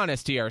 Let's be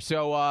honest here.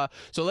 So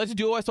let's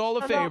do us all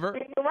a favor.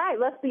 You're right.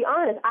 Let's be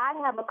honest. I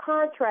have a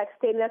contract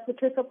stating that's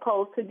what you're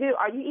supposed to do.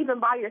 Are you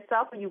even by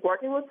yourself? Are you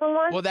working with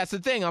someone? Well, that's the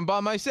thing. I'm by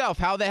myself.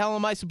 How the hell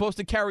am I supposed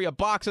to carry a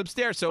box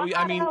upstairs? So,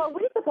 How the hell are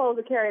we supposed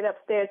to carry it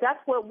upstairs? That's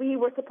what we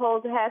were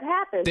supposed to have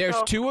happen. there's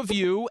So- two of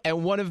you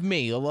and one of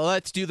me.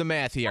 Let's do the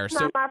math here. That's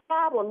So not my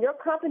problem. Your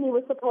company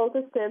was supposed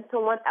to send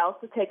someone else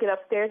to take it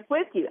upstairs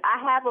with you.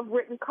 I have a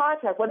written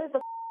contract. What is the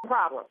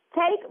problem?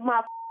 Take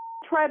my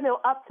treadmill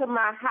up to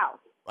my house.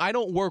 I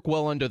don't work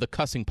well under the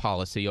cussing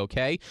policy,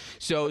 okay?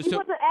 So You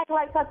wasn't acting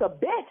like such a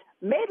bitch.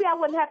 Maybe I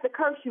wouldn't have to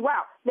curse you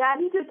out. Now I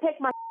need you to take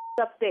my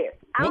upstairs.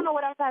 I don't know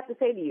what else I have to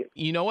say to you.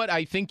 you know what?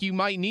 I think you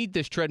might need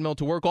this treadmill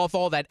to work off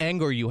all that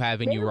anger you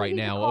have in Maybe you right we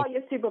need to now. Call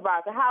your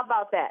supervisor. How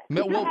about that?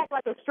 No, You well- act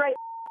like a straight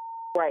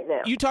right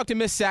now. You talk to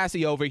Miss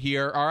Sassy over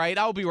here, all right?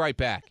 I'll be right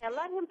back. And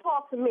let him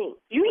talk to me.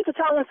 You need to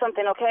tell him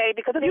something, okay?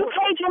 Because if you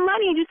paid your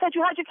money and you said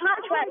you had your I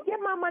want contract. to get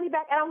my money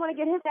back, and I want to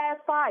get his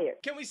ass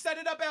fired. Can we set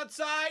it up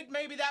outside?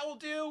 Maybe that will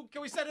do. Can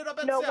we set it up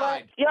You know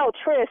what? Yo,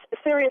 Trish,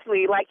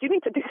 seriously, like, you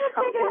need to do Take it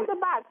out something. the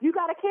box. You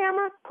got a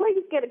camera?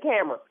 Please get a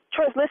camera.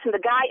 Trish, listen,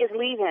 the guy is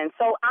leaving,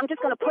 so I'm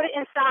just going to put it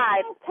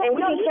inside, and we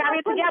No, can you carry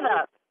it gotta put together.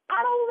 I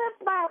don't lift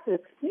boxes.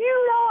 You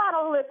know I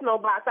don't lift no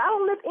boxes. I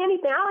don't lift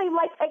anything. I don't even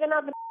like taking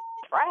out the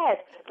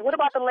trash. What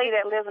about the lady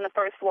that lives on the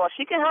first floor?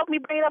 She can help me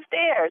bring it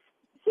upstairs.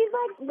 She's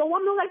like the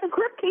woman who's like the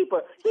crypt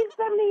keeper. She's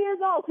 70 years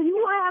old. So you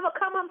want to have her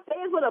come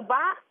upstairs with a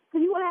box? So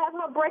you want to have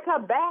her break her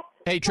back?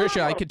 Hey,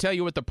 Trisha, I can tell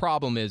you what the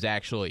problem is,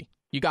 actually.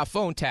 You got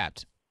phone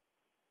tapped.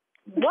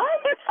 What?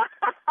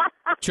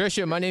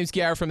 Trisha, my name's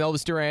Garrett from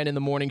Elvis Duran in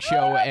the Morning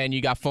Show, and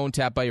you got phone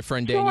tapped by your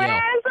friend Danielle. I'm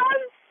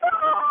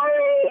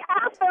sorry.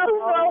 I feel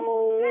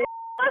so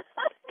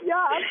Y'all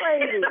are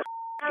crazy.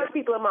 I have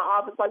people in my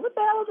office like, what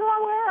the hell is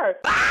wrong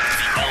with her?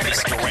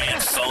 Elvis Duran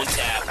phone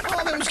tap.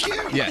 Oh, that was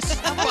cute. Yes.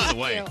 By the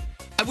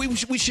way,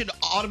 we should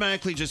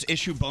automatically just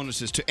issue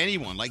bonuses to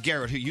anyone like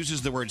Garrett who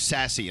uses the word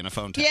sassy in a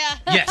phone tap.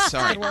 Yeah. Yes,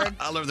 all right. Good word.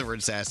 I love the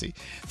word sassy.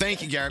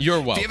 Thank you, Garrett. You're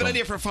If you have an welcome.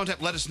 idea for a phone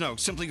tap, let us know.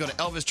 Simply go to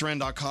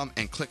elvisduran.com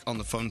and click on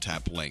the phone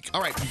tap link.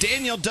 All right,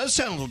 Danielle does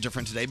sound a little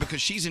different today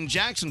because she's in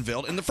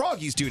Jacksonville in the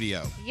Froggy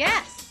studio.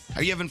 Yes.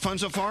 Are you having fun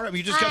so far? I mean,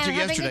 you just got I'm to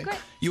having a yesterday. great-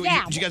 You,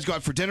 Yeah. did you guys go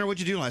out for dinner? What'd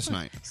you do last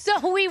night?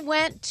 So we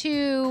went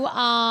to,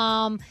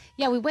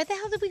 where the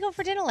hell did we go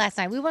for dinner last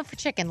night? We went for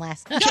chicken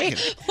last night. Chicken.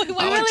 we I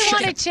like really chicken.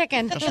 wanted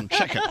chicken. That's some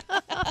chicken.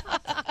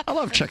 I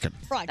love chicken.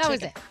 That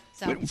was it.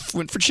 So,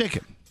 Went for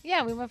chicken.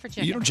 yeah, we went for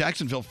chicken. You know,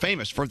 Jacksonville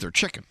famous for their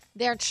chicken.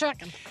 They're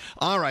chicken.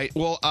 All right.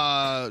 Well,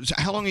 so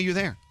how long are you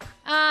there?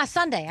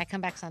 Sunday. I come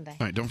back Sunday.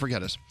 All right. Don't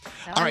forget us.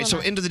 So All I right. will So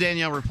not. into the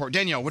Danielle report.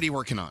 Danielle, what are you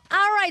working on?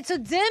 All right, so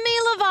Demi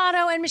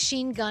Lovato and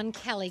Machine Gun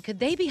Kelly. Could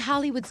they be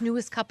Hollywood's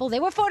newest couple?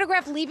 They were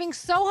photographed leaving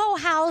Soho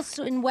House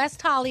in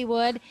West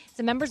Hollywood. It's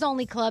a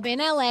members-only club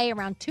in L.A.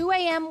 around 2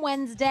 a.m.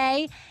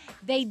 Wednesday.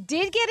 They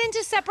did get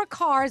into separate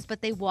cars,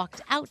 but they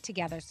walked out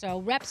together. So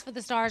reps for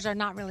the stars are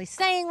not really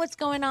saying what's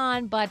going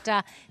on, but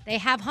they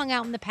have hung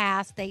out in the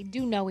past. They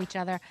do know each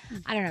other.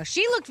 I don't know.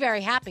 She looked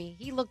very happy.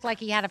 He looked like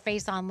he had a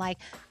face on like,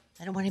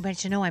 I don't want anybody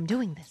to know I'm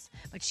doing this.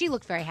 But she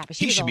looked very happy.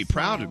 She He was should all be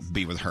proud smiles. to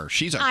be with her.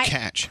 She's a I-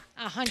 catch.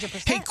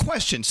 100%. Hey,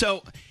 question.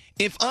 So,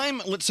 if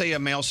I'm, let's say, a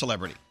male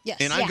celebrity, Yes.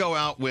 and I Yeah. go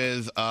out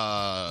with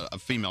a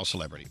female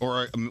celebrity,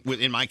 or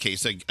in my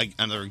case,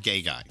 another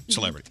gay guy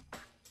celebrity,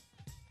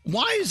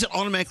 why is it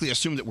automatically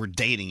assumed that we're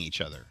dating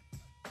each other?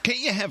 Can't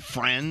you have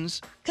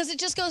friends? Because it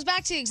just goes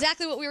back to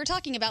exactly what we were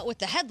talking about with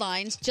the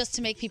headlines, just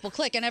to make people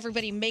click, and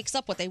everybody makes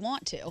up what they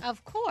want to.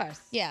 Of course.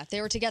 Yeah, they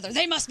were together.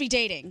 They must be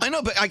dating. I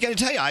know, but I got to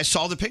tell you, I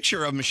saw the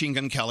picture of Machine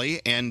Gun Kelly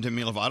and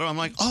Demi Lovato. I'm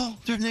like, oh,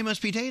 they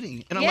must be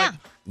dating. And I'm Yeah. like,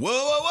 whoa,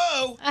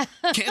 whoa,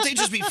 whoa. Can't they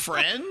just be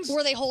friends?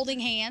 Were they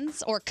holding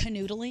hands or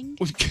canoodling?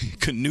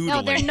 Canoodling.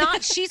 No, they're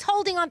not. She's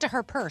holding onto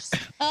her purse,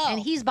 and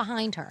he's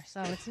behind her.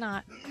 So it's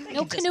not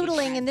no just be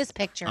canoodling in this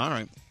picture. All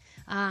right.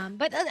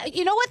 But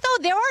you know what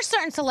though? There are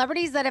certain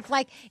celebrities that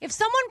if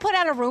someone put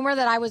out a rumor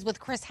that I was with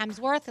Chris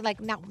Hemsworth,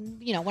 like now,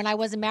 when I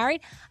wasn't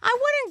married, I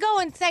wouldn't go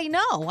and say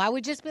no. I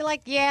would just be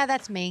like, yeah,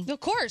 that's me. Of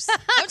course,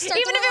 I would start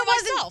even the if it rumor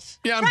wasn't myself.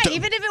 Yeah, I'm right. done.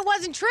 Even if it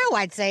wasn't true,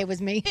 I'd say it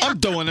was me. I'm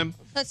doing him.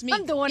 That's me.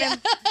 I'm doing him.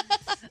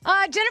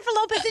 Jennifer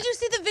Lopez, did you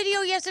see the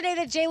video yesterday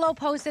that J-Lo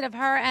posted of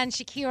her and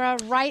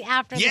Shakira right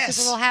after the Yes.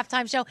 Super Bowl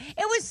halftime show?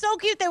 It was so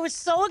cute. They were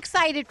so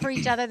excited for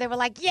each other. They were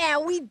like, yeah,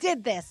 we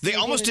did this. They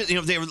Like, almost it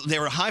was- did, they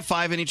were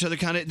high-fiving each other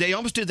kind of. They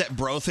almost did that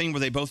bro thing where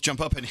they both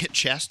jump up and hit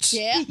chests.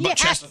 Yeah.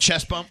 But Yes.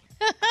 chest bump.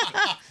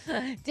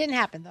 Didn't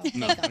happen, though.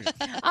 No.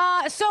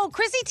 So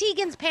Chrissy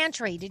Teigen's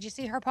pantry, did you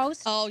see her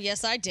post? Oh,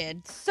 yes, I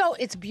did. So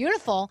it's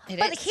beautiful. It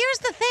but is. here's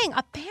the thing.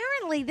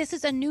 Apparently, this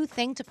is a new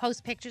thing to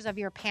post pictures of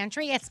your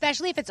pantry,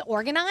 especially if it's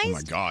organized. Oh,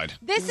 my God.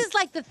 This is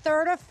like the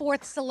third or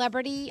fourth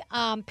celebrity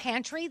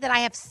pantry that I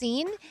have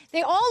seen.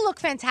 They all look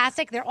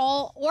fantastic. They're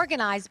all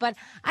organized, but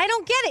I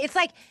don't get it. It's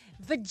like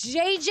the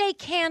JJ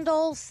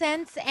candle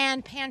scents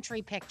and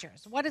pantry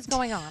pictures. What is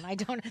going on? I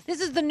don't. This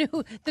is the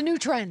new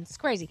trend. It's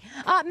crazy.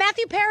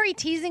 Matthew Perry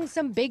teasing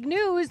some big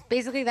news.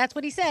 Basically, that's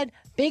what he said.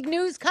 Big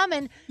news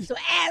coming. So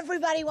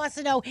everybody wants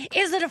to know: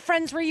 is it a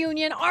Friends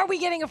reunion? Are we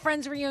getting a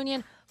Friends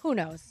reunion? Who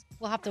knows?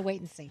 We'll have to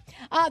wait and see.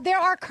 There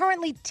are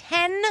currently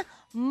 10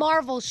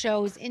 Marvel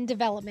shows in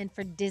development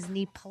for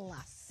Disney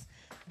Plus.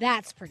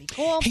 That's pretty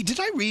cool. Hey, did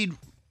I read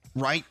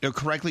right or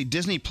correctly?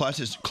 Disney Plus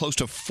is close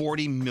to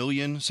 40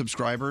 million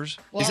subscribers.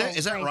 Whoa. Is that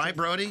Crazy. right,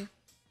 Brody?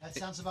 That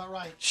sounds about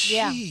right.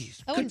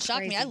 Jeez. That wouldn't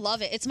shock me. I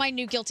love it. It's my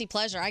new guilty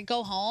pleasure. I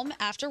go home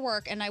after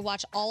work and I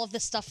watch all of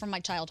this stuff from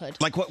my childhood.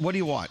 Like what do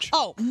you watch?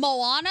 Oh,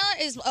 Moana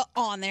is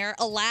on there.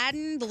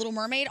 Aladdin, The Little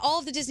Mermaid, all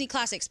of the Disney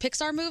classics.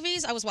 Pixar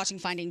movies. I was watching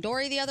Finding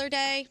Dory the other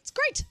day. It's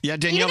great. Yeah,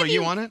 Danielle, Even are if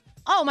you on it?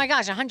 Oh my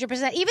gosh, 100%.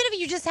 Even if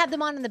you just have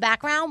them on in the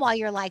background while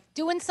you're like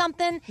doing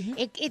something,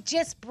 it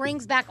just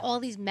brings back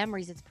all these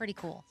memories. It's pretty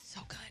cool.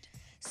 So good.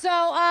 So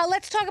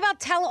let's talk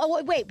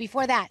about wait,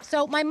 before that.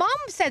 So my mom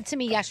said to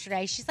me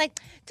yesterday, she's like,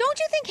 don't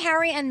you think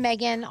Harry and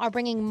Meghan are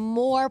bringing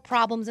more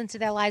problems into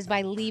their lives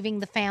by leaving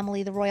the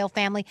family, the royal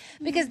family?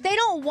 Because they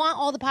don't want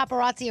all the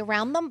paparazzi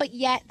around them, but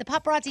yet the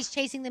paparazzi's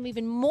chasing them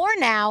even more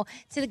now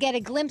to get a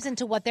glimpse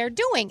into what they're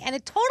doing. And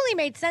it totally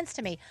made sense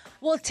to me.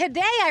 Well,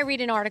 today I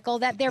read an article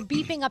that they're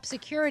beefing up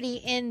security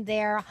in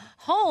their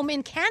home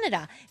in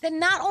Canada. That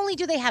not only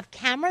do they have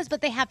cameras,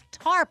 but they have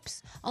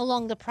tarps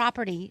along the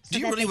property. Do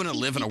you really want to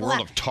live in a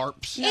world of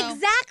tarps?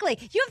 Exactly.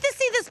 You have to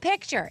see this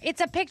picture. It's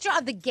a picture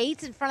of the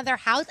gates in front of their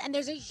house, and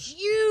there's a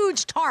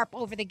huge tarp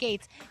over the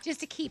gates just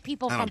to keep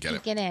people I from don't get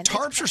it. peeking in.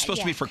 Tarps are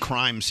supposed to be for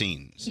crime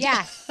scenes.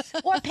 Yes.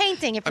 Or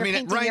painting if I you're mean,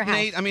 painting right, your house.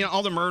 Nate? I mean,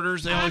 all the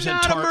murders, they always had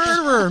Not a tarps.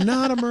 murderer.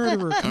 Not a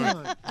murderer. Come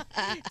on.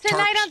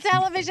 Tonight on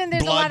television,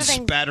 there's a lot Blood of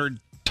things. spattered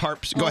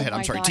tarps. Go Oh ahead. I'm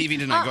my sorry. gosh. TV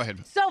tonight. Go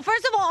ahead. So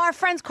first of all, our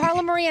friends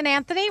Carla Marie and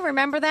Anthony,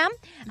 remember them?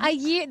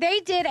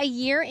 They did a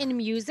year in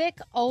music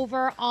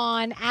over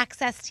on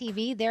Access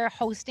TV. They're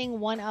hosting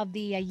one of the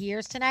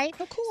years tonight.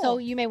 Oh, cool. So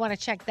you may want to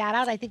check that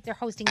out. I think they're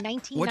hosting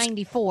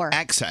 1994.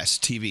 Access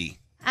TV.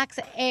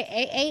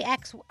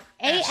 AXS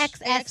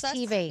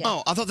TV.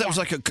 Oh, I thought that was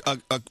like an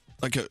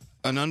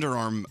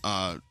underarm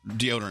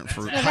deodorant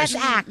for No, that's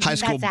Axe. high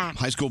school That's Axe.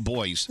 high school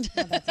boys.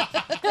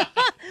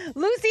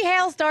 Lucy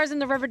Hale stars in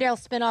the Riverdale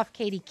spinoff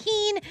Katie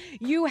Keene.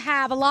 You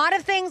have a lot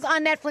of things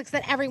on Netflix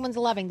that everyone's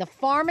loving. The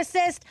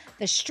Pharmacist,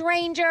 The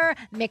Stranger,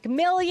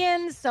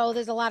 McMillions. So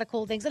there's a lot of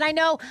cool things. And I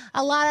know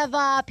a lot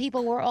of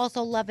people were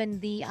also loving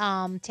the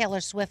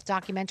Taylor Swift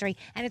documentary.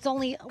 And it's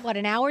only,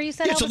 an hour you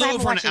said? Yeah, it's a Elvis? I little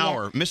haven't over an watched it yet.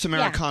 hour. Miss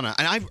Americana.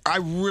 And I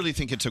really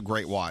think it's a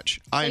great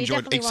watch. I you enjoyed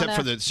it, definitely except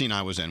for wanna- the scene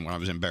I was in when I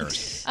was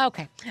embarrassed.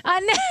 Okay.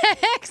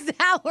 Next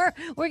hour,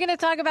 we're going to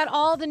talk about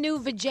all the new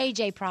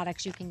Vijay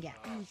products you can get.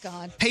 Oh,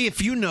 God. Hey,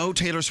 if you know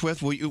Taylor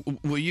Swift, will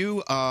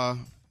you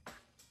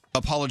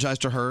apologize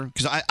to her?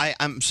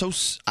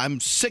 Because I'm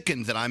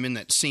sickened that I'm in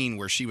that scene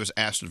where she was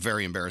asked a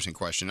very embarrassing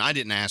question. I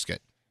didn't ask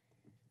it.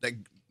 That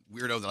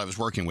weirdo that I was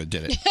working with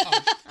did it.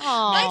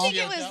 I think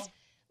it was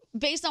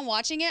based on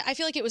watching it. I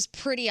feel like it was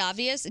pretty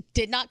obvious. It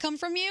did not come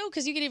from you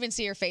because you could even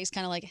see your face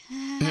kind of like.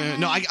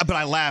 But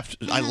I laughed.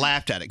 I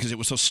laughed at it because it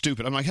was so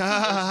stupid. I'm like, ha, ha,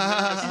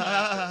 ha,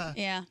 ha, ha.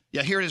 Yeah.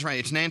 Yeah, here it is. Right,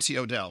 it's Nancy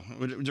O'Dell.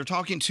 They're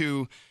talking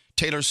to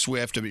Taylor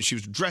Swift. I mean, she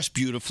was dressed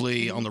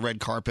beautifully on the red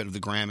carpet of the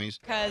Grammys.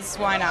 Because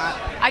why not?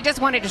 I just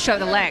wanted to show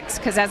the legs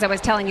because, as I was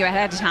telling you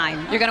ahead of time,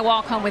 you're going to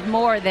walk home with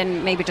more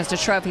than maybe just a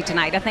trophy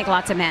tonight. I think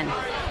lots of men.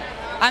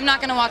 I'm not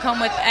going to walk home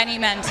with any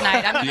men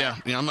tonight. Yeah,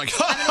 I'm like,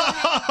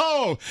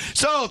 oh,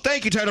 so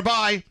thank you, Taylor.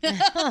 Bye.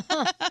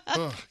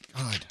 Oh,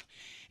 God.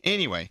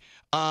 Anyway,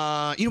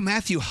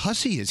 Matthew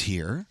Hussey is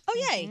here.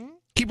 Oh, yay.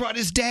 He brought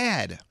his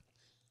dad.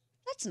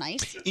 That's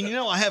nice. And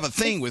I have a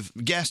thing with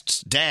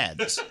guests'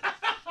 dads.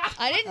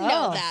 I didn't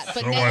know that,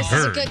 but So this I've is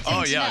heard. a good thing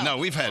Oh to yeah, know.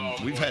 no, we've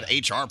had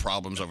HR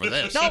problems over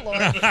this. No, Lord.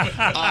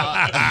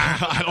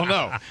 I don't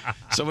know.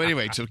 So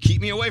anyway, so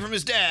keep me away from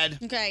his dad.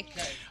 Okay.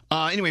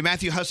 Anyway,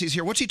 Matthew Hussey's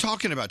here. What's he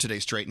talking about today,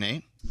 Straight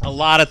Nate? A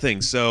lot of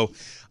things. So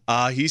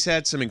he's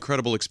had some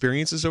incredible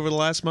experiences over the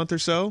last month or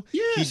so.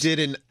 Yes. He did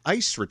an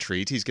ice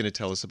retreat. He's going to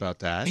tell us about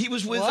that. He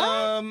was with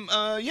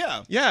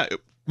Yeah,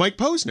 Mike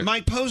Posner.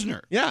 Mike Posner.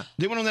 Yeah.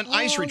 They went on that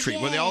ice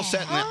retreat where they all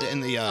sat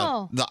in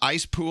Oh. the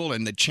ice pool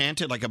and they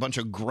chanted like a bunch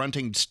of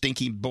grunting,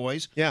 stinky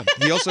boys. Yeah.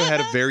 He also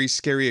had a very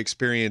scary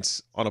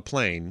experience on a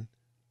plane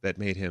that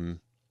made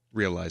him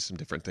realize some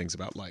different things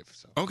about life.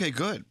 So. Okay,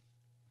 good.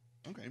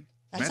 Okay.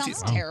 That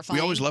sounds terrifying.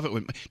 We always love it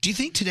when. Do you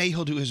think today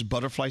he'll do his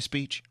butterfly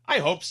speech? I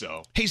hope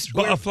so. Hey,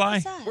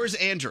 Butterfly? Where's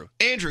Andrew?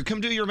 Andrew, come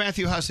do your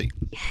Matthew Hussey.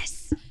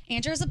 Yes.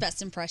 Andrew has the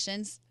best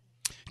impressions.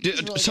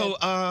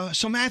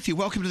 So Matthew,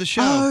 welcome to the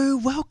show.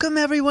 Oh, welcome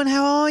everyone.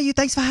 How are you?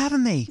 Thanks for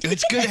having me.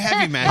 It's good to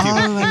have you, Matthew.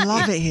 Oh, I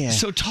love it here.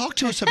 So talk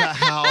to us about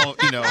how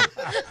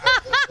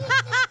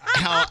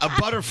how a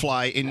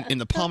butterfly in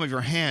the palm of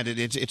your hand,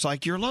 it's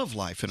like your love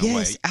life in a way.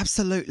 Yes,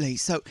 absolutely.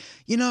 So,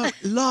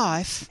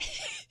 life,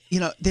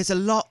 there's a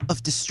lot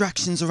of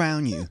distractions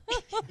around you.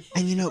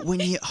 And, when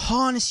you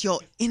harness your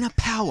inner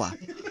power,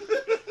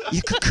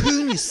 you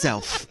cocoon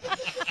yourself.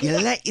 You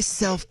let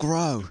yourself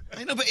grow.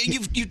 I know, but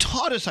you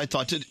taught us, I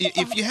thought,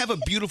 if you have a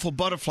beautiful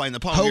butterfly in the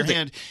palm of your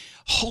hand,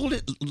 hold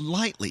it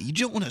lightly. You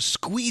don't want to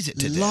squeeze it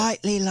to death.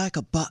 Lightly like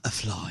a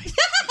butterfly.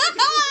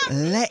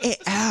 Let it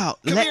out.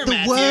 Come Let here, the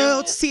Matthew.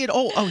 world see it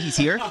all. Oh, he's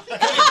here. Come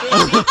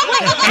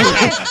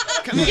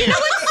You know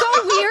what's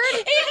so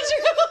weird?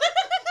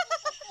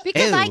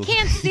 Because I Ew.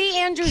 can't see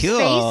Andrew's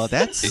Cool, face.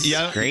 that's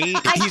great.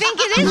 I think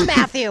it is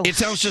Matthew. It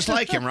sounds just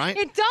like him, right?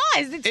 It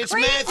does. It's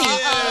crazy.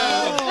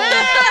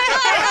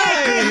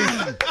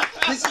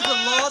 This is the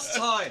last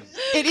time.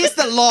 It is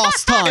the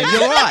last time.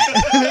 You're right.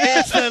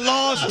 It's the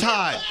last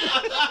time.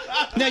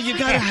 Now you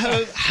gotta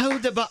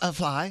hold the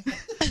butterfly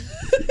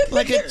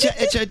like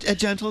it's a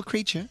gentle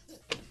creature.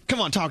 Come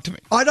on, talk to me.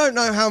 I don't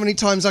know how many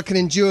times I can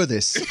endure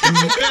this. Wait,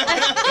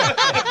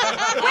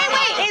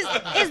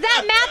 is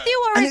that Matthew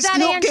or And is it's that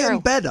not Andrew? getting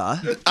better.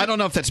 I don't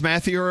know if that's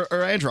Matthew or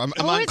Andrew. I'm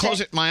is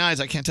closing it? my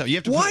eyes. I can't tell. You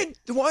have to.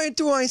 Why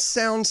do I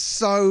sound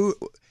so...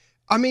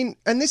 I mean,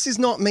 and this is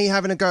not me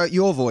having a go at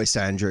your voice,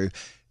 Andrew.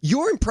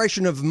 Your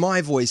impression of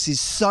my voice is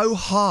so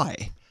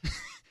high.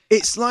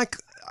 It's like,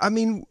 I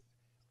mean,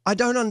 I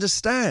don't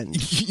understand.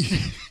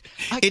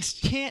 I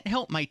can't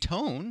help my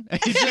tone.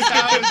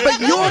 But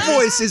your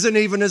voice isn't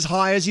even as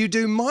high as you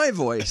do my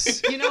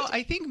voice.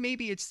 I think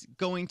maybe it's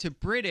going to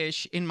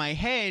British in my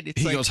head.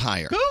 It's He like, goes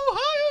higher. Go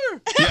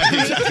higher.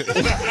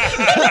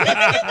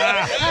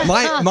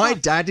 My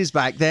dad is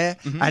back there,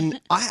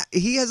 and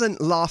he hasn't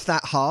laughed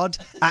that hard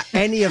at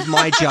any of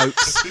my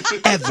jokes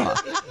ever.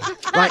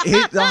 Like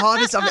the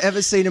hardest I've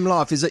ever seen him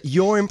laugh is at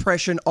your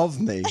impression of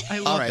me.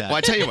 All right. Well,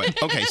 I tell you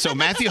what. Okay, so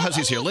Matthew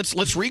Hussey's here. Let's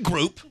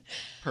regroup.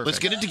 Let's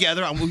get it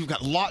together. We've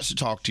got lots to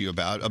talk to you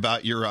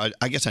about your,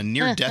 I guess, a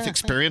near-death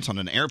experience on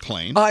an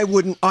airplane. I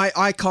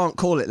can't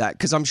call it that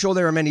because I'm sure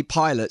there are many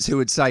pilots who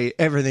would say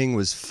everything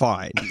was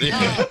fine.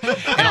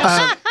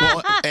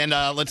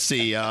 Let's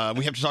see. We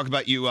have to talk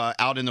about you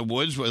out in the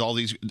woods with all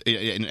these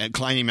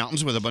climbing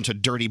mountains with a bunch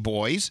of dirty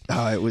boys.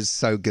 Oh, it was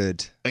so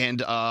good.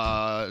 And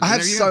I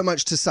have so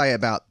much to say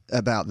about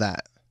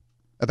that,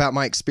 about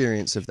my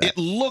experience of that. It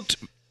looked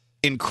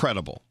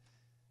incredible.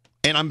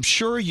 And I'm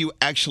sure you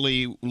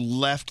actually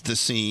left the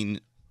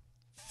scene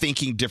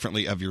thinking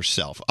differently of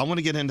yourself. I want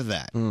to get into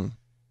that.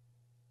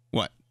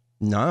 What?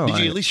 No. Did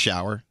you at least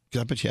shower?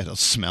 Because I bet you had a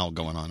smell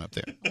going on up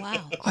there.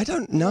 Wow. I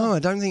don't know. I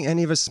don't think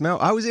any of us smell.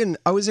 I was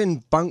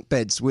in bunk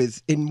beds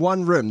in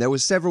one room. There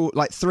was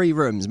like 3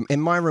 rooms.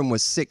 In my room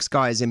was 6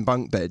 guys in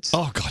bunk beds.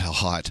 Oh God, how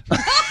hot!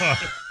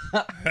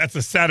 That's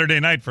a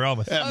Saturday night for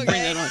Elvis. Bring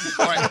that on.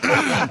 All right.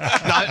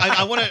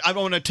 No, I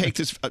want to take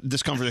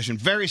this conversation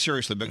very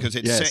seriously because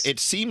it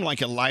seemed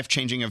like a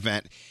life-changing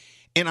event.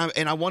 And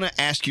I want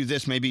to ask you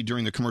this, maybe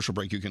during the commercial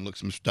break you can look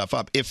some stuff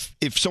up.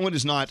 If someone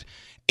is not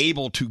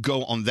able to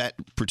go on that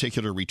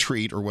particular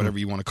retreat or whatever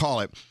you want to call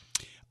it,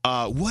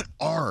 what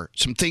are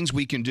some things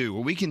we can do?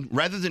 Where we can,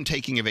 rather than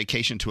taking a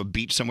vacation to a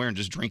beach somewhere and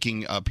just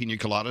drinking pina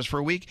coladas for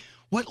a week,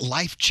 what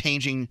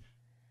life-changing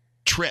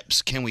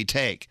trips can we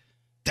take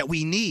that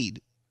we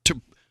need to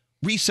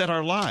reset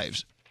our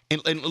lives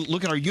and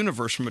look at our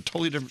universe from a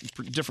totally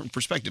different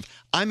perspective?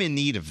 I'm in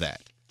need of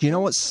that. Do you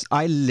know what?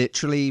 I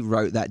literally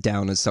wrote that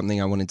down as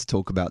something I wanted to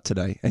talk about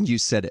today, and you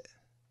said it.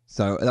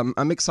 So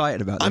I'm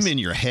excited about this. I'm in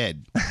your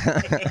head.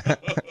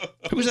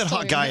 Who's that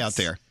hot guy out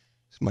there?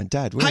 It's my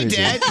dad. Where Hi, is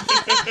he? Dad.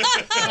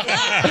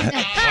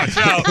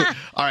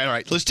 All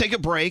right. Let's take a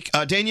break.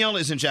 Danielle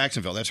is in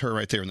Jacksonville. That's her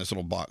right there in this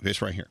little box.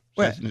 It's right here.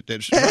 Where?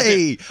 It's right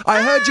Hey,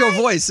 I heard your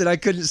voice and I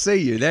couldn't see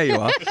you. There you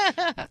are.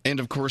 And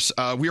of course,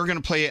 we are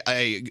going to play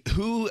a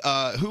who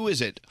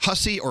is it?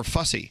 Hussey or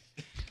Fussy?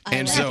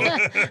 And so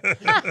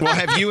we'll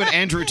have you and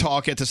Andrew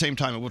talk at the same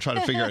time, and we'll try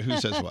to figure out who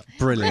says what.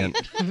 Brilliant.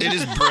 It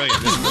is brilliant.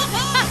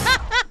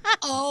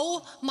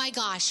 Oh my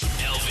gosh.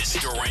 Elvis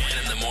Duran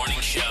in the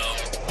morning show.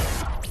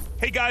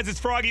 Hey guys, it's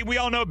Froggy. We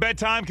all know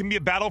bedtime can be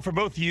a battle for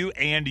both you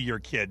and your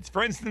kids.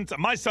 For instance,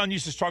 my son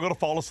used to struggle to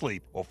fall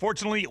asleep. Well,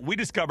 fortunately, we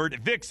discovered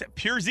Vicks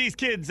Pure Z's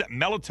Kids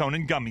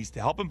melatonin gummies to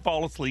help him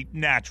fall asleep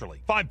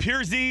naturally. Find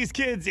Pure Z's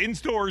Kids in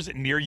stores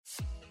near you.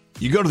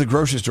 You go to the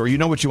grocery store, you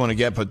know what you want to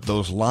get, but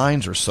those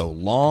lines are so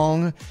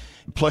long.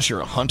 Plus,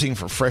 you're hunting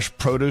for fresh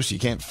produce. You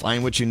can't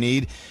find what you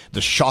need.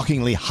 The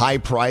shockingly high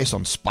price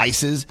on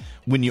spices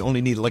when you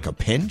only need like a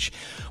pinch.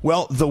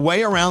 Well, the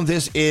way around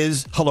this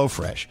is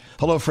HelloFresh.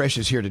 HelloFresh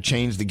is here to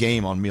change the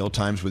game on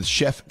mealtimes with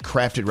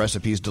chef-crafted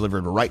recipes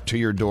delivered right to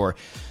your door.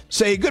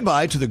 Say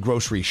goodbye to the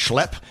grocery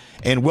schlep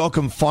and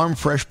welcome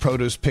farm-fresh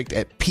produce picked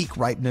at peak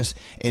ripeness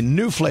and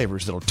new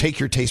flavors that'll take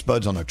your taste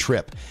buds on a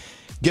trip.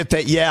 Get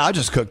that, yeah, I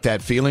just cooked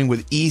that feeling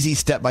with easy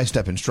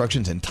step-by-step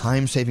instructions and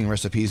time-saving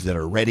recipes that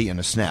are ready in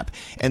a snap.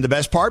 And the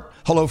best part?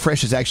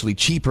 HelloFresh is actually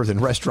cheaper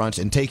than restaurants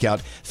and takeout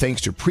thanks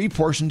to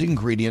pre-portioned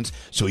ingredients,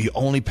 so you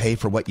only pay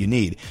for what you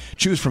need.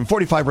 Choose from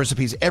 45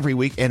 recipes every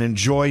week and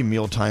enjoy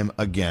mealtime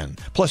again.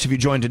 Plus, if you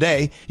join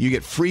today, you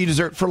get free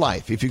dessert for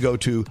life if you go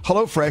to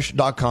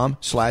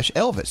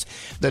HelloFresh.com/Elvis.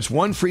 That's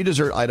one free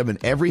dessert item in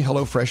every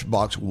HelloFresh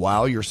box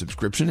while your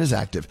subscription is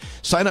active.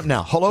 Sign up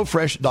now,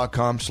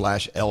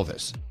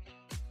 HelloFresh.com/Elvis.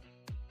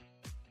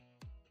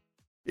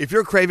 If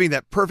you're craving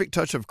that perfect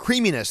touch of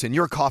creaminess in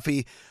your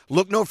coffee,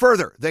 look no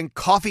further than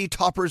Coffee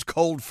Topper's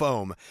Cold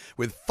Foam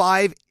with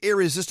 5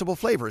 irresistible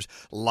flavors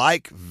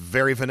like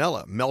very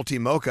vanilla, melty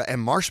mocha,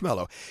 and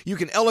marshmallow. You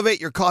can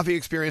elevate your coffee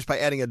experience by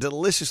adding a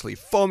deliciously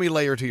foamy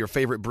layer to your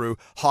favorite brew,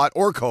 hot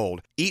or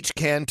cold. Each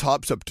can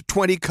tops up to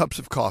 20 cups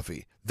of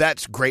coffee.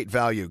 That's great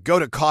value. Go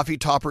to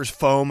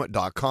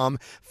coffeetoppersfoam.com,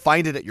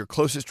 find it at your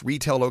closest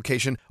retail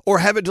location, or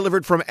have it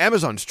delivered from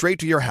Amazon straight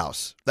to your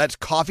house. That's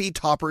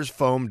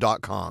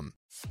coffeetoppersfoam.com.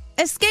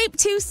 Escape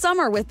to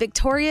summer with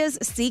Victoria's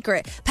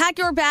Secret. Pack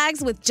your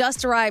bags with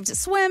just arrived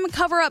swim,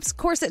 cover-ups,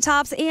 corset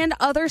tops, and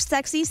other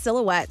sexy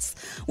silhouettes.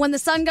 When the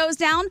sun goes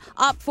down,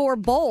 opt for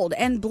bold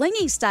and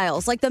blingy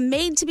styles like the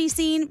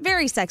made-to-be-seen,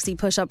 very sexy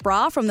push-up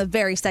bra from the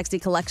Very Sexy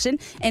collection,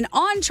 and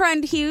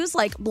on-trend hues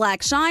like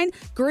black shine,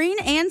 green,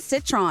 and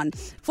citron.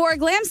 For a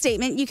glam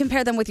statement, you can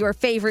pair them with your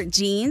favorite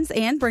jeans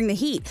and bring the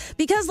heat.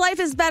 Because life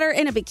is better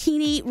in a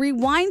bikini,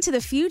 rewind to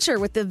the future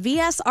with the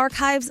VS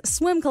Archives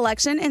swim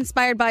collection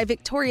inspired by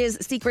Victoria's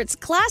Secret's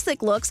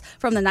classic looks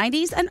from the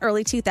 90s and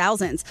early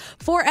 2000s.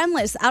 For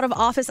endless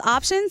out-of-office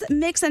options,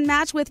 mix and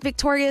match with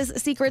Victoria's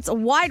Secret's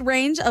wide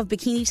range of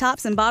bikini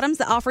tops and bottoms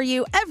that offer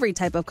you every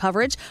type of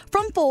coverage,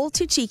 from full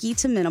to cheeky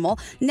to minimal,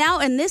 now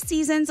in this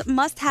season's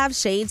must-have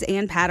shades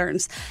and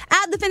patterns.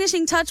 Add the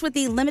finishing touch with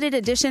the limited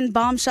edition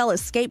Bombshell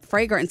Escape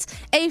fragrance,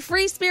 a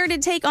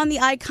free-spirited take on the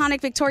iconic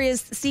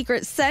Victoria's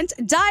Secret scent.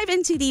 Dive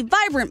into the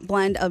vibrant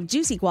blend of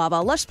juicy guava,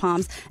 lush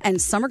palms,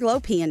 and summer glow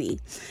peony.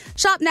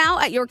 Shop now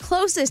at your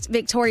closest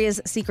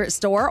Victoria's Secret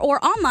store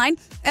or online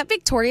at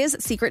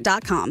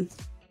victoriassecret.com.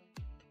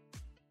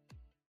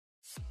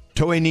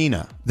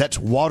 Toenina, that's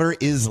water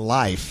is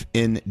life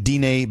in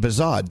Diné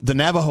Bazad, the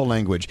Navajo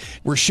language.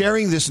 We're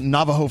sharing this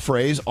Navajo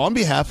phrase on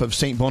behalf of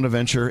St.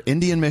 Bonaventure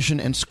Indian Mission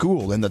and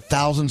School and the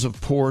thousands of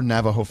poor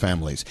Navajo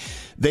families.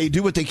 They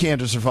do what they can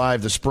to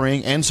survive the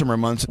spring and summer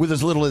months with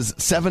as little as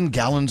 7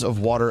 gallons of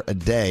water a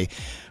day.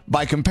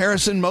 By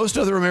comparison, most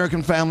other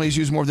American families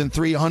use more than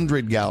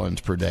 300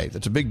 gallons per day.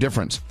 That's a big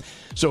difference.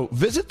 So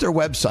visit their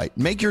website.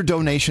 Make your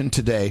donation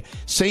today,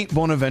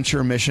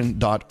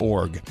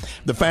 stbonaventuremission.org.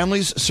 The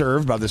families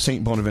served by the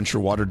St. Bonaventure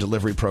Water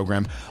Delivery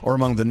Program are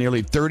among the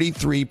nearly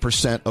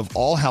 33% of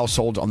all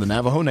households on the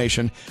Navajo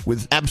Nation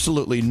with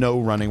absolutely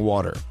no running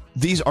water.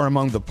 These are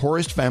among the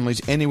poorest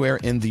families anywhere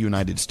in the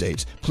United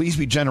States. Please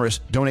be generous.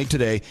 Donate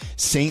today,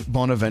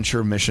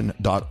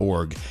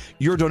 stbonaventuremission.org.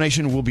 Your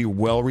donation will be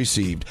well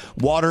received.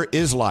 Water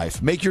is life.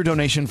 Make your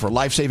donation for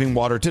life-saving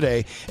water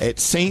today at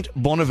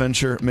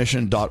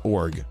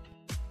stbonaventuremission.org.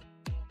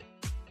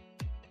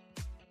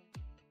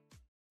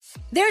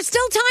 There's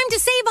still time to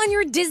save on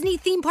your Disney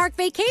theme park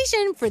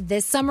vacation for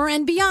this summer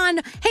and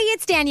beyond. Hey,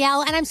 it's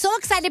Danielle, and I'm so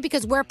excited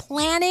because we're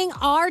planning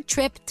our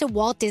trip to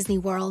Walt Disney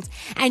World.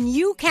 And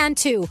you can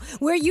too.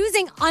 We're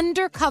using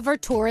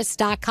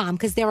undercovertourist.com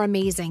because they're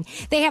amazing.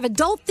 They have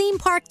adult theme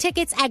park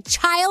tickets at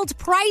child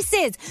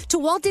prices to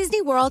Walt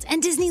Disney World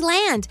and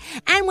Disneyland.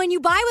 And when you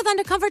buy with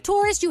Undercover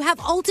Tourist, you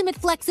have ultimate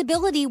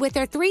flexibility with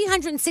their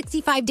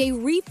 365-day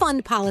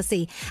refund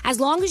policy. As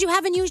long as you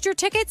haven't used your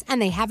tickets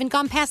and they haven't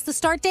gone past the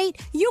start date,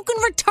 you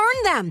can return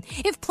them.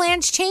 If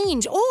plans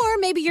change, or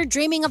maybe you're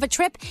dreaming of a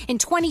trip in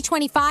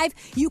 2025,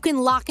 you can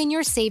lock in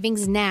your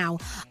savings now.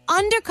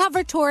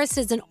 Undercover Tourist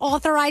is an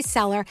authorized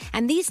seller,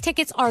 and these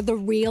tickets are the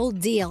real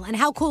deal. And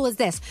how cool is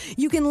this?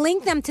 You can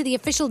link them to the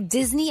official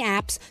Disney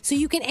apps, so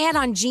you can add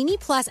on Genie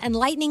Plus and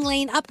Lightning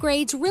Lane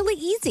upgrades really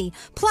easy.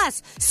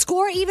 Plus,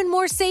 score even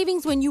more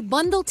savings when you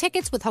bundle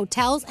tickets with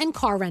hotels and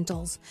car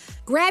rentals.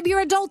 Grab your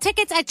adult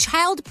tickets at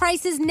child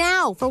prices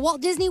now for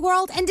Walt Disney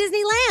World and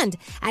Disneyland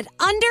at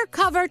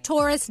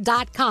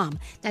undercovertourist.com.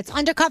 That's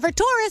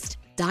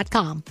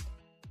undercovertourist.com.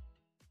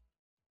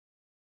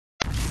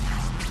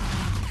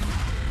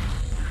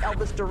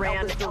 Elvis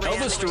Duran.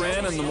 Elvis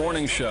Duran and the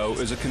Morning Show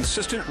is a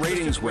consistent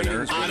ratings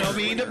winner. I don't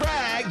mean to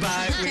brag,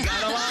 but we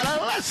got a lot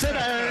of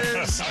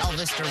listeners.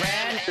 Elvis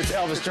Duran. It's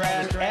Elvis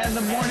Duran and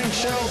the Morning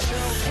Show.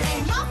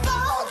 Ain't my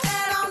fault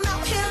that I'm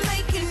out here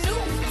making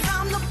news.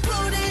 I'm the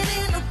put it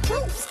in the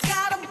proof.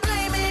 Gotta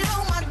blame it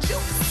on my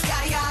juice.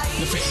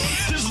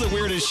 This is the weird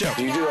weirdest show.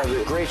 You do have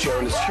a great show,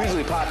 and it's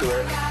hugely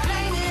popular.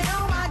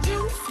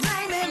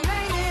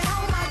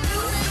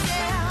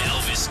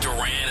 Elvis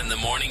Duran in the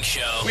morning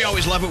show. We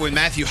always love it when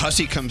Matthew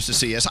Hussey comes to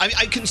see us.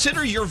 I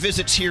consider your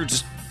visits here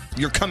just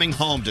you're coming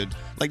home to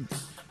like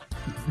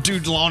do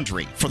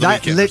laundry for the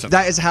weekend. Or something.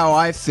 That is how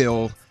I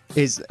feel.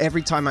 Is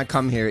every time I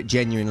come here, it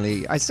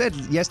genuinely. I said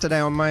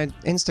yesterday on my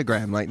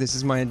Instagram, like this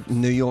is my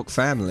New York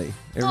family.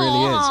 It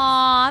really is.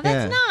 Aw,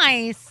 that's Yeah.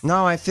 nice.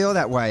 No, I feel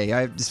that way.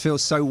 I just feel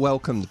so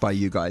welcomed by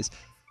you guys.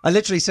 I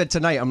literally said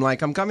tonight, I'm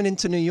like, I'm coming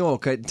into New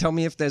York. Tell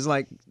me if there's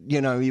like,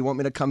 you want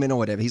me to come in or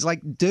whatever. He's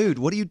like, dude,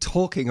 what are you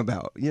talking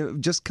about?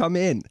 Just come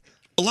in.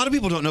 A lot of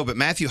people don't know, but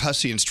Matthew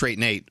Hussey and Straight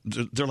Nate,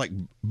 they're like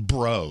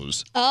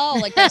bros. Oh,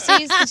 like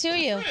besties, the two of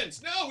you.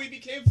 Friends. No, we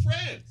became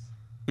friends.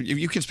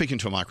 You can speak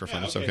into a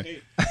microphone. It's okay.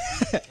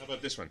 How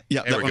about this one?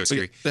 Yeah, there that we one. go,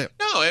 Scary. Yeah.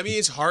 No, I mean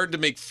it's hard to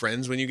make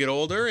friends when you get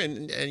older,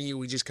 and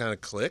we just kind of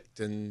clicked,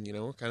 and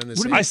kind of the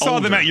same. I saw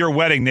them at your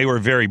wedding. They were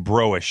very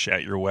bro-ish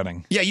at your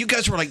wedding. Yeah, you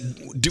guys were like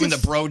doing the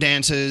bro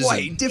dances.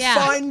 Wait,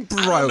 define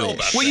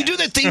bro-ish. Well, you do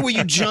that thing where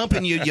you jump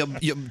and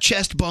you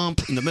chest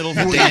bump in the middle of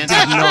the We dance.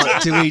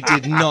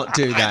 did not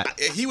do that.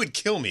 He would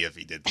kill me if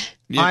he did that.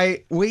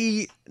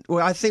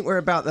 I think we're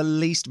about the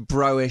least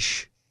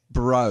bro-ish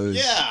bros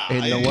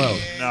in the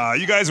world. No,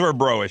 you guys were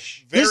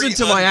bro-ish. Listen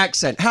to my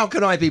accent. How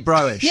can I be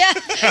bro-ish? Yeah.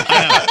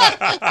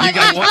 You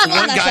got one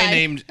On that guy side.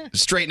 named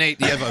Straight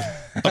Nate. You have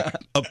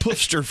a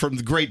poofster from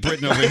Great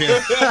Britain over here.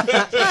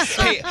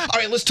 Hey, all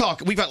right, let's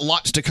talk. We've got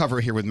lots to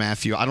cover here with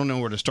Matthew. I don't know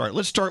where to start.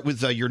 Let's start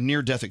with your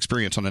near-death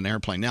experience on an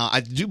airplane. Now,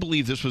 I do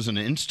believe this was an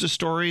Insta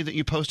story that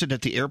you posted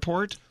at the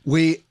airport.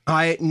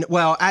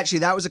 Well, actually,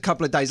 that was a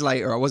couple of days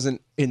later. I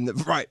wasn't in the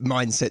right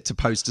mindset to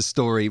post a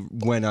story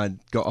when I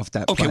got off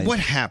that plane. Okay, what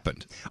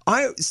happened?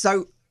 I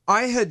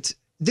had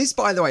this,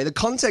 by the way, the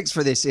context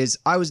for this is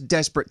I was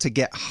desperate to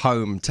get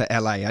home to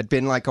LA. I'd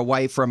been like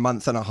away for a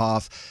month and a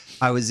half.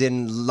 I was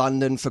in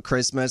London for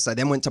Christmas. I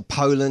then went to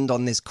Poland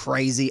on this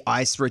crazy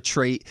ice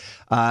retreat.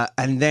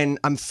 And then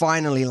I'm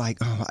finally like,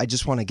 oh, I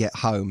just want to get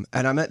home.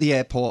 And I'm at the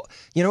airport.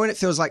 You know when it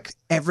feels like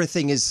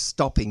everything is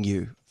stopping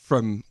you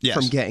from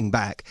getting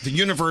back? The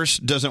universe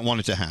doesn't want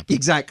it to happen.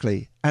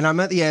 Exactly. And I'm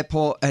at the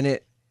airport and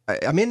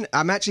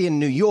I'm actually in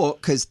New York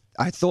because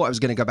I thought I was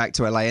going to go back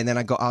to LA, and then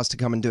I got asked to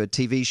come and do a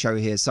TV show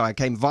here. So I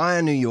came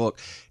via New York.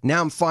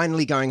 Now I'm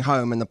finally going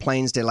home, and the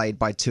plane's delayed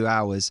by 2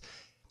 hours.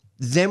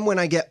 Then when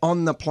I get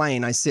on the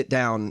plane, I sit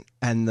down,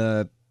 and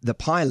the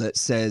pilot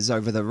says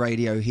over the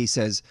radio, he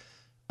says,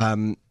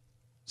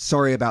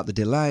 sorry about the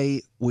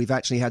delay. We've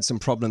actually had some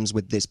problems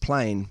with this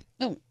plane.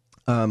 Oh.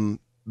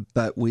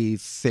 But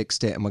we've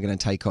fixed it, and we're going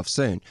to take off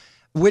soon.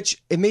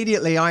 Which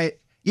immediately no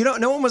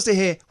one wants to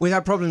hear we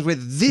have problems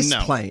with this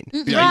plane.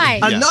 Right.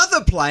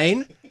 Another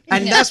plane,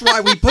 and that's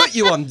why we put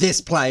you on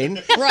this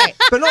plane. Right.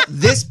 But not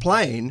this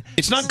plane.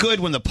 It's not good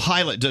when the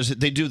pilot does it.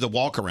 They do the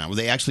walk around where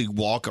they actually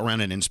walk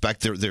around and inspect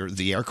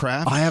the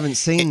aircraft. I haven't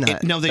seen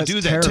that. No, they That's do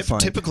that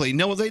terrifying. typically.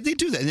 No, they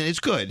do that, and it's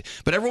good.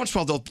 But every once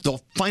in a while,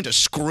 they'll find a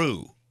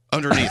screw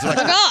underneath. They're like,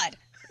 Oh, God.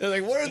 They're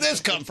like, where did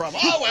this come from?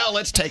 Oh well,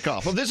 let's take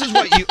off. Well, this is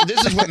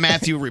what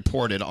Matthew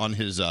reported on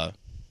his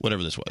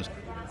whatever this was.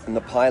 And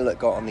the pilot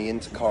got on the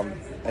intercom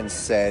and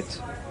said,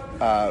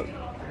 the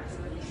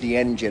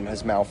engine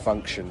has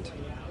malfunctioned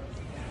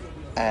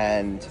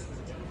and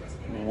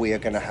we're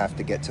going to have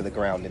to get to the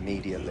ground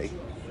immediately.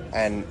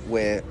 And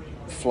we're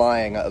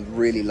flying at a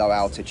really low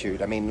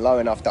altitude. I mean, low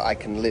enough that I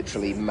can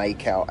literally I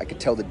could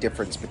tell the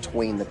difference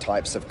between the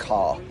types of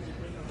car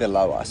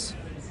below us.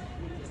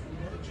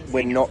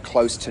 We're not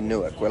close to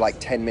Newark. We're like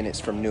 10 minutes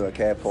from Newark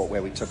Airport,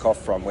 where we took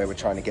off from, where we're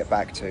trying to get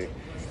back to.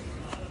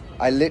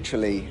 I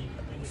literally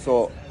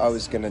thought I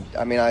was gonna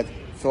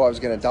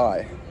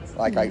die.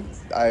 Like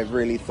I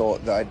really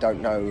thought that I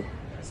don't know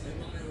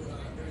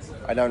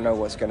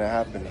what's gonna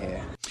happen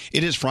here.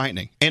 It is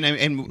frightening,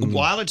 and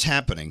while it's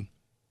happening,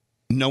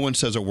 no one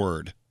says a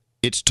word.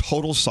 It's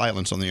total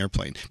silence on the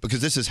airplane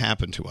because this has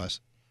happened to us.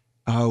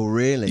 Oh,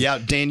 really? Yeah,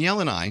 Danielle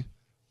and I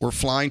were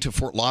flying to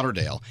Fort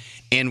Lauderdale,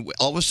 and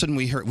all of a sudden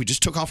we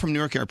just took off from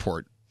Newark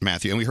Airport,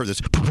 Matthew, and we heard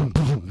this. We're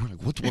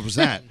like, what was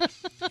that?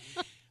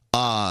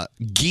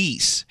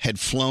 Geese had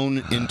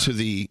flown into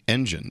the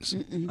engines.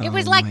 It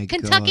was like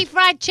Kentucky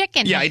Fried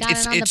Chicken. Yeah, We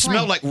got on the it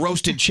smelled plane. like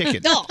roasted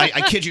chicken. No.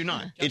 I kid you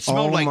not. It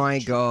smelled my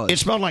God. It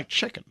smelled like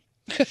chicken.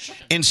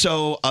 And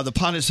so the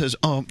pilot says,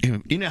 "Oh,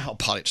 you know how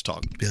pilots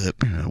talk. We've a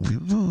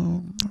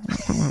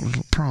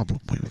problem.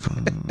 We've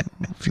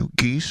a few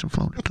geese have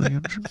flown into the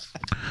engines.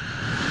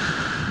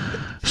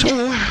 So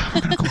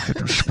we're going to go ahead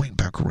and swing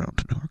back around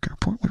to Newark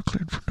Airport. We're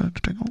cleared for that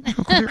to take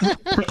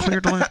off. We're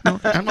cleared to land.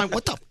 I'm like,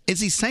 what the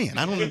is he saying?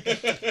 I don't know.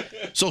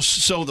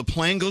 So the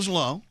plane goes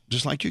low,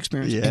 just like you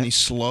experienced, and he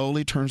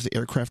slowly turns the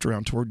aircraft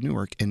around toward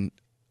Newark. And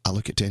I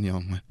look at Danielle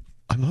and went,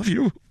 I love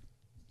you.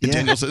 And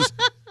Danielle says,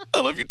 I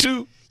love you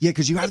too. Yeah,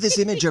 because you have this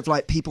image of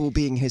like people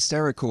being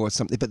hysterical or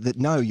something, but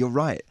no, you're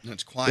right.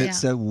 It's quiet.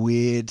 It's a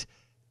weird.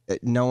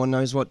 No one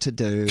knows what to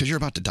do Because you're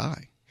about to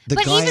die. The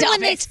But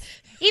guy,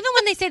 even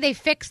when they say they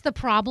fixed the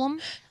problem,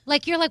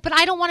 like you're like, but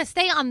I don't want to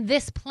stay on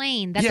this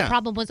plane that Yeah. the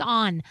problem was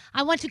on.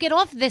 I want to get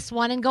off this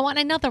one and go on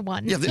another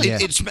one. Yeah,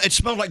 it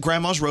smelled like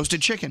grandma's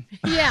roasted chicken.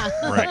 Yeah.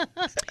 Right.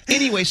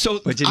 Anyway,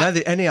 so but you know,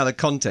 any other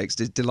context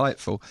is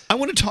delightful. I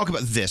want to talk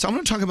about this. I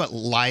want to talk about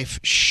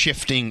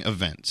life-shifting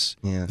events.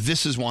 Yeah.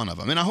 This is one of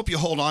them. And I hope you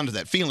hold on to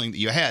that feeling that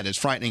you had, as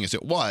frightening as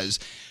it was.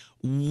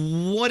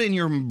 What in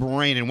your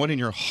brain and what in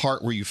your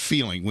heart were you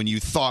feeling when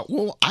you thought,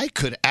 well, I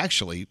could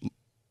actually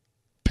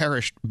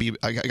perish,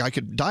 I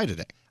could die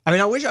today? I mean,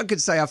 I wish I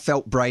could say I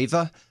felt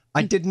braver.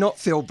 I did not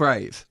feel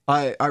brave.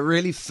 I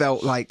really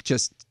felt like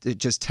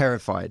just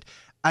terrified.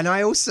 And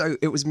I also,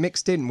 it was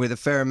mixed in with a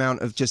fair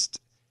amount of just,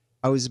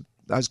 I was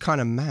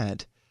kind of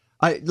mad.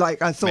 I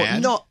thought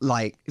Mad? not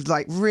like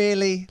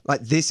really,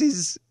 like this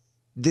is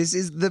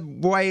the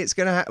way it's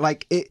going to happen.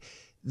 Like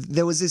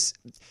there was this,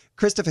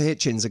 Christopher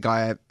Hitchens, a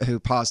guy who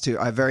passed, who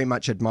I very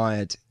much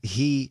admired.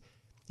 He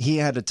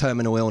had a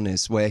terminal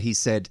illness where he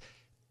said,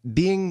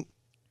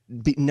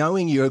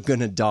 knowing you're going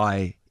to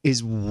die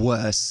is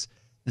worse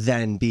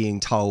than being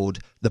told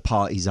the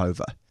party's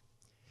over.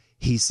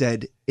 He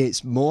said,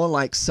 it's more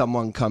like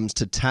someone comes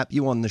to tap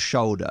you on the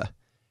shoulder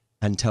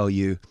and tell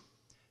you,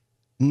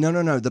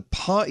 no, the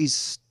party's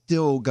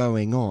still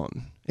going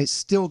on. It's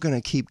still going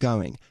to keep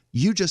going.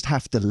 You just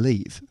have to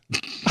leave.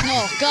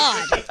 Oh,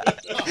 God.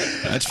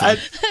 That's fine.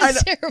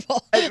 That's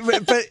terrible.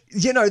 But,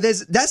 you know,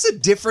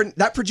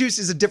 that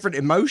produces a different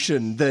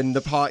emotion than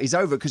the party's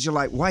over, because you're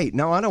like, wait,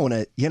 no, I don't want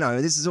to,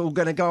 this is all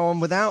going to go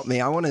on without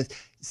me. I want to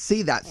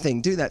see that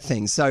thing, do that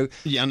thing. So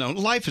Yeah, no,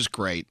 life is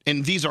great.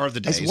 And these are the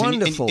days. It's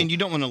wonderful. And you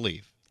don't want to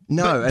leave.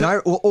 No, and I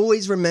will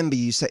always remember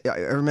I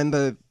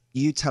remember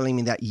you telling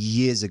me that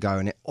years ago,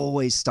 and it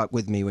always stuck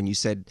with me when you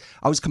said,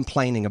 I was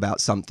complaining about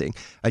something,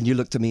 and you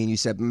looked at me and you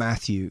said,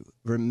 Matthew,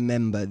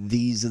 remember,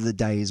 these are the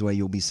days where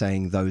you'll be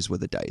saying those were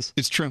the days.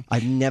 It's true.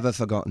 I've never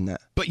forgotten that.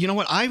 But you know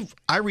what?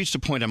 I reached a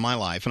point in my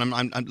life, and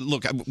I'm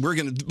look, we're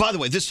going to, by the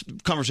way, this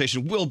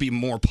conversation will be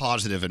more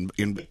positive and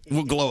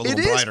we'll glow a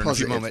little brighter in a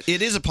few moments.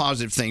 It is a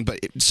positive thing, but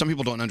some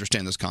people don't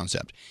understand this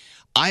concept.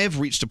 I have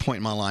reached a point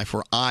in my life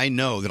where I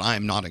know that I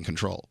am not in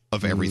control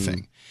of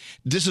everything.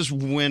 This is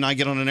when I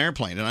get on an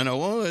airplane and I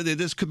know, oh,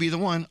 this could be the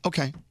one.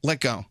 Okay, let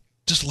go.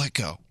 Just let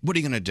go. What are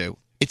you going to do?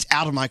 It's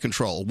out of my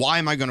control. Why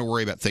am I going to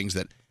worry about things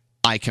that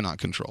I cannot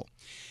control?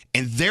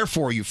 And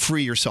therefore, you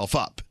free yourself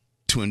up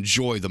to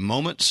enjoy the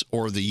moments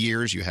or the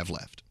years you have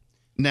left.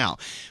 Now,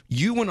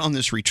 you went on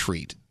this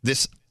retreat,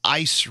 this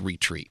ice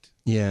retreat.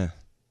 Yeah.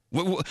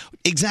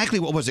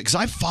 Exactly what was it? Because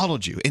I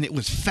followed you, and it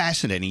was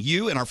fascinating.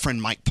 You and our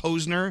friend Mike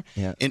Posner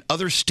and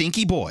other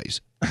stinky boys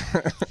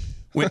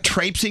went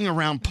traipsing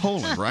around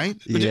Poland, right?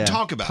 We didn't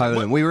talk about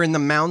Poland. We were in the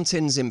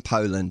mountains in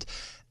Poland,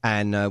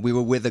 and we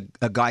were with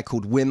a guy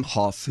called Wim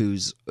Hof,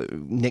 whose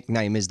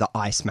nickname is the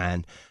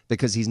Iceman,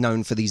 because he's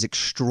known for these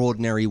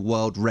extraordinary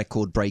world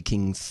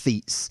record-breaking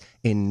feats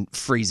in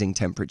freezing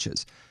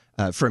temperatures.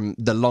 From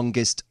the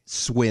longest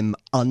swim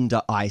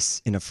under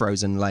ice in a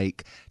frozen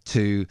lake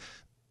to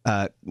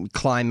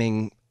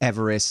climbing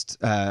Everest,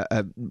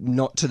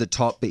 not to the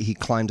top, but he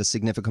climbed a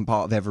significant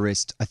part of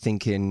Everest, I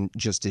think, in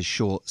just his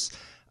shorts.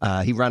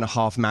 He ran a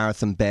half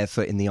marathon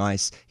barefoot in the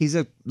ice. He's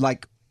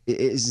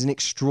is an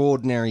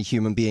extraordinary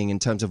human being in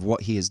terms of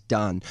what he has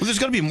done. Well, there's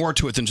got to be more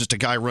to it than just a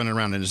guy running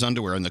around in his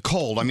underwear in the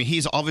cold. I mean,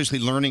 he's obviously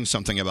learning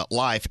something about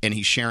life, and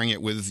he's sharing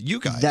it with you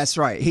guys. That's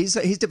right. He's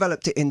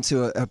developed it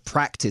into a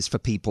practice for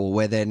people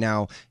where they're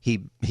now,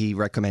 he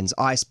recommends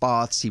ice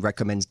baths, he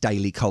recommends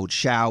daily cold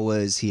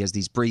showers, he has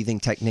these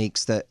breathing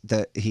techniques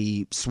that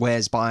he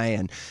swears by,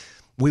 and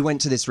we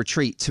went to this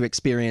retreat to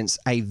experience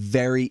a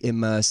very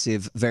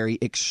immersive, very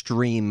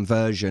extreme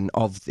version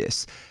of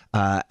this.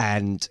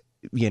 And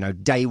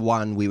day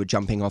one, we were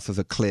jumping off of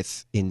a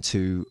cliff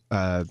into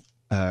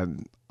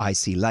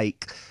icy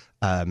lake.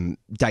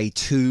 Day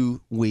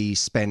two, we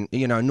spent,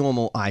 a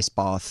normal ice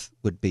bath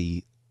would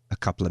be a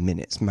couple of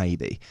minutes,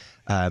 maybe.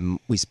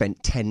 We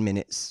spent 10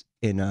 minutes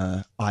in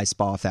a ice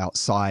bath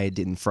outside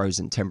in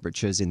frozen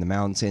temperatures in the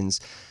mountains.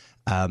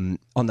 On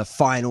the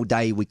final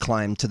day, we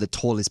climbed to the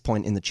tallest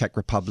point in the Czech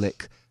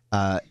Republic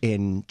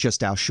in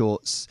just our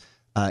shorts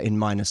in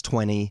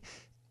 -20.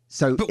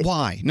 But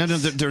why? No,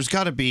 there's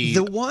got to be...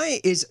 The why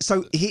is...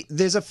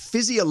 there's a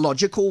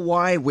physiological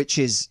why, which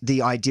is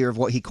the idea of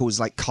what he calls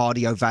like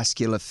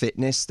cardiovascular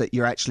fitness, that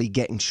you're actually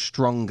getting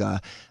stronger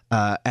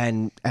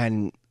and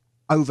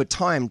over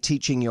time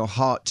teaching your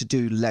heart to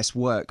do less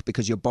work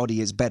because your body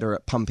is better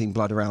at pumping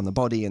blood around the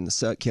body and the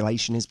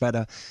circulation is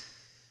better.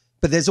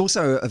 But there's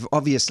also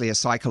obviously a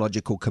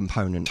psychological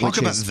component. Talk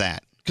about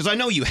that. Because I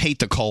know you hate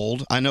the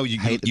cold. I know you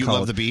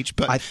love the beach.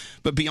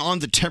 But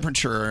beyond the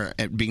temperature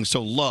being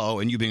so low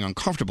and you being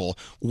uncomfortable,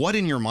 what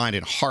in your mind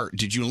and heart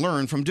did you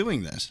learn from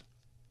doing this?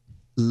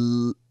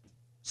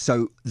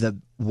 So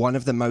one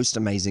of the most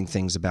amazing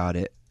things about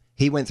it,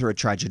 he went through a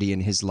tragedy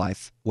in his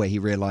life where he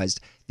realized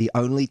the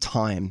only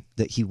time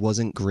that he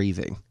wasn't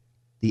grieving,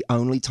 the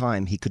only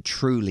time he could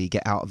truly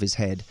get out of his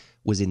head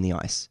was in the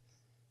ice.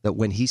 That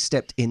when he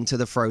stepped into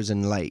the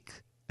frozen lake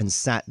and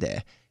sat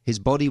there, His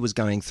body was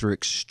going through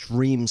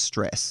extreme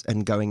stress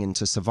and going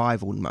into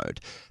survival mode,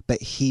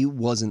 but he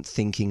wasn't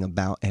thinking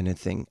about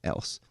anything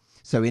else.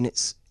 So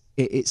it's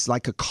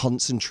like a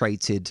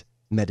concentrated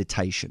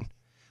meditation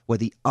where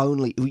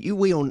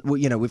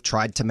we've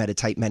tried to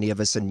meditate, many of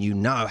us, and you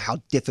know how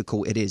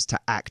difficult it is to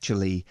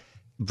actually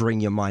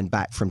bring your mind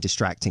back from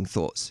distracting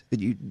thoughts.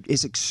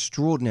 It's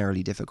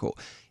extraordinarily difficult.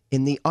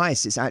 In the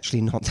ice, it's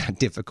actually not that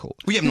difficult.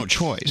 We have no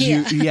choice.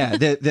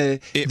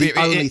 It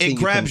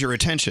grabs your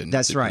attention.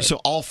 That's right. So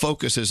all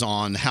focus is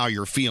on how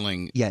you're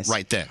feeling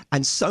right then.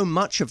 And so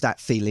much of that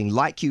feeling,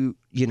 like you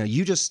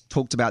just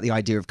talked about the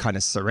idea of kind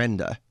of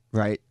surrender,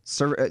 right?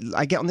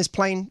 I get on this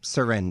plane,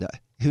 surrender.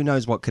 Who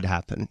knows what could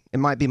happen? It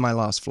might be my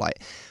last flight.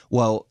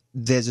 Well,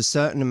 there's a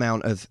certain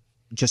amount of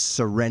just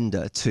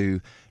surrender to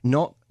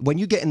not when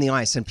you get in the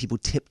ice and people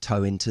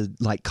tiptoe into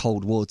like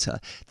cold water,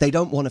 they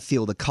don't want to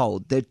feel the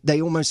cold.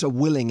 They almost are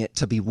willing it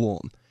to be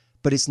warm,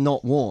 but it's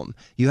not warm.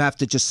 You have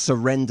to just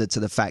surrender to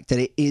the fact that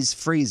it is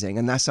freezing,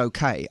 and that's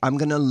okay. I'm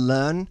going to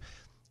learn.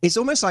 It's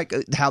almost like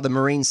how the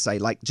Marines say,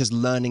 like just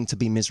learning to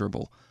be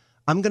miserable.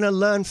 I'm going to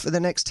learn for the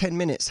next 10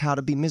 minutes how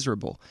to be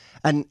miserable.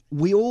 And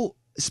we all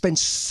spend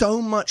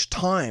so much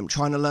time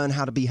trying to learn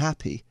how to be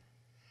happy.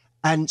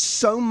 And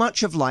so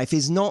much of life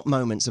is not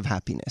moments of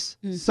happiness.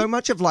 Mm-hmm. So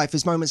much of life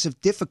is moments of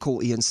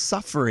difficulty and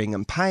suffering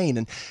and pain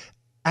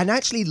and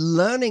actually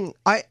learning.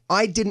 I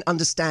didn't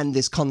understand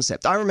this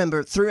concept. I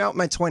remember throughout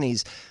my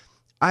 20s,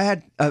 I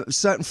had a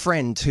certain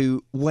friend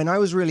who, when I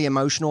was really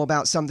emotional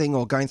about something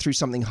or going through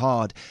something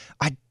hard,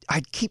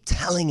 I'd keep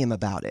telling him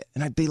about it.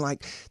 And I'd be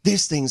like,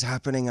 this thing's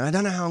happening. I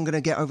don't know how I'm going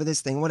to get over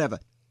this thing, whatever.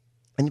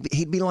 And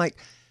he'd be like,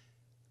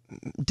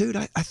 dude,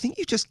 I think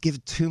you just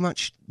give too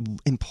much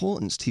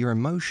importance to your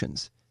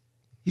emotions.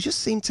 You just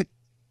seem to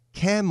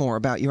care more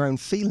about your own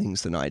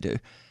feelings than I do.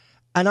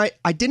 And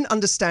I didn't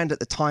understand at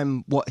the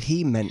time what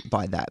he meant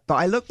by that. But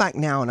I look back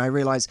now and I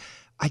realize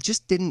I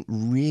just didn't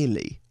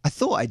really. I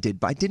thought I did,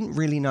 but I didn't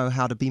really know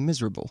how to be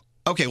miserable.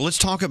 Okay, well, let's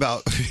talk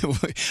about.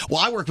 Well,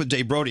 I work with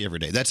Dave Brody every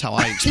day. That's how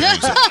I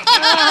experience it.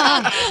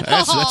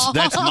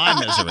 That's my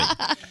misery.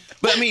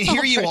 But I mean,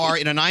 here you are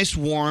in a nice,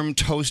 warm,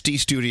 toasty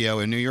studio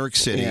in New York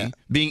City,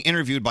 being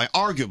interviewed by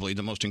arguably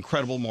the most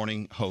incredible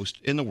morning host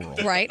in the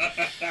world. Right.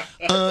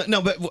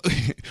 No,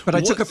 but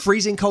I took a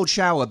freezing cold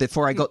shower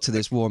before I got to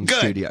this warm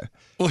studio.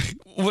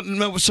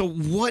 So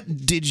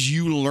what did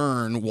you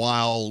learn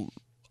while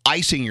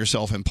icing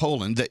yourself in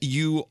Poland that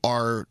you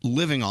are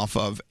living off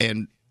of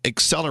and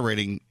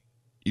accelerating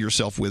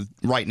yourself with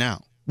right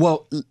now?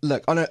 Well,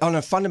 look, on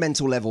a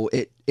fundamental level,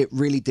 it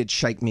really did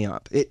shake me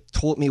up. It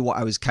taught me what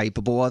I was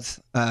capable of.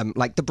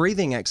 Like the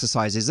breathing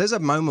exercises, there's a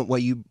moment where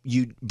you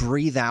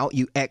breathe out,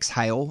 you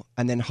exhale,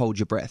 and then hold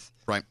your breath.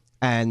 Right.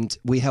 And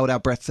we held our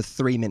breath for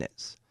 3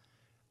 minutes.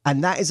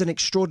 And that is an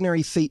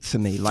extraordinary feat for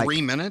me.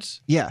 3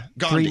 minutes? Yeah,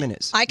 Gandhi. 3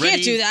 minutes. I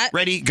can't do that.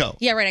 Ready, go.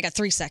 Yeah, right. I got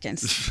 3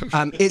 seconds.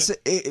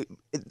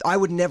 I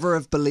would never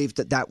have believed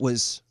that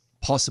was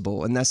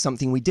possible, and that's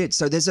something we did.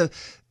 So there's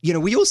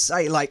we all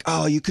say like,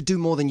 oh, you could do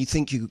more than you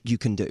think you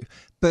can do.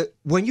 But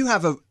when you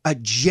have a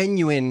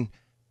genuine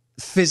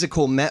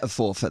physical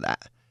metaphor for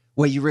that,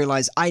 where you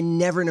realize I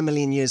never in a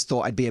million years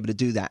thought I'd be able to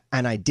do that,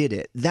 and I did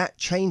it, that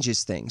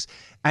changes things.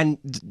 And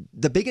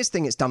the biggest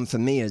thing it's done for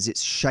me is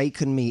it's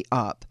shaken me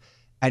up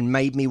and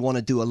made me want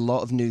to do a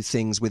lot of new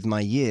things with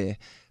my year,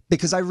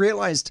 because I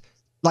realized,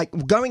 like,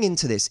 going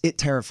into this, it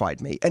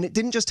terrified me. And it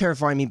didn't just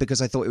terrify me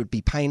because I thought it would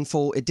be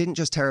painful. It didn't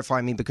just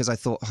terrify me because I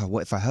thought, oh,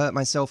 what if I hurt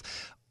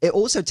myself? It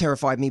also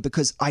terrified me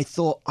because I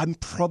thought I'm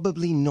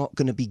probably not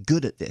going to be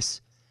good at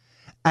this.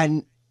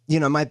 And,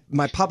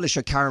 my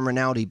publisher, Karen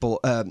Rinaldi,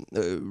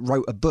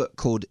 wrote a book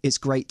called It's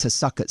Great to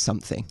Suck at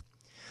Something,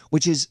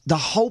 which is the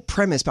whole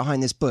premise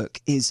behind this book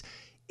is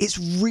it's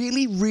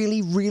really,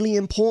 really, really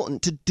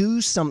important to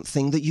do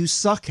something that you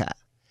suck at.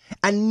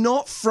 And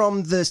not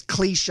from the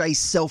cliche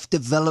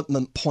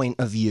self-development point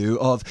of view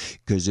of,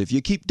 because if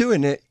you keep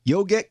doing it,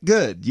 you'll get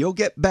good, you'll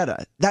get better.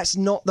 That's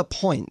not the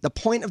point. The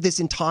point of this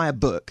entire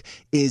book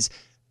is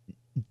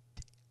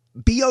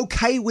be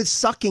okay with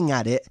sucking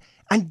at it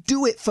and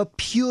do it for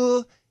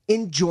pure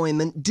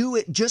enjoyment. Do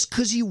it just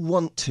because you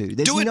want to.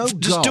 There's no goal.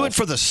 Just do it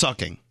for the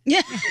sucking.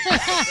 Yeah.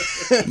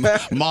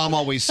 Mom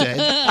always said.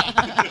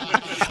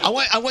 I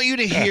want you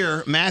to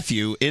hear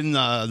Matthew in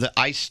the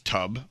ice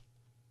tub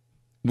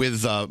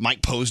with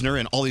Mike Posner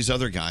and all these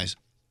other guys.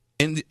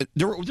 And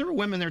there were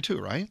women there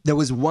too, right? There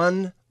was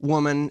one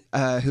woman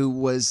who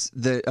was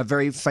a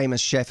very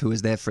famous chef who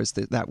was there for us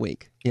that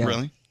week. Yeah.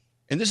 Really?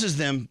 And this is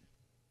them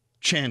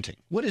chanting.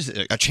 What is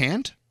it? A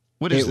chant?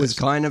 What is it? It was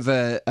kind of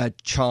a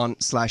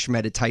chant /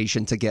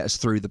 meditation to get us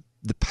through the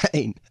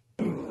pain.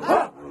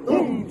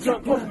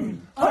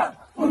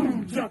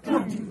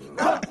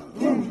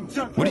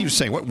 What do you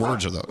say? What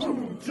words are those?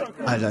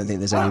 I don't think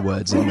there's any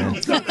words in there.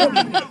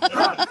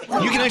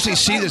 You can actually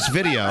see this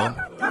video.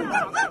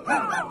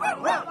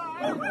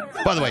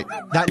 By the way,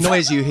 that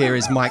noise you hear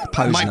is Mike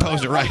Posner. Mike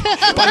Posner, right?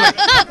 By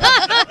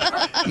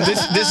the way,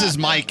 this is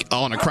Mike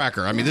on a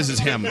cracker. I mean, this is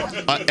him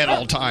at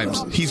all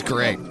times. He's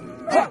great.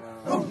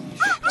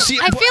 See,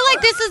 I feel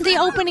like this is the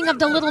opening of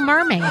The Little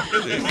Mermaid.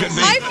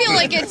 I feel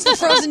like it's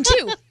Frozen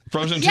 2.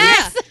 Frozen 2?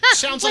 Yes.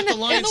 Sounds like the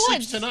Lion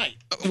sleeps tonight.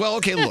 Well,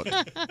 okay, look.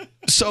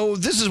 So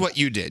this is what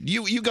you did.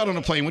 You got on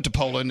a plane, went to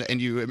Poland,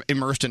 and you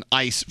immersed in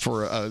ice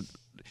for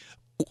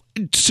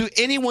to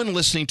anyone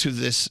listening to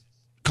this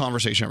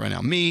conversation right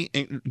now, me,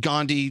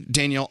 Gandhi,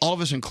 Danielle, all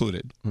of us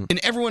included, and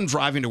everyone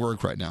driving to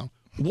work right now,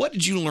 what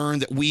did you learn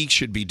that we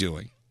should be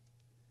doing?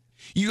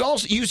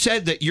 You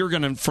said that you're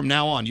going to, from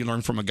now on, you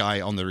learned from a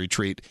guy on the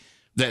retreat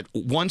that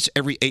once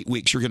every 8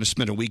 weeks you're going to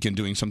spend a weekend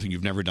doing something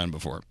you've never done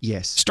before.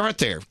 Yes. Start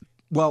there.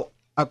 Well,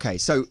 okay.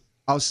 So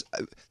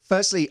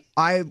firstly,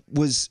 I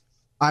was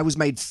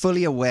made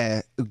fully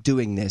aware of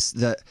doing this,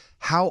 that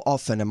how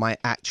often am I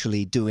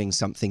actually doing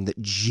something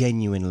that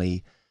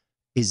genuinely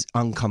is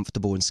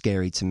uncomfortable and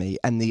scary to me?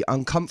 And the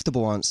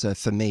uncomfortable answer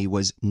for me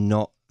was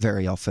not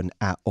very often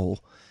at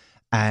all.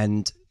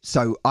 And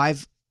so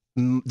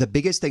the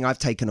biggest thing I've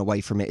taken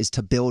away from it is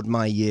to build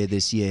my year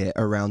this year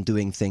around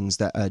doing things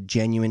that are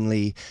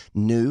genuinely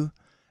new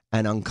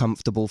and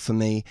uncomfortable for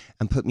me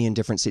and put me in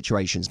different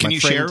situations. Can you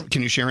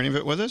share any of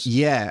it with us?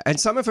 Yeah, and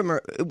some of them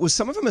are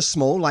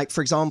small, like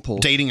for example,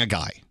 dating a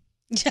guy.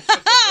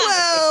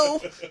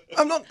 Well,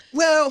 I'm not.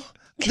 Well,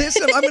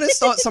 listen, I'm going to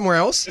start somewhere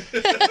else.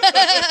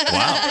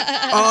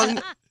 Wow.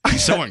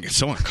 So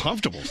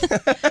uncomfortable.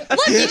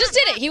 Look, he just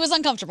did it. He was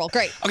uncomfortable.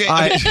 Great.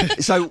 Okay.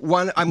 So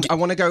I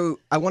want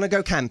to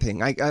go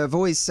camping. I've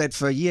always said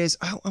for years,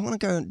 I want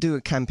to go and do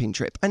a camping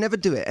trip. I never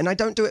do it, and I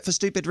don't do it for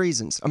stupid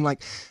reasons. I'm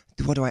like,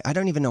 what do I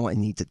don't even know what I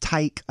need to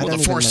take. Well,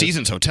 the Four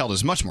Seasons Hotel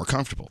is much more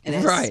comfortable.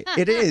 Right,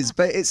 it is,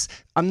 but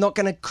I'm not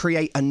going to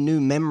create a new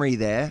memory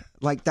there.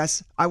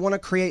 I want to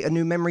create a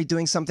new memory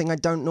doing something I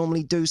don't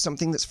normally do,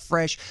 something that's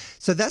fresh.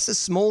 So that's a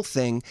small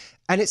thing,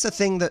 and it's a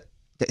thing that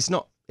it's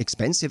not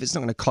expensive. It's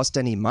not going to cost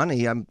any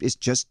money. It's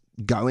just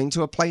going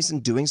to a place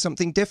and doing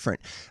something different.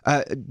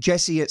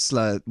 Jesse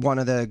Itzler, one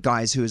of the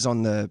guys who was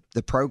on the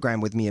program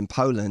with me in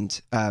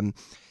Poland,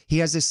 he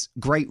has this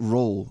great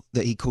rule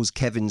that he calls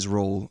Kevin's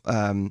rule,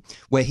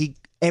 where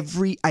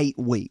every 8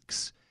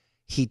 weeks,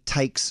 he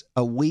takes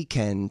a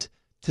weekend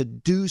to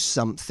do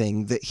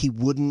something that he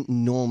wouldn't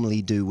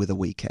normally do with a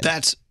weekend.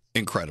 That's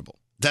incredible.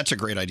 That's a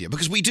great idea,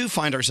 because we do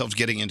find ourselves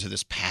getting into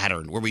this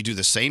pattern where we do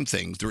the same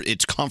thing.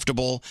 It's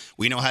comfortable.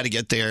 We know how to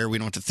get there. We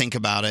don't have to think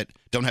about it.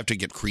 Don't have to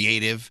get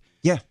creative.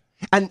 Yeah.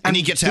 And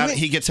he gets out.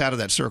 He gets out of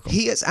that circle.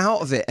 He gets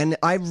out of it, and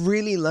I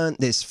really learned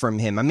this from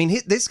him. I mean,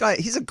 this guy,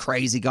 he's a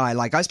crazy guy.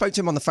 Like, I spoke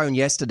to him on the phone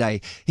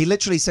yesterday. He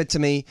literally said to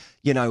me,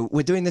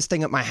 we're doing this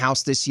thing at my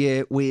house this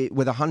year. With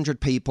 100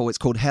 people. It's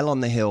called Hell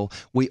on the Hill.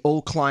 We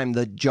all climb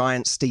the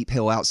giant steep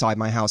hill outside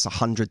my house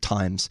 100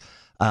 times.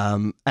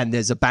 And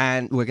there's a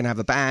band. We're going to have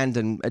a band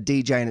and a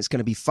DJ, and it's going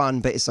to be fun.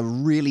 But it's a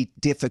really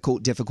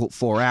difficult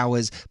 4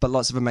 hours. But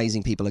lots of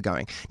amazing people are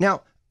going.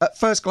 Now, at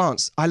first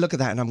glance, I look at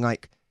that and I'm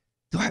like,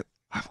 do I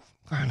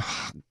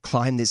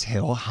climb this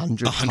hill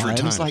 100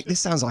 times? Like, this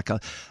sounds like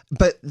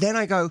but then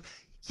I go,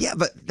 yeah,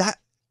 but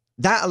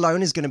that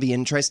alone is going to be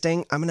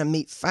interesting. I'm going to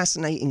meet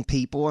fascinating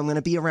people. I'm going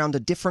to be around a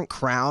different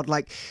crowd.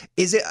 Like,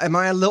 am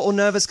I a little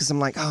nervous because I'm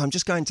like, I'm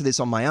just going to this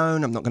on my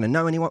own, I'm not going to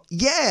know anyone?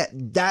 Yeah,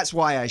 that's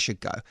why I should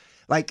go.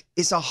 Like,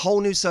 it's a whole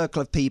new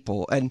circle of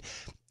people. And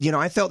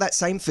I felt that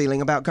same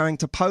feeling about going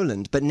to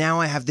Poland, but now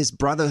I have this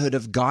brotherhood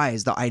of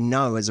guys that I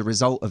know as a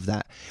result of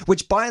that,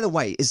 which, by the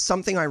way, is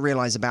something I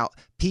realize about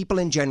people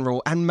in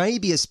general, and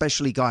maybe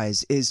especially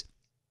guys, is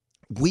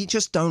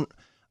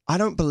I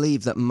don't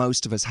believe that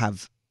most of us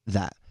have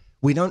that.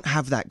 We don't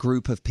have that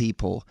group of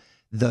people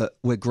that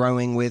we're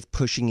growing with,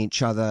 pushing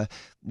each other,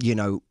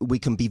 we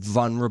can be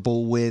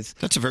vulnerable with.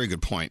 That's a very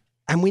good point.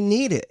 And we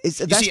need it.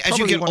 That's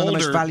probably one of the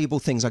most valuable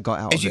things I got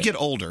out of it. As you get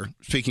older,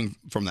 speaking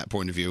from that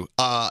point of view,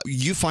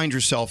 you find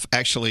yourself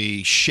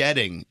actually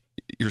shedding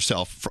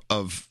yourself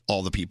of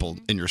all the people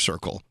in your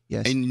circle.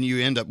 Yes. And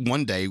you end up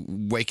one day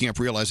waking up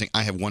realizing,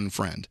 I have one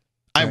friend.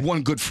 I have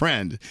one good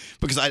friend,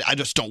 because I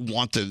just don't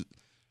want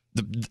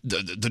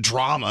the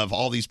drama of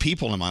all these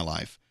people in my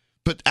life.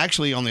 But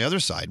actually, on the other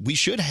side, we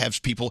should have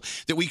people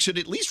that we should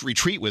at least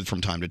retreat with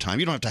from time to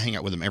time. You don't have to hang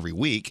out with them every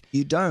week.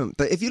 You don't.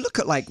 But if you look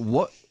at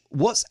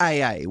what's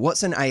AA?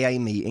 What's an AA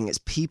meeting? It's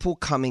people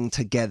coming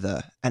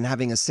together and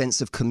having a sense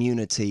of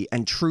community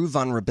and true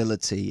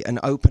vulnerability and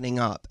opening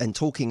up and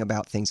talking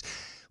about things.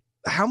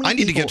 How many I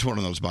need to get to one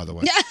of those, by the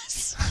way.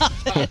 Yes.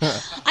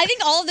 I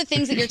think all of the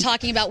things that you're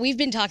talking about, we've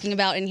been talking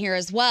about in here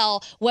as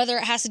well, whether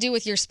it has to do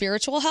with your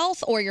spiritual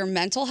health or your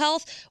mental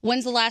health.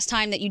 When's the last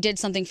time that you did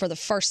something for the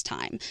first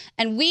time?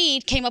 And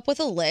we came up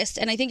with a list,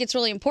 and I think it's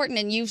really important,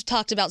 and you've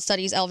talked about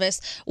studies, Elvis,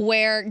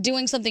 where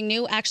doing something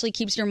new actually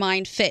keeps your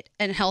mind fit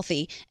and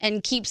healthy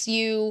and keeps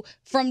you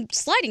from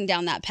sliding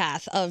down that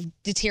path of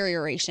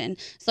deterioration.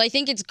 So I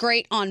think it's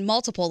great on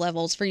multiple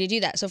levels for you to do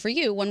that. So for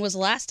you, when was the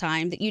last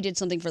time that you did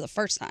something for the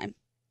first time?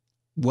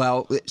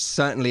 Well,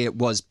 certainly it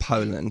was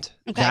Poland.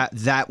 Okay.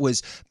 That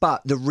was,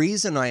 but the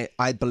reason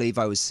I believe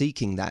I was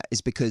seeking that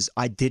is because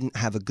I didn't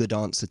have a good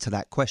answer to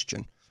that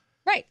question.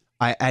 Right.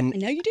 I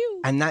know you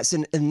do. And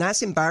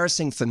that's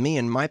embarrassing for me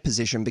in my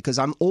position because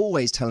I'm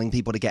always telling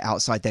people to get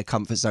outside their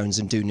comfort zones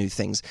and do new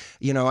things.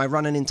 You know, I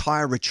run an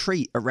entire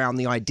retreat around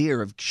the idea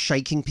of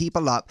shaking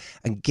people up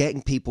and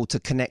getting people to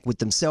connect with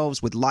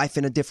themselves, with life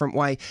in a different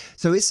way.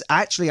 So it's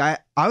actually, I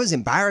was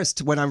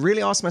embarrassed when I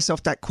really asked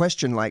myself that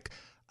question, like,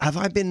 have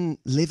I been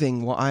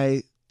living what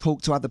I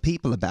talk to other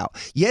people about?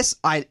 Yes,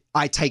 I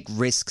take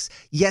risks.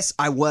 Yes,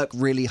 I work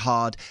really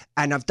hard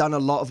and I've done a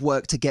lot of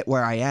work to get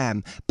where I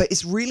am. But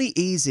it's really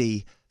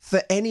easy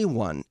for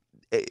anyone.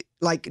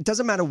 Like, it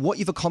doesn't matter what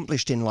you've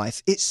accomplished in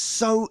life. It's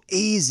so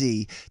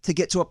easy to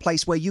get to a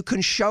place where you can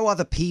show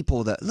other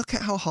people that, look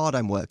at how hard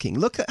I'm working.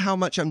 Look at how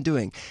much I'm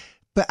doing.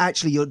 But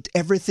actually,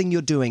 everything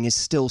you're doing is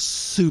still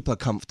super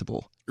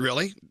comfortable.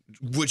 Really?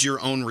 Would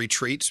your own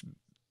retreats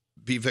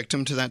be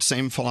victim to that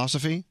same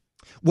philosophy?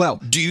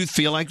 Well, do you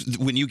feel like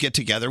when you get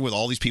together with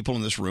all these people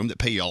in this room that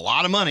pay you a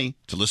lot of money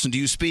to listen to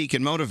you speak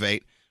and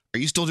motivate, are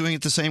you still doing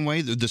it the same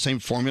way, the same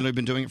formula you've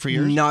been doing it for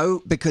years?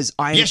 No, because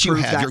I yes, you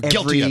improve have. that You're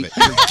guilty of it.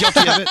 You're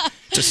guilty of it.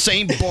 It's the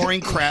same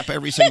boring crap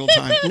every single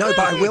time. No,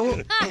 but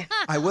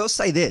I will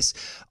say this.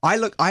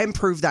 I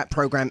improve that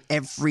program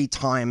every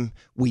time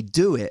we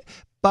do it,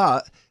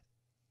 but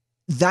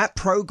that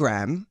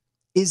program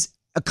is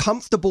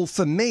comfortable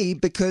for me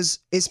because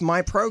it's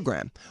my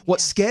program. What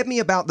scared me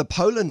about the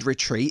Poland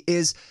retreat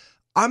is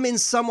I'm in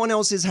someone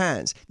else's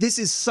hands. This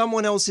is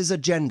someone else's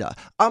agenda.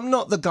 I'm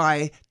not the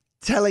guy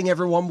telling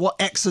everyone what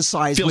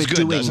exercise Feels we're good,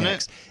 doing doesn't it?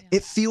 next.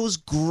 It feels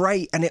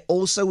great, and it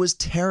also was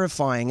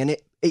terrifying. And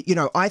it, you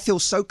know, I feel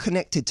so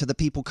connected to the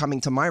people coming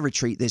to my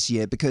retreat this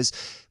year because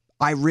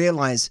I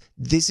realize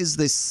this is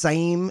the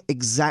same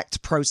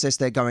exact process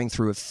they're going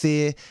through of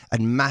fear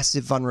and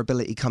massive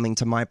vulnerability coming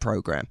to my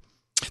program.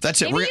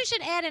 That's it. Maybe you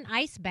should add an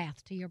ice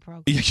bath to your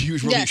program. Yeah, you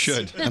really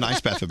should. An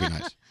ice bath would be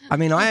nice. I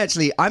mean,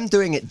 I'm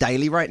doing it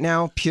daily right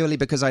now purely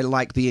because I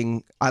like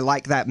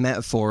that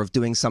metaphor of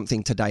doing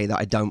something today that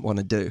I don't want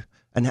to do.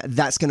 And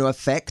that's going to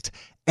affect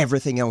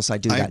everything else I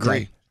do that agree.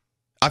 day.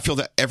 I feel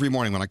that every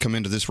morning when I come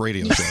into this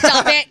radio show.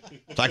 Stop it.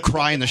 I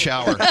cry in the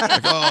shower.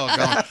 Like, oh,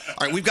 God.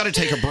 All right, we've got to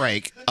take a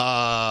break.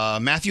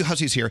 Matthew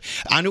Hussey's here.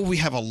 I know we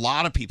have a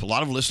lot of people, a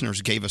lot of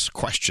listeners gave us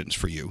questions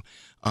for you.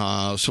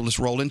 So let's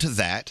roll into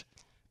that.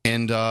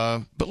 And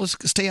but let's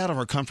stay out of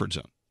our comfort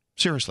zone.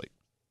 Seriously.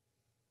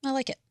 I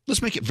like it.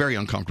 Let's make it very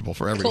uncomfortable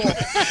for everyone.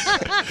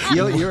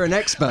 You're an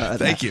expert at that.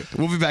 Thank you.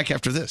 We'll be back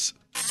after this.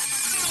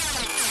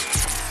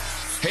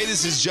 Hey,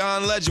 this is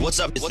John Legend. What's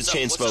up? It's the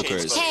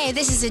Chainsmokers. Hey,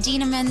 this is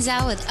Adina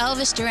Menzel with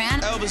Elvis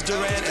Duran. Elvis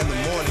Duran and the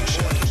Morning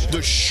Show.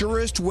 The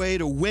surest way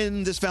to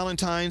win this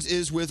Valentine's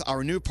is with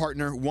our new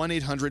partner,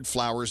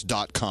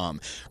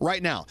 1-800-Flowers.com.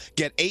 Right now,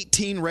 get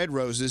 18 red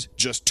roses,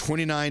 just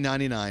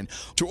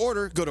 $29.99. To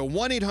order, go to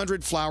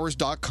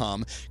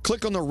 1-800-Flowers.com,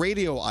 click on the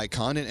radio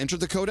icon, and enter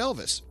the code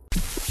Elvis.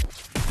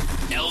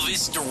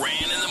 Elvis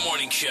Duran in the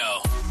Morning Show.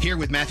 Here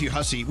with Matthew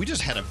Hussey, we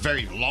just had a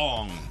very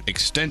long,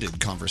 extended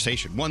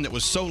conversation. One that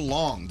was so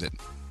long that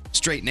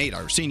Straight Nate,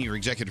 our senior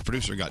executive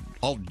producer, got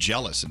all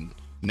jealous and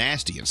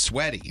nasty and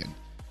sweaty, and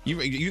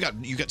you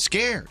got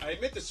scared. I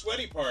admit the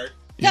sweaty part.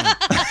 Yeah.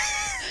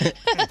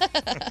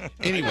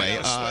 Anyway,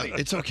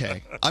 it's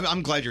okay.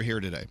 I'm glad you're here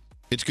today.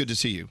 It's good to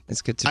see you.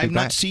 It's good to be I've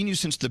back. not seen you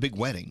since the big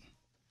wedding.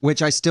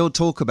 Which I still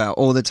talk about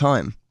all the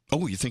time.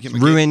 Oh, you think it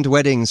ruined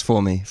weddings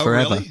for me Oh,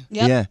 forever. really?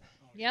 Yep. Yeah.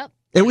 Yep.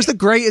 It was the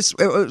greatest.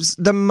 It was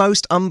the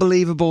most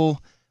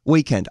unbelievable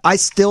weekend. I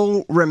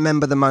still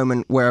remember the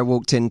moment where I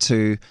walked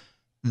into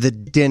the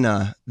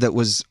dinner that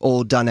was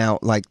all done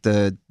out like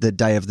the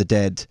Day of the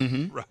Dead.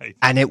 Mm-hmm. Right.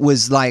 And it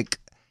was like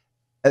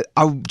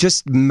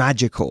just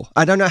magical.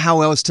 I don't know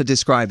how else to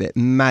describe it.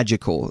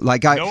 Magical.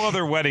 Like No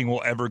other wedding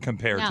will ever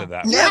compare to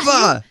that.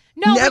 Never.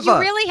 No, but you Never.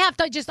 really have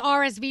to just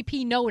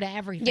RSVP no to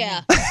everything.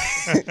 Yeah.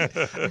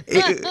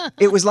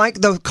 It was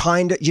like the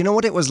kind of, you know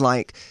what it was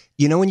like?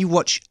 You know when you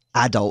watch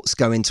adults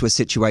go into a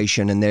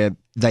situation and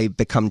they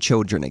become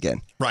children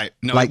again? Right.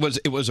 No, Like-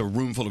 it was a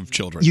room full of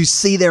children. You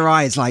see their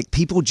eyes, like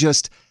people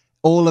just,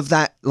 all of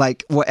that,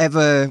 like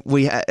whatever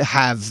we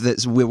have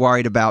that we're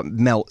worried about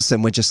melts,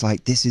 and we're just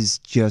like, this is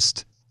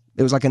just,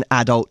 it was like an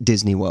adult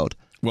Disney World.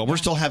 Well, we're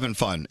still having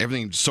fun.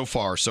 Everything so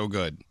far, so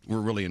good. We're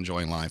really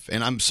enjoying life.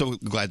 And I'm so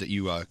glad that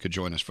you could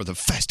join us for the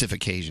festive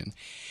occasion.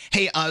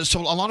 Hey,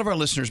 so a lot of our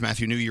listeners,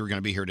 Matthew, knew you were going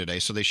to be here today,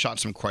 so they shot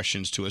some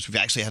questions to us. We've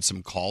actually had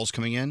some calls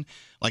coming in,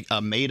 like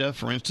Maida,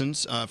 for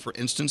instance.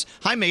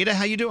 Hi, Maida.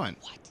 How you doing?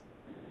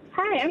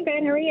 Hi, I'm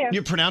good. How are you?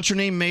 You pronounce your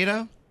name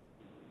Maida?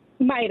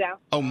 Maida.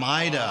 Oh,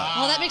 Maida.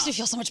 Oh, that makes me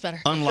feel so much better.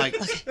 Unlike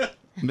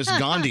Miss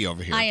Gandhi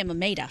over here. I am a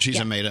Maida. She's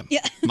Yeah. a Maida.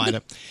 Yeah.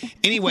 Maida.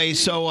 Anyway,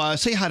 so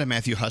say hi to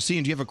Matthew Hussey,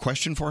 and do you have a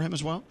question for him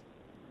as well?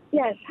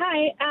 Yes.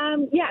 Hi.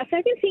 So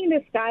I've been seeing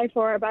this guy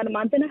for about a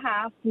month and a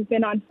half. We've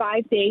been on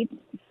 5 dates.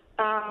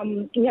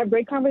 We have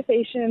great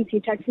conversations. He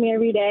texts me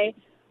every day,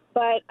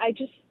 but I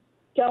just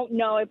don't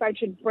know if I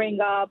should bring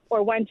up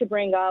or when to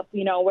bring up,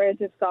 where is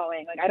this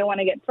going? Like, I don't want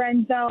to get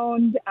friend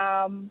zoned.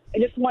 I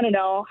just want to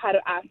know how to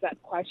ask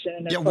that question.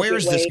 In an Where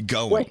is this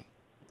appropriate way. going?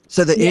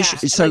 So the Yeah,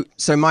 issue,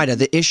 so Maida,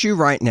 the issue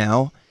right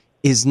now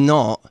is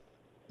not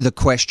the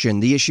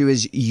question. The issue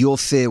is your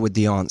fear with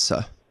the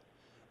answer.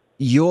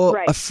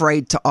 You're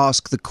afraid to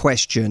ask the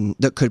question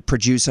that could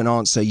produce an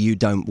answer you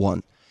don't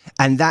want.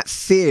 And that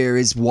fear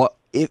is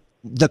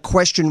the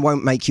question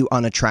won't make you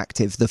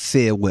unattractive. The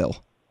fear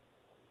will.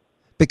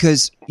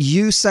 Because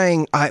you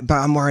saying, but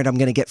I'm worried I'm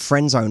going to get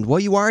friend zoned. What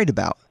are you worried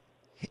about?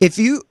 If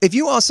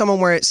you are someone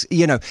where it's,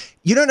 you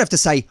don't have to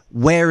say,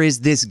 where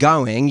is this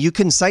going? You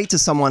can say to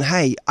someone,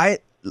 hey,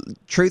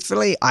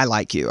 truthfully, I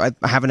like you. I'm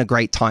having a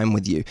great time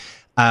with you.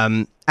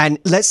 And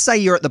let's say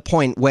you're at the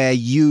point where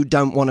you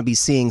don't want to be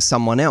seeing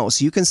someone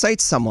else. You can say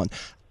to someone,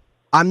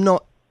 I'm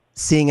not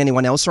seeing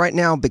anyone else right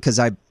now because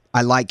I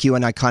like you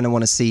and I kind of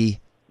want to see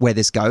where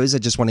this goes. I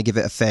just want to give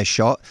it a fair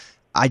shot.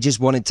 I just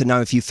wanted to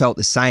know if you felt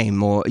the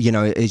same or,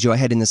 is your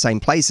head in the same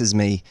place as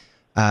me?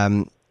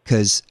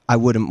 Because I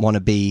wouldn't want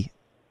to be,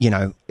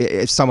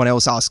 if someone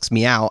else asks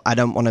me out, I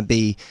don't want to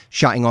be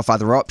shutting off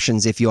other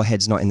options if your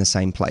head's not in the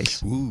same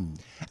place. Ooh.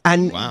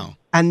 And wow.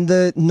 And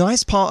the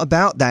nice part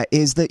about that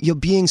is that you're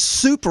being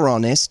super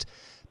honest,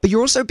 but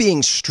you're also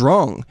being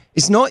strong.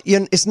 It's not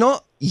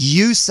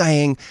you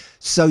saying,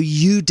 so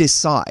you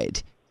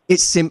decide.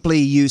 It's simply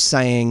you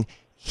saying,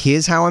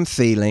 here's how I'm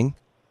feeling.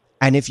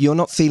 And if you're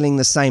not feeling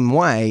the same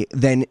way,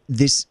 then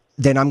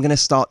I'm going to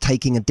start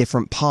taking a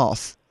different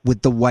path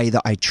with the way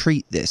that I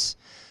treat this.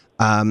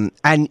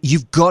 And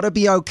you've got to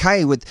be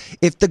okay with,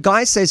 if the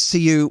guy says to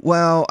you,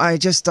 well, I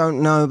just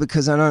don't know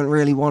because I don't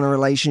really want a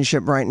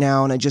relationship right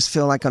now and I just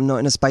feel like I'm not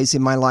in a space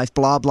in my life,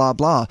 blah, blah,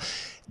 blah,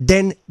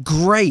 then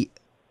great.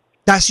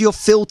 That's your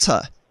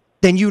filter.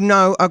 Then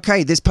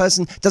okay, this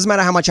person, doesn't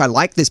matter how much I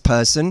like this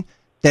person,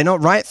 they're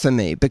not right for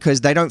me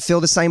because they don't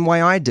feel the same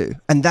way I do.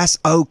 And that's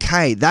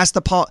okay. That's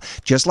the part,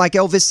 just like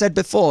Elvis said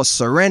before,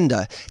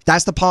 surrender.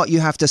 That's the part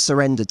you have to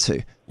surrender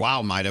to.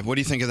 Wow, Maida, what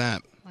do you think of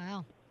that?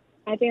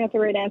 I think that's the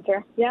right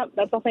answer. Yep,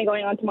 that's definitely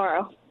going on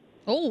tomorrow.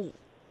 Oh.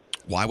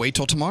 Why wait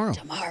till tomorrow?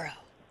 Tomorrow.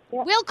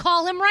 We'll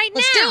call him right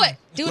Let's now. do it.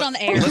 Do it on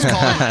the air.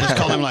 Let's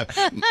call him live.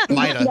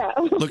 Maida,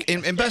 look,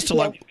 and best of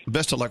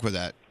luck with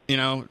that.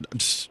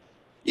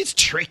 It's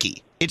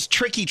tricky. It's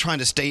tricky trying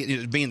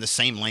to be in the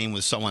same lane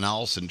with someone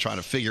else and trying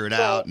to figure it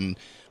out. And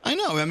I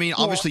know. I mean,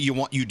 obviously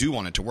you do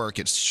want it to work.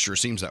 It sure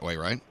seems that way,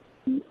 right?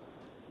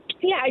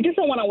 Yeah, I just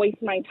don't want to waste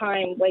my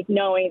time,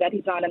 knowing that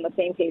he's not on the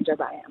same page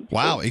as I am.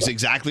 Wow, it's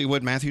exactly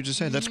what Matthew just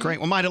said. That's great.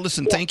 Well, Maida,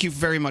 listen, thank you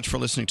very much for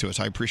listening to us.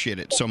 I appreciate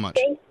it so much.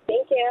 Thank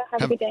you.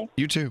 Have a good day.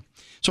 You too.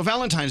 So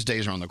Valentine's Day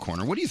is around the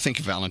corner. What do you think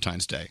of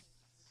Valentine's Day?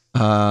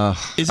 I'm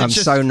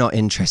so not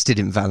interested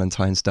in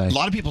Valentine's Day. A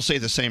lot of people say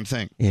the same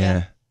thing.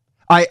 Yeah.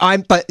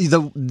 But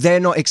they're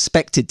not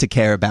expected to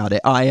care about it.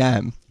 I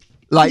am.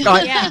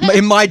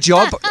 In my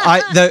job,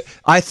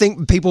 I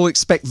think people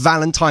expect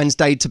Valentine's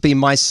Day to be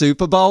my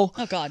Super Bowl.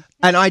 Oh, God.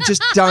 And I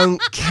just don't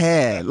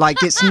care.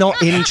 It's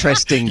not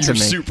interesting to me.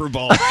 Super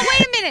Bowl. Well,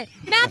 wait a minute.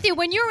 Matthew,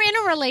 when you're in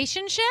a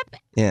relationship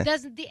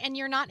and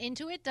you're not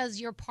into it, does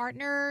your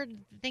partner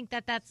think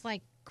that that's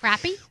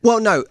crappy? Well,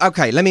 no.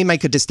 Okay, let me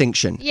make a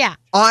distinction. Yeah.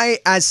 I,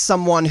 as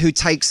someone who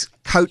takes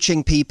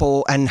coaching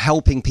people and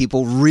helping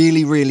people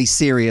really, really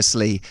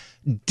seriously,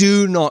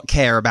 do not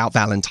care about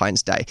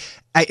Valentine's Day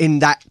in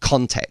that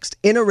context.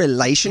 In a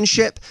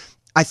relationship,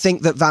 I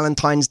think that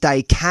Valentine's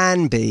Day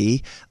can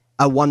be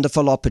a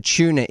wonderful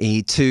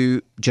opportunity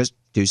to just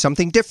do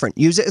something different.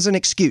 Use it as an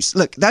excuse.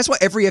 Look, that's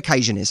what every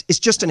occasion is. It's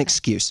just an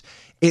excuse.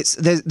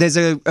 There's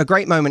a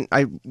great moment.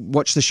 I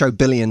watched the show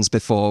Billions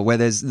before where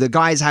there's the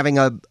guy's having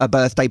a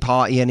birthday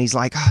party and he's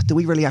like, do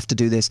we really have to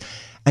do this?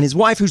 And his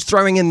wife, who's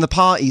throwing in the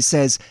party,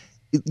 says,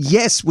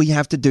 yes, we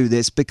have to do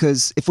this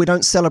because if we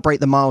don't celebrate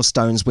the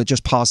milestones, we're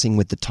just passing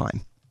with the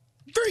time.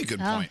 Very good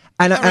point.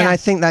 And I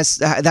think that's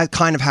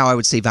kind of how I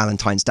would see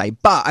Valentine's Day.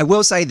 But I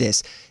will say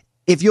this.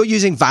 If you're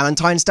using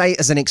Valentine's Day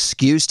as an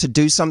excuse to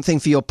do something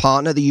for your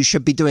partner that you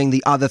should be doing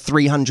the other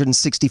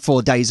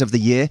 364 days of the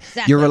year,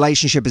 your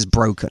relationship is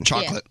broken.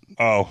 Chocolate. Yeah.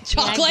 Oh.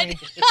 Chocolate?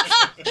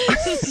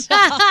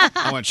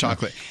 I want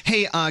chocolate.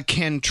 Hey,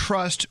 can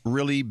trust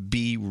really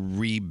be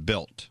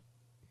rebuilt?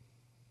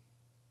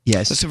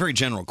 Yes, that's a very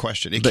general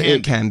question.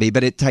 It can be,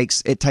 but it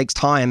takes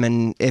time.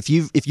 And if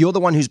you're the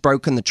one who's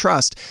broken the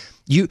trust,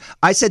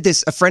 I said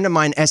this. A friend of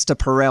mine, Esther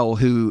Perel,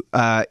 who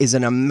is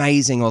an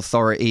amazing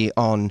authority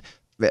on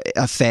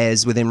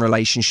affairs within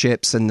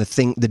relationships and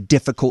the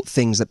difficult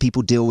things that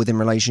people deal with in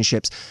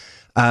relationships.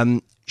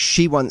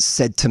 She once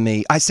said to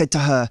me, I said to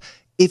her,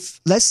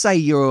 if let's say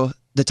you're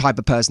the type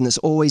of person that's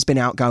always been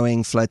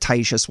outgoing,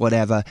 flirtatious,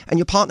 whatever, and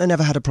your partner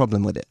never had a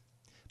problem with it,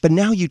 but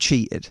now you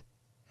cheated.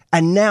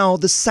 And now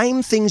the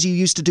same things you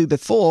used to do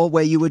before,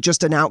 where you were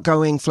just an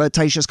outgoing,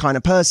 flirtatious kind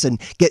of person,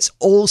 gets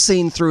all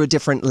seen through a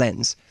different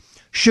lens.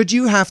 Should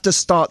you have to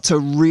start to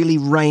really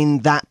rein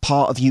that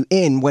part of you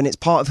in when it's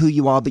part of who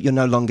you are, but you're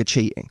no longer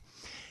cheating?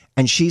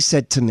 And she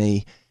said to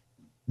me,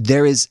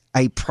 there is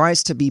a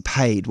price to be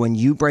paid when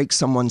you break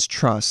someone's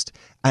trust.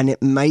 And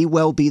it may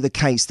well be the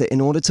case that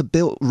in order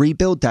to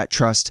rebuild that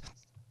trust,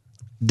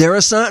 there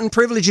are certain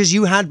privileges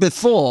you had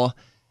before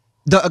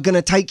that are going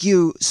to take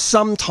you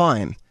some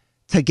time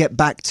to get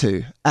back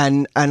to.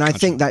 And I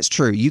think that's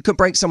true. You could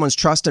break someone's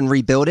trust and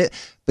rebuild it,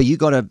 but you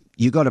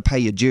gotta pay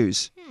your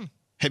dues.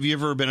 Have you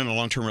ever been in a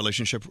long-term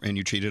relationship and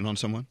you cheated on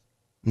someone?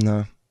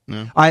 No.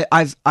 No.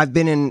 I've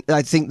been in.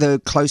 I think the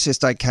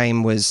closest I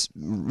came was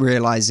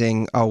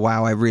realizing, oh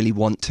wow, I really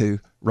want to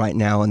right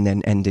now, and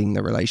then ending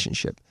the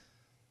relationship.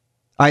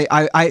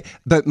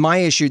 But my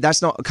issue,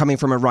 that's not coming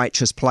from a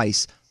righteous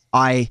place.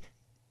 I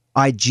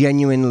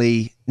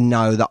genuinely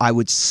know that I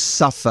would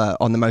suffer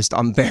on the most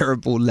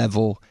unbearable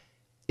level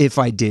if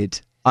I did.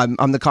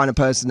 I'm the kind of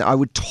person that I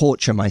would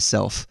torture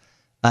myself,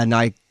 and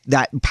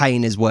that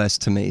pain is worse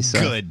to me. So.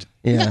 Good.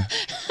 Yeah.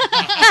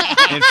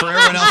 And for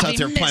everyone else out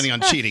there planning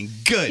on cheating,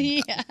 good.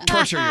 Yeah.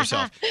 Torture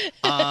yourself.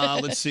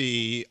 Let's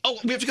see. Oh,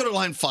 we have to go to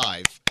line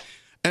 5.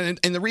 And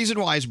the reason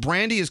why is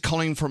Brandy is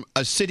calling from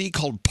a city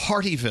called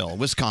Partyville,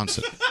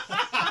 Wisconsin.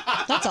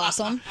 That's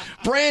awesome.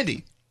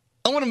 Brandy,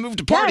 I want to move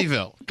to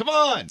Partyville. Come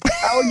on.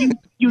 Oh,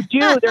 you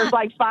do. There's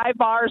like 5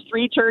 bars,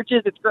 3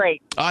 churches. It's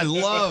great. I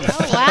love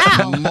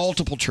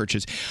multiple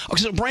churches.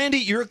 Okay, so Brandy,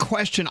 your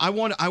question, I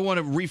want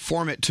to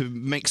reform it to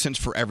make sense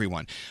for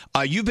everyone.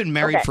 You've been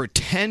married for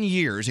 10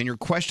 years, and your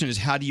question is,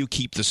 how do you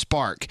keep the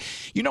spark?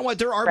 You know what?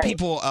 There are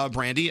people,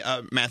 Brandy,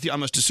 Matthew, I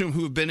must assume,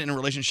 who have been in a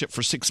relationship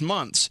for 6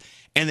 months,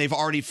 and they've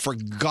already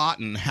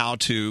forgotten how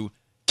to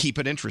keep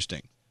it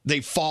interesting. They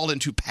fall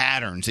into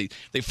patterns.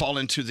 They fall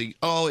into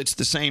it's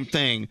the same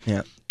thing.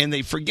 Yeah. And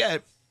they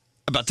forget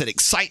about that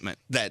excitement,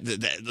 that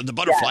the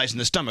butterflies in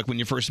the stomach when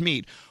you first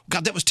meet.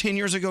 God, that was 10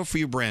 years ago for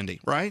you, Brandy,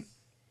 right?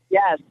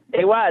 Yes,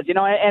 it was. You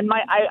know, and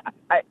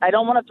I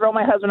don't want to throw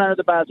my husband under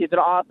the bus. He's an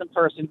awesome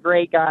person,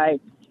 great guy.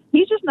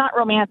 He's just not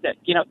romantic.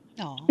 You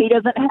know, he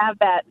doesn't have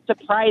that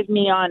surprise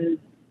me on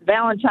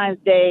Valentine's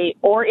Day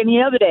or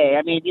any other day.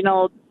 I mean, you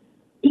know,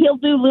 he'll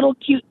do little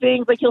cute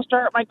things, like he'll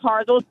start my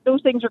car.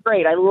 Those things are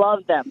great. I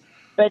love them.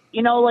 But,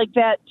 you know, like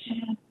that,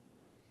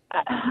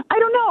 I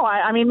don't know.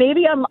 I mean,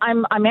 maybe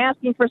I'm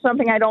asking for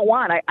something I don't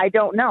want. I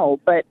don't know.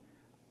 But,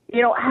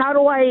 you know, how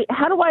do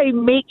I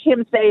make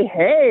him say,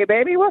 hey,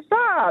 baby, what's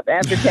up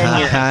after 10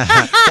 years?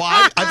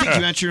 Well, I think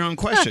you answered your own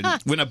question.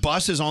 When a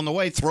bus is on the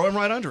way, throw him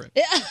right under it.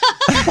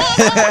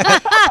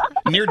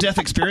 Near-death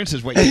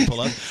experiences wake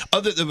people up.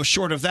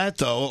 Short of that,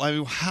 though, I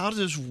mean, how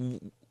does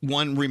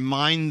one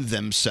remind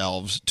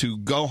themselves to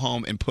go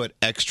home and put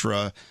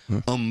extra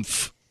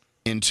oomph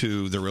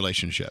into the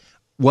relationship?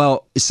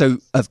 Well, so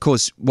of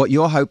course, what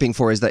you're hoping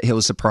for is that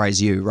he'll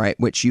surprise you, right?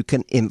 Which you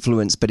can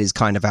influence, but is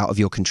kind of out of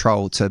your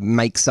control to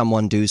make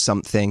someone do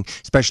something,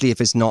 especially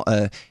if it's not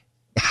a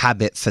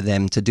habit for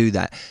them to do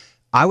that.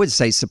 I would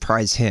say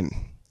surprise him.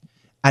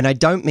 And I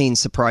don't mean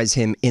surprise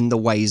him in the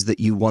ways that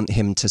you want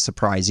him to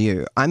surprise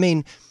you. I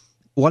mean,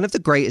 one of the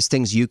greatest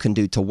things you can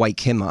do to wake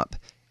him up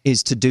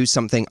is to do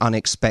something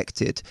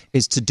unexpected,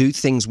 is to do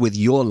things with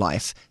your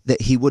life that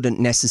he wouldn't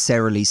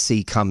necessarily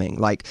see coming.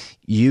 Like,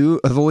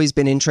 you have always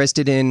been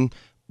interested in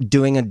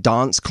doing a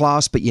dance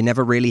class, but you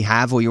never really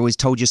have, or you always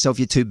told yourself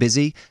you're too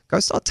busy. Go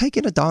start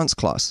taking a dance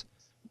class.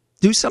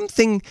 Do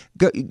something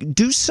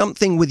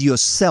with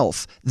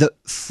yourself that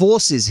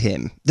forces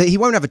him, that he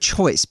won't have a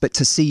choice but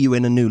to see you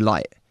in a new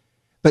light.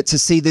 But to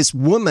see this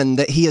woman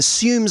that he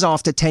assumes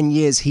after 10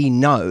 years he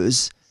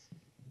knows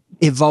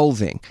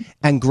evolving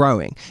and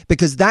growing,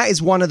 because that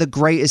is one of the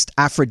greatest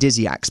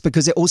aphrodisiacs,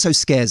 because it also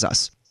scares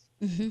us.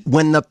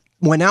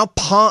 When our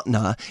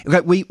partner,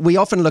 we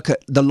often look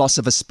at the loss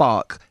of a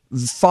spark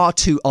far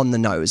too on the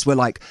nose. We're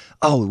like,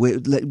 oh,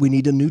 we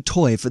need a new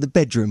toy for the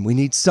bedroom. We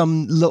need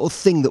some little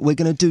thing that we're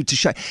going to do to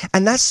show.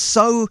 And that's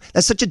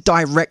such a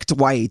direct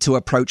way to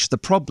approach the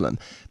problem.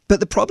 But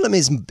the problem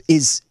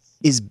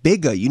is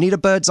bigger. You need a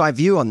bird's eye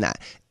view on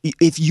that.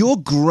 If you're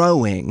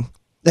growing,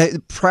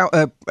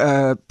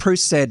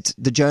 Proust said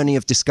the journey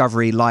of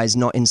discovery lies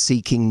not in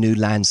seeking new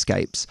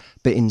landscapes,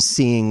 but in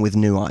seeing with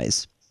new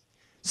eyes.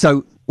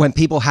 So when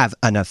people have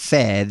an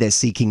affair, they're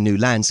seeking new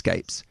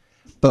landscapes.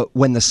 But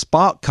when the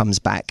spark comes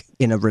back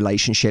in a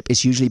relationship,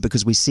 it's usually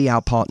because we see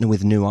our partner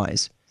with new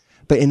eyes.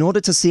 But in order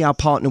to see our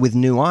partner with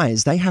new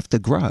eyes, they have to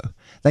grow.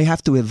 They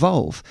have to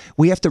evolve.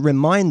 We have to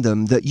remind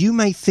them that you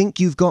may think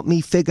you've got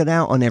me figured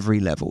out on every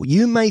level.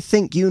 You may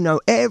think you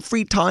know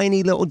every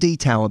tiny little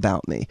detail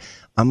about me.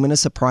 I'm going to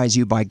surprise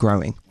you by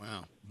growing.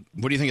 Wow.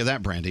 What do you think of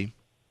that, Brandy?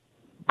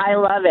 I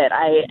love it.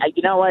 I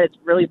you know what? It's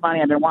really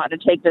funny. I've been wanting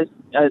to take this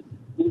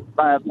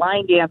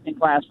line dancing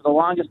class for the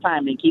longest time,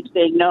 and he keeps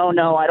saying, no,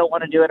 I don't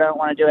want to do it. I don't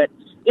want to do it.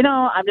 You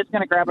know, I'm just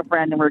going to grab a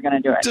friend and we're going to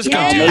do it. Just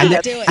go do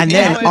it. And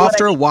then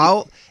after a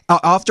while,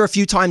 after a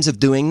few times of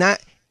doing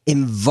that,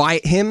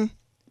 invite him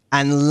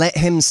and let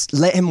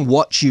him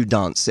watch you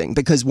dancing.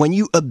 Because when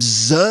you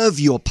observe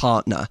your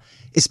partner,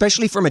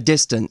 especially from a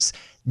distance,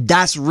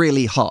 that's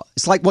really hot.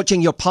 It's like watching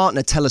your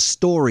partner tell a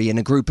story in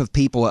a group of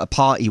people at a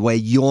party where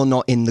you're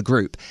not in the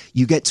group.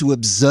 You get to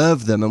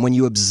observe them, and when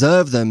you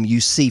observe them,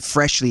 you see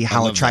freshly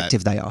how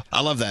attractive they are.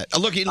 I love that.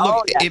 Look,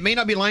 it may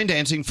not be line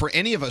dancing for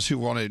any of us who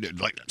want to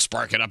like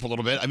spark it up a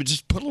little bit. I mean,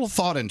 just put a little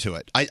thought into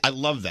it. I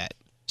love that.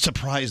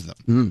 Surprise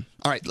them.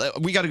 All right,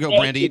 we got to go,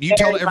 Brandy. You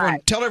tell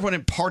everyone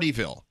in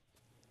Partyville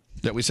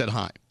that we said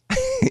hi.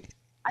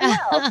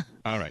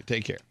 All right,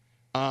 take care.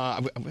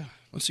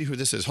 Let's see who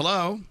this is.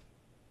 Hello.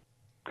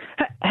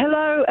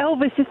 Hello,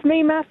 Elvis. It's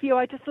me, Matthew.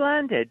 I just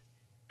landed.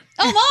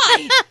 Oh,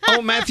 my.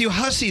 Oh, Matthew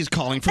Hussey is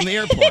calling from the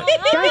airport.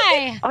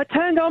 Hi. I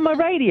turned on my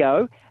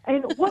radio,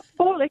 and what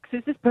bollocks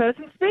is this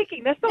person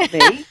speaking? That's not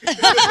me.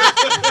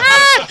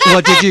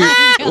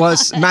 Well,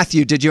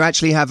 Matthew, did you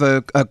actually have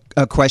a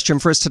question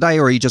for us today,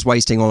 or are you just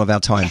wasting all of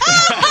our time?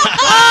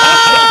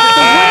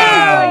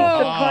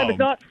 Kind of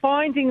not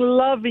finding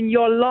love in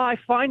your life,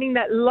 finding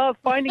that love,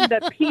 finding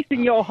that peace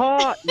in your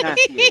heart,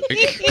 Matthew.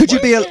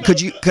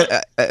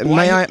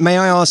 May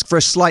I ask for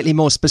a slightly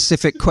more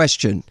specific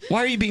question? Why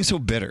are you being so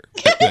bitter?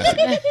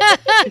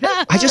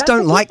 I just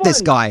don't like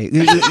this guy.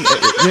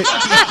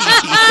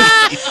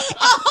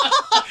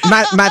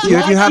 Matthew,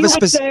 if you have a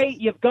specific,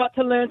 you've got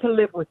to learn to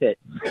live with it.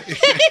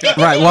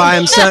 Right. Well, I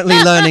am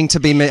certainly learning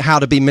how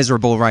to be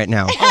miserable right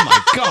now. Oh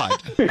my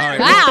God! All right.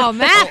 Wow,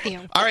 Matthew.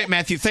 All right,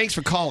 Matthew. Thanks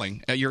for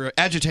calling. You're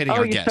agitating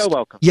our guest. You're so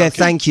welcome. Yeah,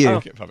 thank you.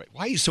 Okay,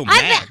 why are you so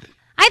mad?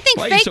 I think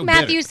Why are you fake so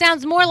Matthew bitter?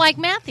 sounds more like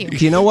Matthew.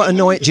 Do you know what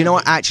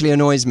actually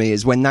annoys me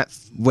is when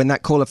that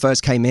caller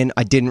first came in,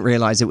 I didn't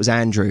realize it was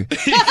Andrew.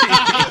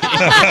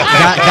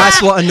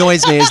 That's what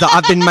annoys me, is that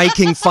I've been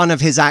making fun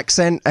of his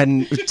accent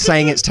and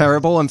saying it's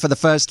terrible, and for the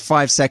first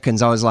 5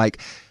 seconds I was like,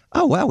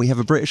 oh wow, we have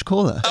a British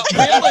caller. Oh,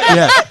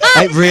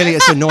 really? Yeah,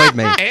 it's annoyed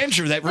me.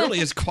 Andrew, that really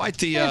is quite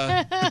the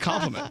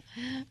compliment.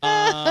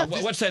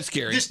 What's that,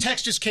 Scary? This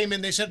text just came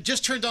in. They said,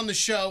 just turned on the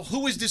show.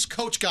 Who is this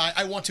coach guy?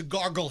 I want to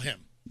gargle him.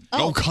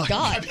 Oh,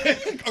 God.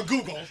 Or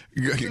Google.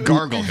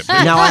 Gargle him.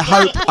 Now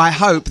I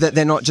hope that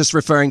they're not just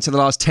referring to the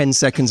last 10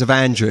 seconds of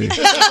Andrew.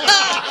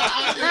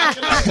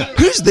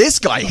 Who's this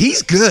guy?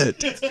 He's good.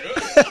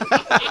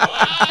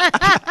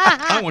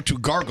 I want to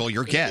gargle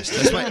your guest.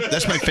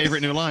 That's my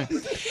favorite new line.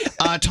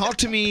 Talk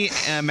to me,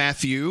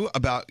 Matthew,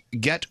 about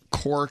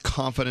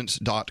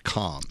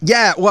getcoreconfidence.com.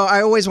 Yeah, well,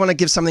 I always want to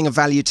give something of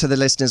value to the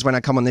listeners when I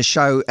come on this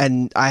show,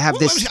 and I have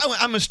this. I'm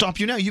going to stop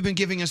you now. You've been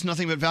giving us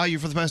nothing but value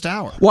for the past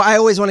hour. Well, I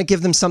always want to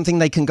give them something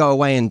they can go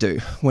away and do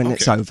when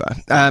it's over.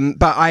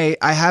 But I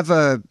have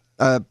a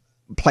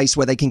place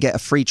where they can get a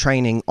free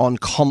training on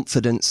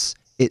confidence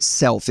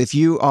itself. If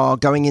you are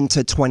going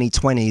into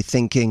 2020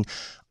 thinking,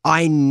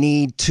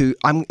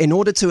 in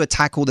order to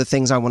attack all the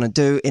things I want to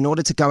do, in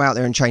order to go out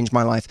there and change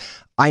my life,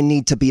 I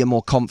need to be a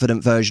more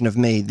confident version of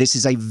me. This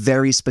is a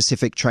very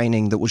specific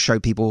training that will show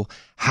people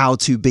how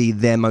to be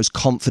their most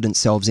confident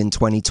selves in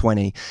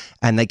 2020.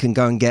 And they can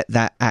go and get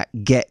that at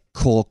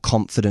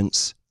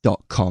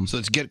getcoreconfidence.com. So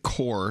it's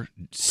getcore,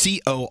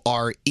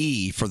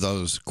 C-O-R-E, for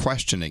those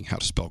questioning how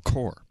to spell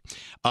core.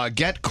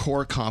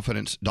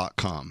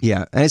 Getcoreconfidence.com.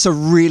 Yeah, and it's a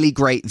really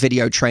great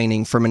video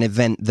training from an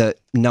event that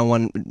no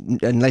one,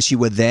 unless you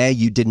were there,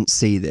 you didn't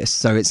see this.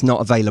 So it's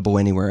not available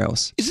anywhere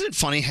else. Isn't it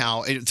funny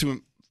how,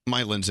 through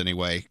my lens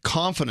anyway,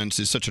 confidence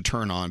is such a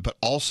turn on, but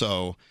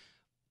also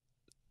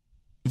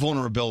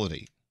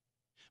vulnerability.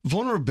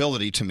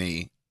 Vulnerability to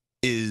me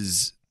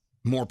is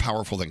more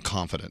powerful than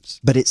confidence.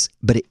 But it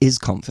is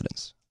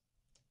confidence.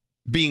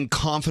 Being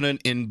confident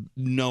in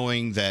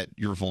knowing that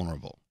you're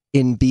vulnerable.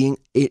 In being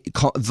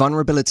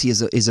vulnerability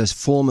is a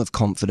form of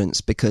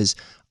confidence, because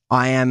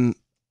I am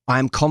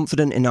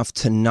confident enough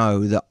to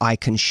know that I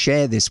can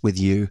share this with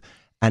you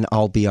and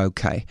I'll be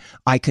okay.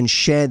 I can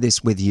share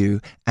this with you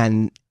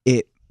and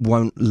it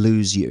won't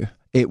lose you.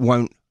 It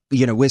won't.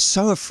 We're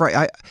so afraid.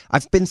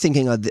 I've been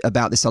thinking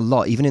about this a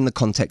lot, even in the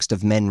context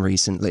of men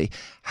recently,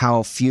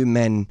 how few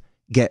men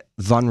get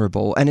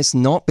vulnerable. And it's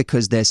not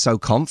because they're so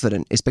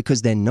confident. It's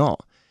because they're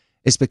not.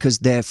 It's because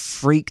they're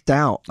freaked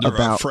out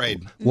about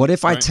afraid. What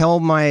if I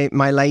tell my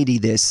lady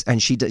this and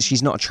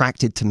she's not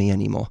attracted to me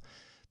anymore.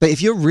 But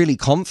if you're really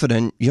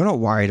confident, you're not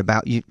worried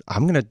about you.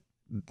 I'm going to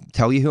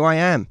tell you who I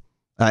am.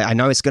 I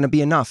know it's going to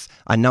be enough.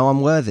 I know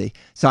I'm worthy.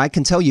 So I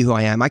can tell you who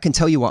I am. I can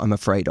tell you what I'm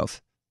afraid of.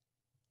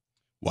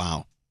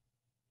 Wow.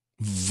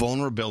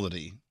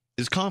 Vulnerability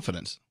is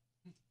confidence.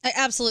 I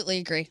absolutely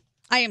agree.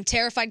 I am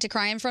terrified to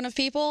cry in front of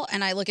people,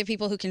 and I look at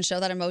people who can show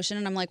that emotion,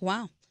 and I'm like,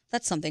 wow,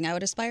 that's something I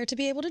would aspire to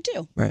be able to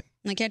do. Right.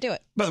 And I can't do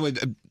it. By the way,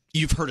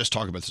 you've heard us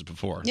talk about this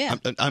before. Yeah.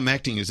 I'm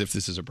acting as if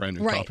this is a brand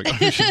new Right. topic.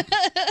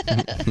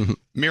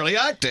 Merely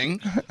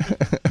acting,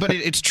 but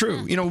it's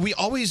true. We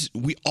always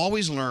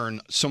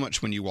learn so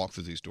much when you walk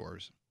through these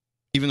doors.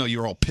 Even though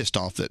you're all pissed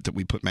off that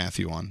we put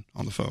Matthew on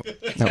the phone.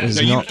 That was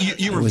you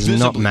were it was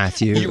not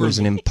Matthew. It was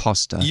an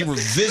imposter. You were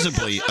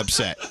visibly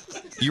upset.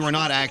 You were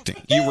not acting.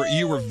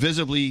 You were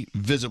visibly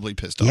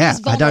pissed off. Yeah,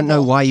 I don't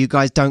know why you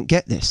guys don't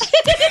get this.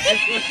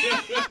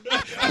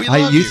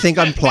 You think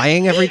I'm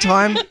playing every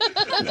time?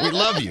 We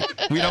love you.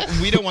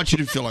 We don't want you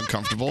to feel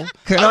uncomfortable.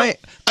 I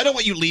don't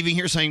want you leaving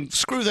here saying,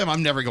 screw them,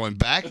 I'm never going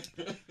back.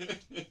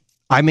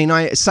 I mean,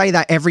 I say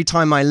that every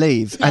time I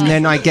leave, and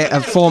then I get a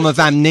form of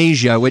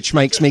amnesia, which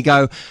makes me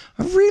go,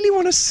 I really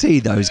want to see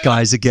those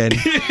guys again.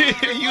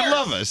 You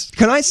love us.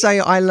 Can I say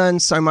I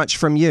learned so much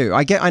from you?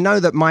 I know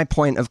that my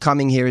point of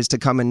coming here is to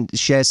come and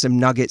share some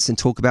nuggets and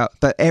talk about,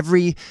 but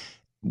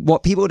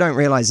what people don't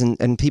realize,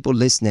 and people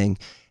listening,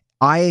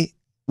 I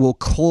will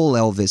call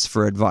Elvis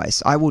for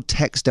advice. I will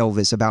text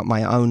Elvis about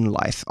my own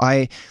life.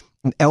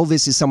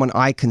 Elvis is someone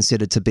I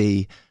consider to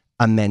be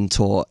a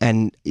mentor,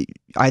 and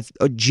I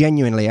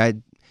genuinely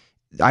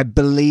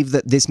believe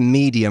that this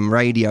medium,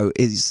 radio,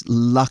 is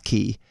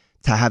lucky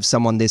to have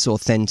someone this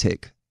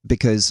authentic,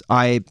 because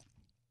I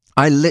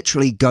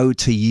literally go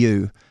to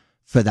you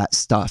for that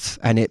stuff,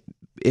 and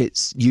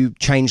it's you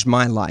changed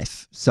my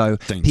life. So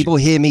people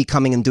hear me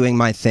coming and doing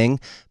my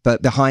thing,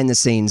 but behind the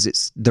scenes,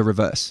 it's the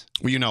reverse.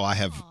 Well, you know, I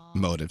have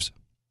motives.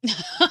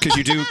 Because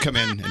you do come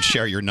in and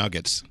share your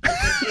nuggets.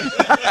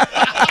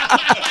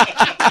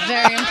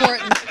 Very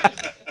important.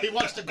 He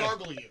wants to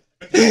gargle you.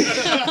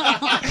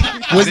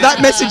 Was that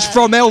message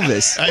from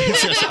Elvis? I'm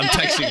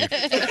texting you.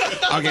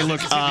 Okay,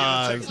 look,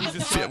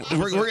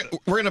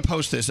 we're going to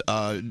post this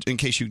in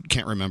case you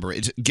can't remember.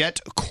 It's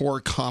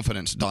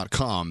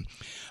getcoreconfidence.com.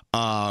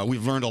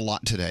 We've learned a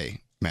lot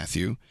today,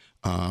 Matthew.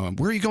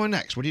 Where are you going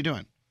next? What are you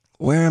doing?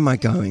 Where am I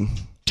going?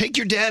 Take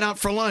your dad out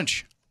for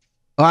lunch.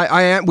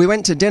 We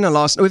went to dinner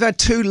last night. We've had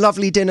 2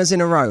 lovely dinners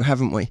in a row,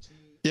 haven't we?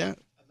 Yeah.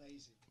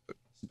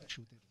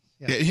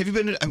 Yeah. Have you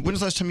been? When was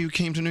the last time you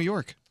came to New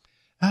York?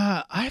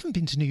 I haven't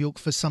been to New York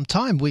for some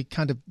time. We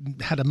kind of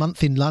had a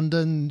month in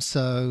London,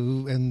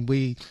 and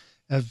we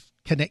have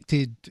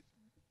connected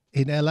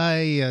in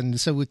LA,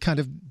 and so we kind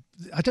of.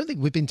 I don't think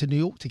we've been to New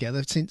York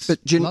together since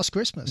last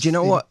Christmas. Do you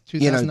know what?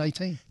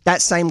 2018.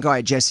 That same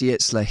guy, Jesse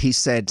Itzler, he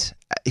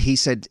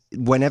said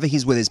whenever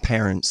he's with his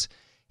parents,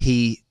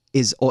 he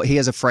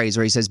has a phrase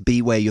where he says,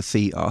 "Be where your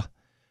feet are."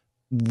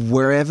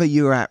 Wherever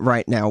you're at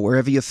right now,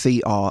 wherever your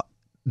feet are,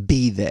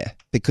 be there,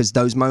 because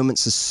those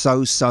moments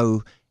are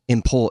so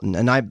important.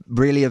 And I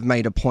really have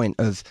made a point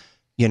of,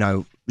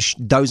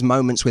 those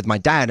moments with my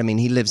dad. I mean,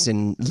 he lives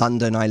in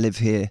London. I live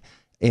here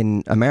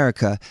in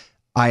America.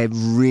 I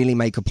really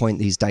make a point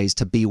these days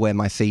to be where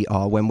my feet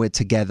are when we're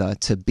together,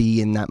 to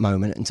be in that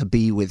moment and to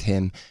be with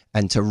him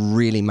and to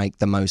really make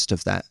the most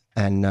of that.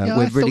 And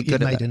we're really good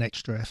at that. Made an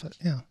extra effort.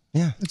 Yeah.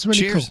 It's really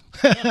Cheers.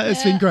 cool.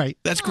 It's been great.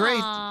 That's great.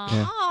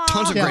 Yeah.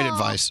 Tons of great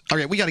advice.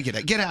 Okay, we got to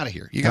get out of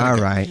here. You gotta All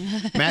go. right.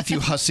 Matthew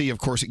Hussey, of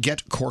course,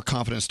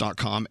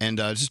 getcoreconfidence.com, and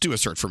just do a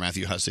search for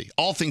Matthew Hussey.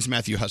 All things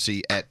Matthew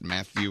Hussey at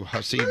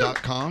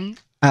MatthewHussey.com.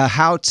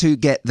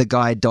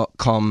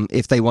 howtogettheguy.com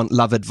if they want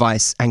love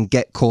advice, and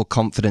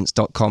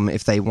getcoreconfidence.com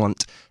if they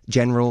want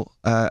general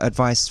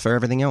advice for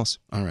everything else.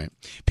 All right.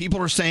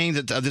 People are saying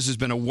that this has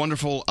been a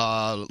wonderful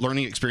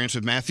learning experience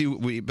with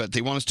Matthew, but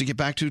they want us to get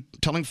back to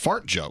telling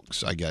fart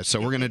jokes, I guess. So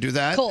we're going to do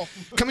that. Cool.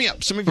 Coming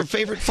up, some of your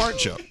favorite fart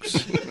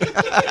jokes.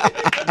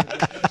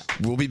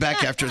 We'll be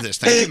back after this.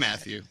 Thank you,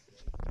 Matthew.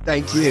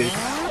 Thank you.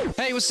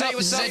 Hey, what's up?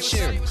 This is Ed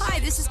Sheeran. Hi,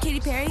 this is Katy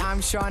Perry. I'm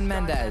Shawn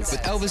Mendes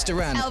with Elvis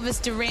Duran. Elvis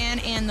Duran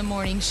and the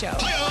Morning Show.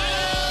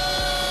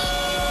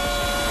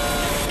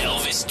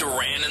 Elvis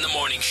Duran in the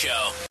Morning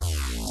Show.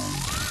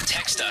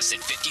 Text us at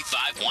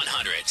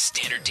 55100.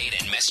 Standard data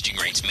and messaging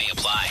rates may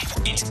apply.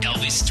 It's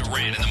Elvis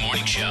Duran in the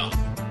Morning Show.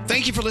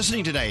 Thank you for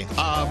listening today.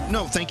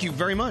 No, thank you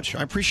very much.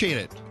 I appreciate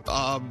it.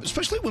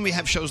 Especially when we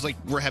have shows like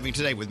we're having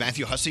today with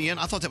Matthew Hussey in.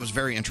 I thought that was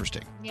very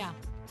interesting. Yeah.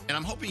 And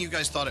I'm hoping you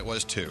guys thought it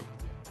was too.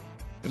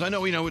 Because I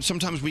know,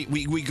 sometimes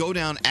we go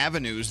down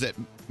avenues that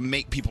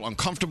make people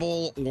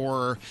uncomfortable,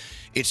 or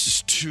it's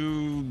just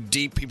too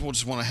deep. People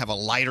just want to have a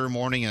lighter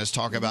morning and just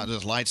talk about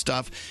this light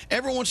stuff.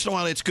 Every once in a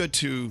while, it's good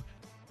to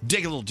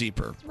dig a little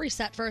deeper.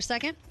 Reset for a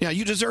second. Yeah,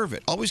 you deserve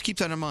it. Always keep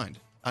that in mind.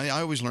 I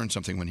always learn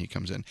something when he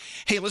comes in.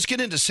 Hey, let's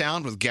get into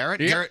sound with Garrett.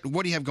 Yeah. Garrett,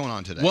 what do you have going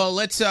on today? Well,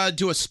 let's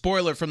do a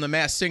spoiler from The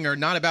Masked Singer,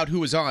 not about who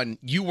was on.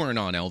 You weren't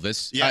on,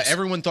 Elvis. Yes.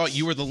 Everyone thought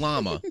you were the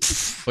llama,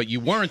 but you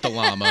weren't the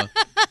llama.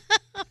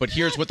 But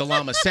here's what the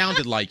llama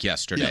sounded like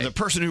yesterday. Yeah, the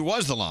person who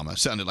was the llama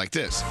sounded like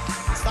this.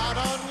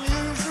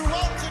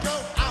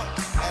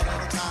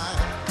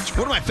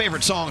 One of my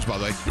favorite songs, by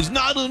the way, is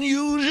Not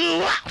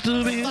Unusual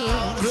to Be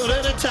Good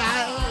at a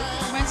Time.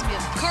 Reminds me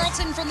of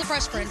Carlton from The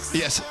Fresh Prince.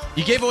 Yes.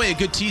 You gave away a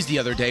good tease the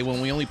other day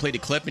when we only played a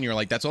clip, and you're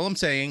like, that's all I'm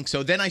saying.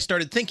 So then I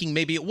started thinking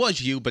maybe it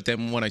was you, but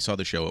then when I saw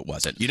the show, it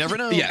wasn't. You never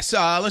know. Yes.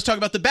 Let's talk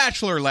about The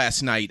Bachelor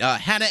last night.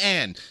 Hannah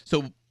Ann.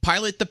 So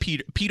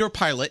Peter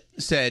Pilot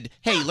said,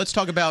 hey, let's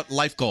talk about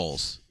life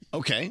goals.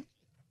 Okay.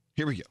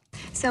 Here we go.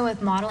 So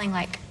with modeling,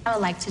 I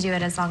would like to do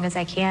it as long as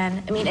I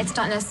can. I mean, it's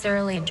not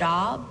necessarily a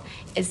job.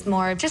 It's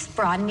more just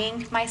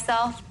broadening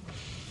myself.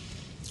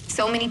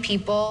 So many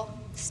people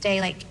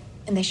stay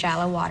in the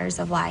shallow waters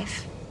of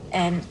life,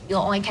 and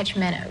you'll only catch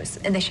minnows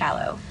in the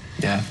shallow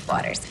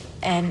waters.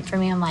 And for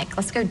me, I'm like,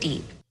 let's go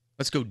deep.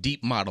 Let's go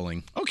deep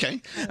modeling.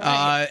 Okay.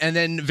 And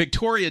then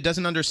Victoria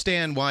doesn't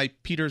understand why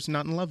Peter's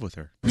not in love with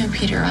her. No,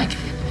 Peter, I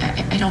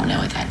don't know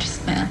what that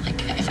just meant.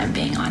 If I'm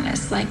being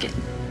honest, are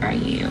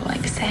you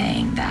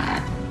saying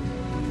that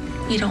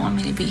you don't want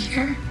me to be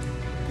here?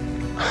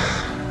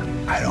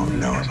 I don't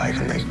know if I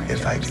can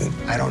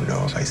I don't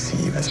know if I see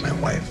you as my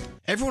wife.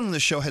 Everyone on the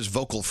show has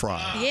vocal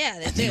fry. Yeah,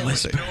 they do.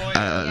 Victoria,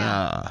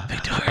 I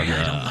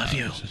don't love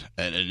you.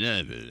 That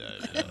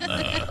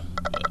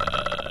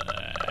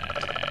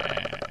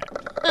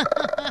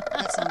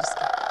sounds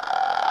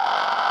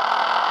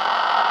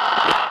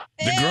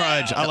The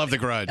Grudge. Grudge. I love The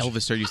Grudge.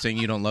 Elvis, are you saying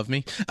you don't love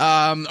me?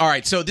 All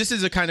right, so this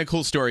is a kind of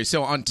cool story.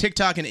 So on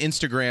TikTok and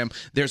Instagram,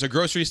 there's a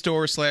grocery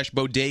store /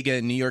 bodega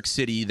in New York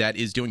City that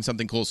is doing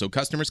something cool. So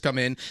customers come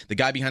in, the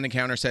guy behind the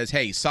counter says,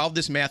 hey, solve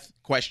this math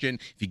question.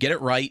 If you get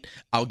it right,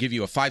 I'll give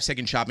you a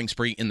 5-second shopping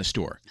spree in the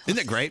store. Isn't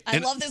that great? I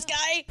love this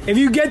guy. If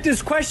you get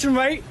this question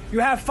right, you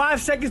have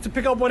 5 seconds to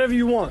pick up whatever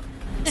you want.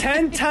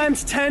 10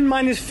 times 10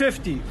 minus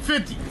 50.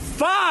 50.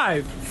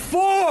 5,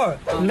 4.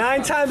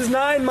 9 times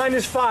 9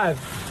 minus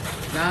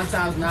 5. 9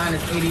 times 9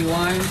 is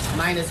 81.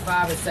 Minus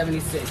 5 is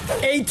 76.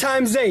 8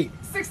 times 8.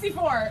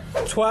 64.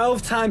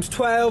 12 times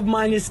 12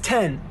 minus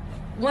 10.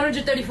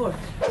 134.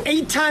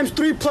 8 times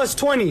 3 plus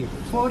 20.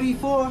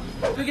 44.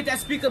 We get that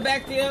speaker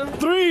back there.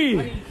 3.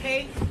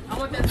 Okay. I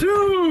want that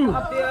 2.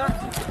 up there.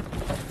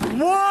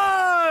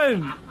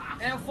 1.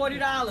 And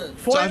 $40.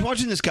 So I was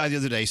watching this guy the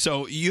other day.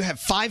 So you have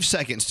 5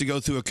 seconds to go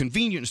through a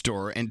convenience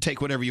store and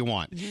take whatever you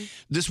want.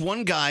 This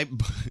one guy,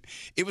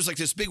 it was like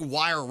this big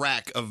wire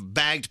rack of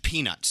bagged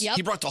peanuts. Yep.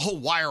 He brought the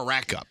whole wire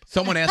rack up.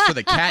 Someone asked for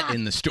the cat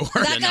in the store.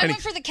 That guy went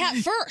for the cat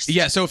first.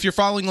 Yeah, so if you're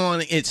following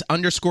along, it's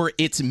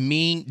 _it's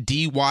me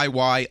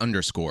DYY_ on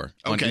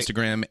Okay.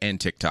 Instagram and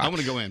TikTok. I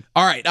want to go in.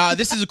 All right,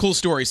 this is a cool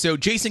story. So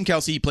Jason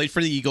Kelsey played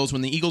for the Eagles.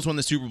 When the Eagles won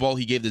the Super Bowl,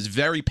 he gave this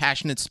very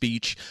passionate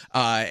speech,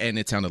 and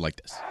it sounded like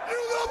this.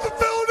 The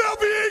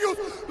Philadelphia Eagles,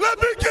 let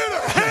me get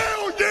a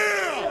hell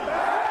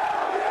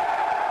yeah!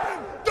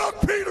 Doug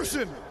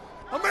Peterson,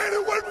 a man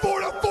who went for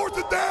it on 4th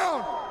and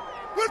down,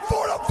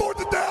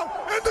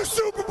 and the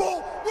Super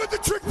Bowl with the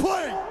trick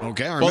play.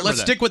 Okay, I remember Well, let's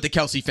that. stick with the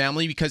Kelsey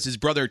family because his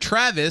brother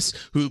Travis,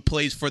 who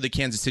plays for the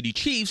Kansas City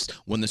Chiefs,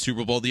 won the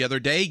Super Bowl the other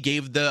day,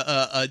 gave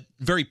a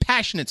very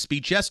passionate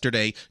speech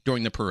yesterday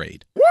during the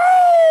parade.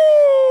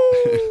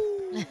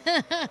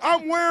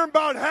 I'm wearing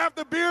about half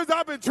the beers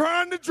I've been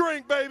trying to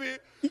drink, baby.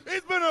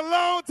 It's been a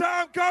long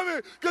time coming,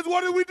 because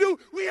what did we do?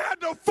 We had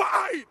to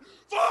fight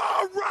for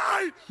our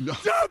right to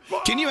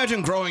fight. Can you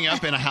imagine growing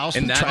up in a house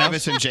In with that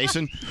Travis house? and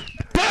Jason?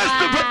 Pass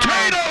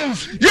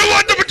the potatoes! You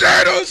want the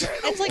potatoes?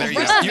 It's like There you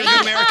go. You're the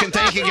American.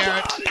 Thank you,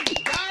 Garrett.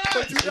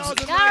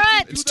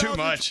 Garrett! It's too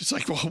much. It's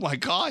like, oh my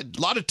God,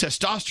 a lot of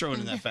testosterone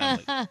in that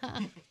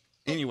family.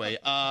 Anyway,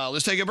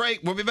 let's take a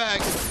break. We'll be back.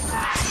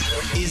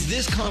 Is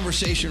this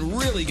conversation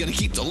really going to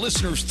keep the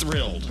listeners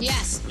thrilled?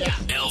 Yes. Yeah.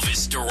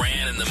 Elvis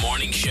Duran in the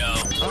morning show.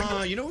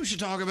 You know what we should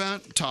talk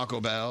about?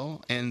 Taco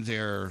Bell and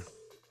their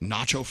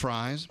nacho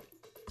fries.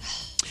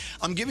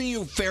 I'm giving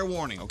you fair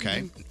warning,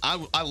 okay? I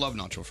love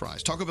nacho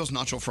fries. Taco Bell's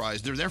nacho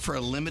fries, they're there for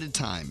a limited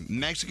time.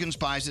 Mexican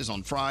spices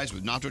on fries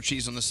with nacho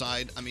cheese on the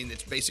side. I mean,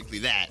 it's basically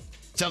that.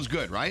 Sounds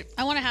good, right?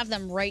 I want to have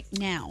them right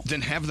now.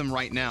 Then have them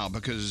right now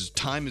because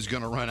time is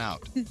going to run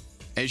out.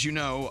 As you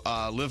know,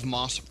 Liv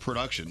Moss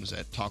Productions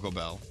at Taco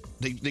Bell,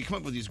 they come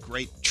up with these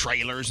great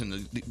trailers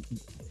and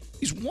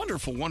these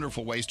wonderful,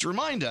 wonderful ways to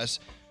remind us,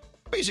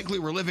 basically,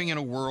 we're living in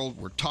a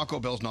world where Taco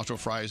Bell's nacho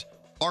fries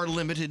are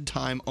limited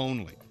time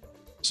only.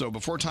 So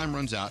before time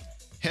runs out,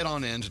 head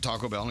on in to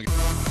Taco Bell.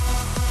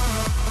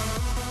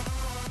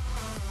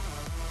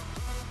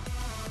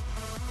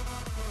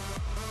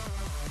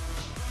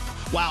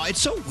 Wow,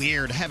 it's so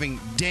weird having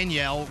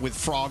Danielle with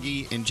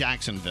Froggy in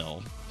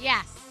Jacksonville.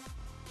 Yes.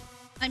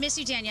 I miss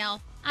you,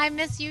 Danielle. I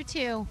miss you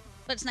too.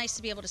 But it's nice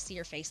to be able to see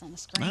your face on the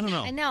screen. I don't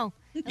know. I know.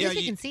 At Yeah, least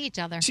we you- can see each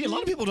other. See, a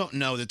lot of people don't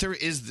know that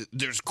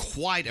there's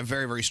quite a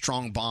very, very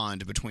strong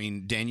bond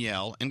between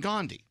Danielle and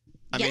Gandhi.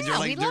 Yeah,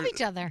 we love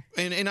each other.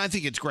 And I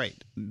think it's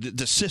great.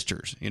 The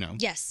sisters, you know.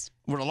 Yes.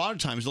 Where a lot of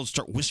times they'll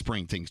start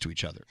whispering things to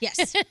each other.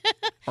 Yes.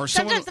 Or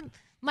someone, Sometimes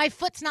my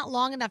foot's not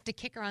long enough to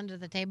kick her under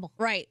the table.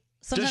 Right.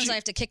 Sometimes she- I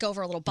have to kick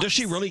over a little bump. does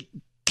she really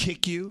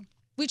kick you?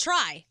 We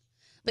try.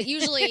 But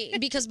usually,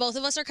 because both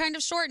of us are kind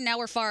of short, and now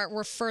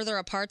we're further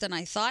apart than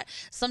I thought.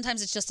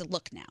 Sometimes it's just a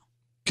look now.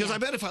 Because I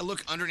bet if I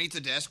look underneath the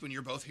desk when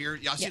you're both here,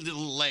 I see the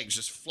little legs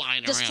just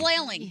flying Just around.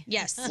 flailing.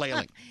 Yes.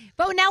 Flailing.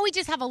 But now we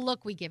just have a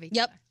look we give each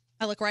Yep.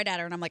 I look right at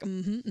her and I'm like,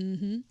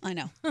 I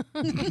know. But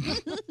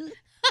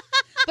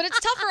it's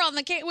tougher on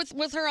the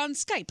with her on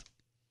Skype.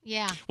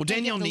 Yeah. Well,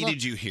 Danielle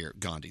needed you here,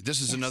 Gandhi.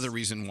 This is another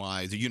reason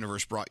why the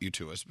universe brought you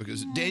to us,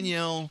 because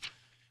Danielle...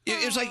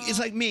 It's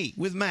like me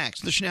with Max,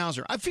 the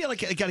Schnauzer. I feel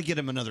like I got to get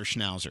him another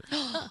Schnauzer.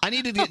 I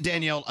need to get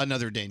Danielle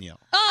another Danielle.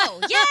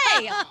 Oh,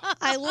 yay!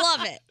 I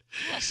love it.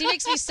 She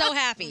makes me so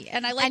happy,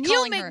 and I like And you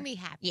calling make her. me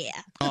happy.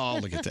 Yeah. Oh,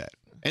 look at that.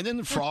 And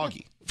then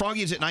Froggy.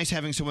 Froggy, is it nice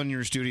having someone in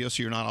your studio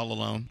so you're not all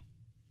alone?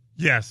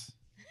 Yes.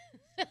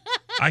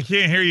 I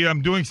can't hear you.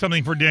 I'm doing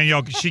something for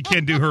Danielle because she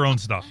can't do her own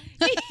stuff.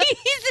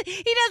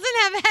 He doesn't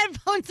have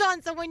headphones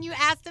on, so when you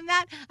asked him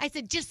that, I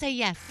said, just say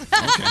yes.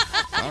 Okay.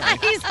 All right.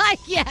 He's like,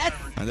 yes.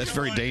 That's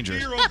very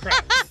dangerous.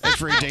 That's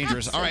very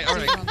dangerous. All right.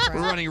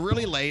 We're running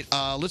really late.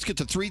 Let's get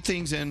the three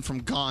things in from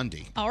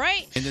Gandhi. All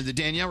right. And then the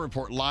Danielle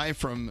report live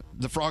from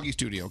the Froggy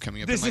studio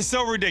coming up. This is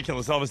so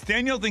ridiculous, Elvis.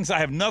 Danielle thinks I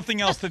have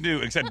nothing else to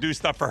do except do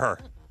stuff for her.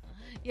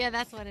 Yeah,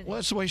 that's what it is. Well,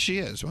 that's the way she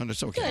is. Well,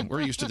 it's okay.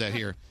 We're used to that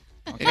here.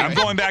 Okay, I'm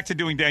going back to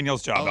doing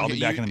Danielle's job. I'll Okay, be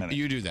back you- in a minute.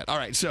 You do that. All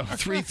right, so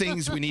 3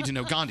 things we need to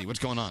know. Gandhi, what's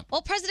going on?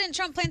 Well, President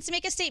Trump plans to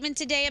make a statement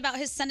today about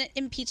his Senate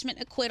impeachment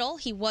acquittal.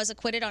 He was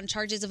acquitted on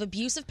charges of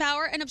abuse of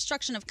power and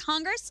obstruction of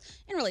Congress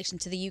in relation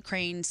to the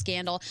Ukraine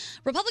scandal.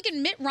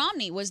 Republican Mitt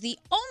Romney was the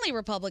only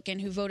Republican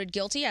who voted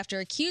guilty after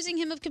accusing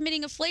him of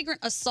committing a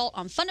flagrant assault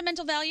on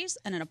fundamental values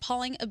and an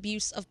appalling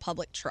abuse of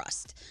public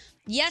trust.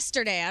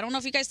 Yesterday, I don't know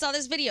if you guys saw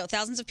this video,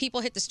 thousands of people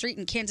hit the street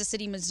in Kansas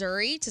City,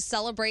 Missouri to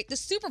celebrate the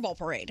Super Bowl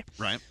parade.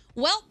 Right.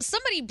 Well,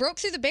 somebody broke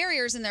through the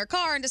barriers in their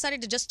car and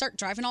decided to just start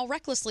driving all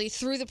recklessly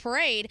through the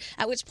parade,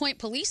 at which point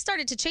police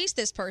started to chase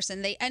this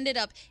person. They ended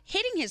up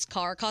hitting his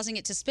car, causing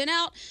it to spin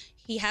out.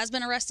 He has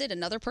been arrested.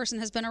 Another person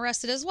has been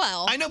arrested as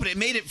well. I know, but it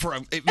made for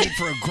a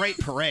great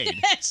parade.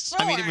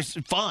 Sure. I mean, it was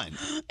fun.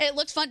 It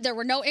looked fun. There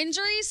were no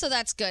injuries, so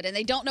that's good. And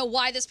they don't know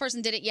why this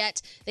person did it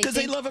yet. Because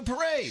they love a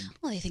parade.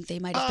 Well, they think they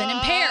might have been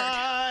impaired.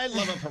 I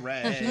love a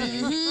parade.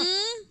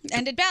 Mhm.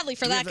 Ended badly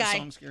for Do we that have guy.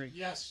 song, Scary?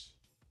 Yes.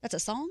 That's a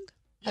song?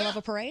 I Love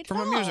a Parade? From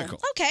a musical.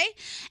 Okay.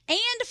 And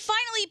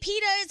finally,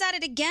 PETA is at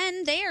it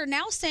again. They are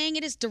now saying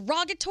it is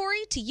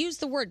derogatory to use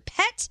the word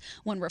pet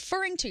when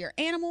referring to your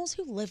animals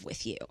who live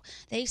with you.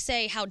 They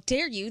say, how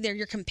dare you? They're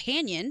your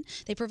companion.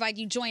 They provide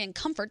you joy and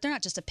comfort. They're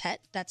not just a pet.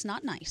 That's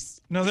not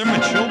nice. No, they're my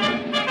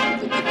children.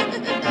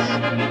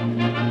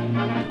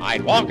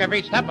 I'd walk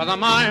every step of the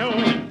mile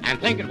and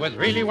think it was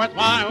really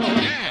worthwhile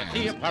to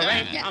see a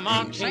parade come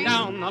marching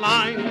down the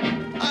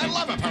line. I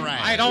love a parade.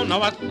 I don't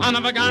know a son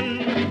of a gun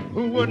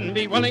who wouldn't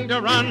be willing to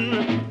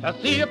run to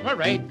see a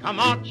parade come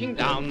marching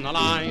down the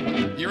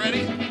line. You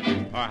ready?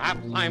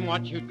 Perhaps I'm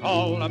what you'd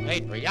call a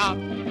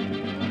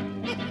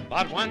patriot,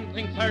 but one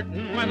thing's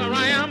certain, whether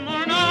I am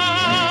or not,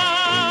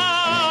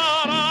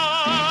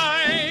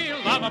 I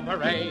love a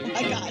parade.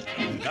 My God.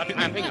 The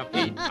tramping of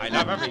feet, I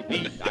love every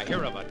beat I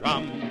hear of a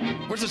drum.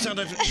 Where's the sound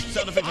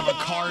effect of a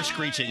car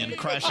screeching and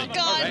crashing? Oh,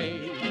 God.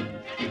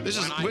 This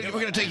is we're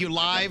going to take you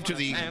live to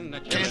the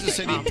Kansas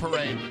City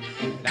parade.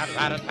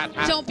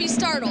 Don't be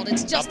startled.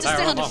 It's just a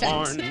sound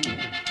effect.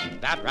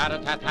 That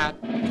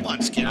rat-a-tat-tat. Come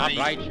on, Scary. A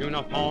bright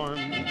uniform.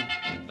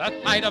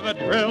 The sight of a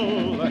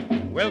drill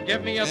will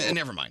give me a...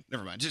 Never mind.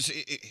 Just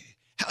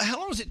how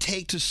long does it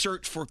take to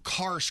search for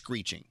car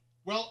screeching?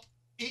 Well,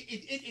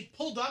 it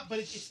pulled up, but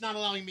it's not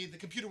allowing me. The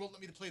computer won't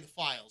let me to play the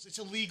files. It's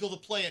illegal to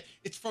play it.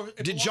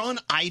 Did John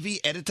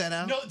Ivy edit that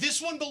out? No, this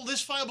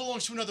file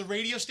belongs to another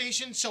radio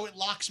station, so it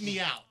locks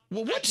me out.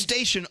 Well, what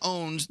station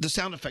owns the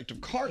sound effect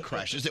of car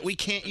crashes that we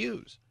can't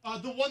use?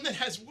 The one that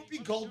has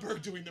Whoopi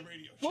Goldberg doing the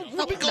radio show. Well,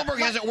 Whoopi Goldberg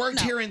hasn't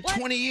worked here in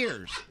 20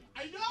 years.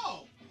 I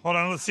know. Hold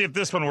on, let's see if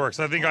this one works.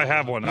 I think I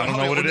have one. I don't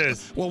know what it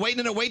is. Well, wait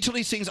till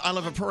he sings I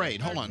Love a Parade.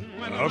 Hold on.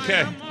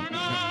 Okay. Here we go.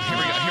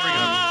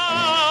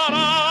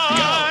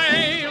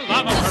 I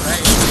love a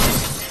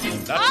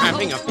parade. The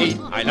tramping of feet,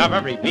 I love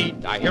every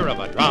beat I hear of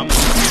a drum.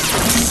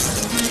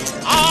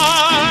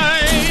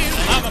 I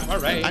love a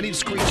parade. I need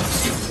screeches.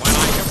 When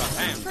I hear a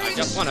band, I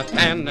just want to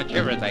stand and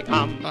cheer as they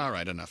come. All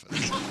right, enough of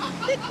this. I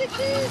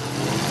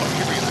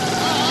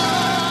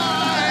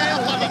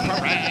love a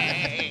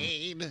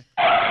parade.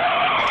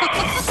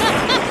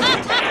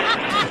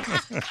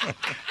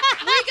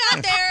 We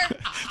got there.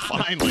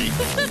 Finally.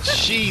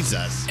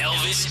 Jesus.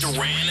 Elvis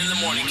Duran in the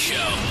Morning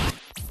Show.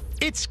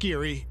 It's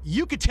scary.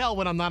 You could tell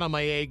when I'm not on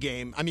my A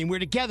game. I mean, we're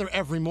together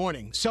every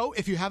morning. So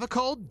if you have a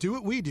cold, do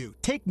what we do.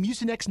 Take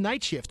Mucinex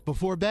Night Shift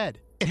before bed.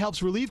 It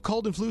helps relieve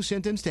cold and flu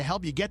symptoms to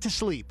help you get to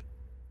sleep.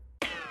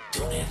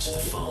 Don't answer the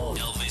phone.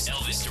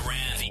 Elvis Duran,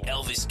 the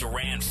Elvis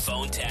Duran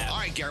phone tap. All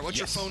right, Garrett, what's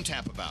your phone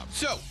tap about?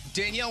 So,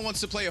 Danielle wants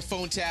to play a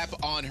phone tap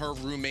on her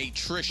roommate,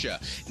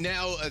 Trisha.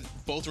 Now,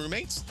 both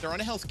roommates, they're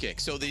on a health kick.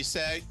 So they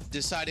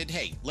decided,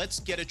 hey, let's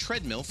get a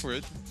treadmill for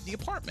the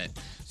apartment.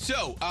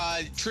 So,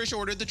 Trisha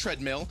ordered the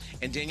treadmill,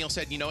 and Danielle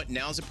said, you know what,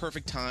 now's the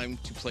perfect time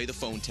to play the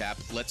phone tap.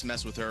 Let's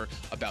mess with her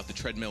about the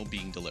treadmill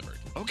being delivered.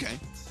 Okay.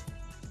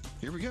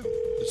 Here we go.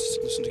 Let's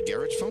listen to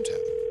Garrett's phone tap.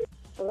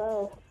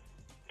 Hello.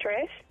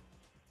 Trish?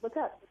 What's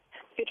up?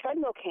 Your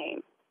treadmill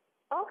came.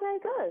 Okay,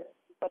 good.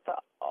 But the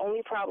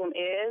only problem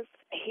is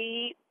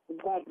he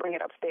won't bring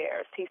it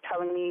upstairs. He's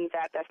telling me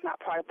that that's not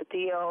part of the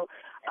deal,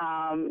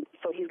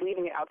 so he's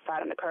leaving it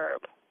outside on the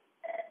curb.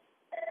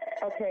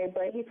 Okay,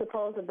 but he's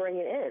supposed to bring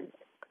it in.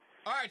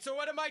 All right, so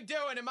what am I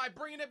doing? Am I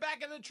bringing it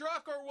back in the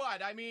truck or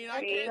what? I mean, I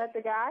Is can't... that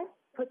the guy?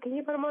 Can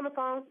you put him on the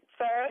phone?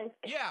 Sir?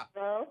 Yeah.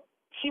 Hello?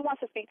 She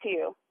wants to speak to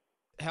you.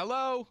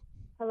 Hello?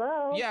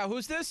 Hello? Yeah,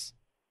 who's this?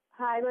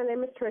 Hi, my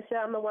name is Trisha.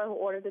 I'm the one who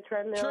ordered the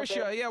treadmill.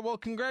 Trisha, yeah, well,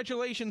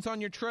 congratulations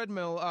on your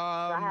treadmill.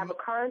 I have a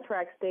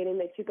contract stating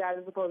that you guys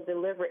are supposed to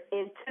deliver it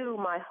into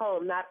my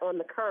home, not on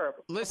the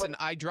curb. Listen,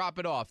 I drop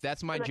it off.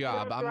 That's my You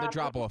job. don't I'm the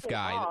drop drop-off anything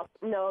guy. off.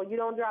 No, you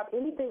don't drop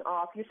anything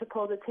off. You're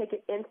supposed to take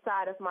it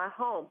inside of my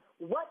home.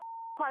 What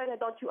part of that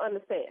don't you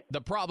understand?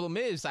 The problem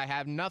is I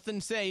have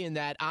nothing saying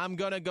that I'm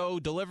going to go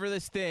deliver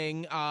this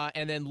thing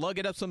and then lug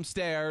it up some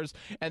stairs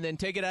and then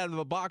take it out of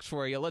a box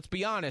for you. Let's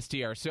be honest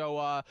here.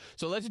 So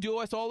let's do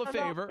us all a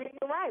favor.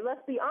 You're right.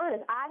 Let's be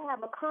honest. I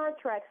have a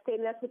contract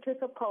stating that's what you're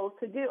supposed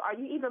to do. Are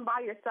you even by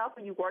yourself?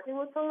 Are you working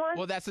with someone?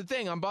 Well, that's the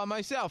thing. I'm by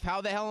myself.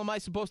 How the hell am I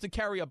supposed to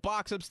carry a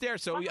box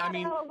upstairs? So, How the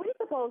hell are we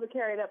supposed to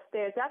carry it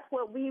upstairs? That's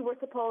what we were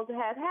supposed to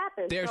have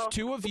happen. There's So-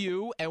 two of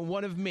you and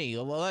one of me.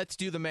 Let's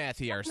do the math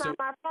here. That's not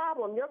my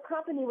problem. Your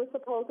company was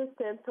supposed to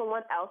send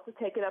someone else to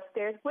take it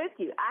upstairs with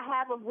you. I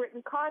have a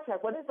written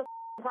contract. What is the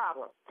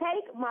problem?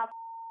 Take my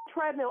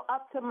treadmill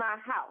up to my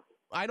house.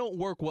 I don't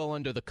work well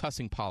under the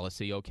cussing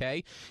policy,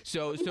 okay?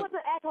 So You wasn't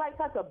acting like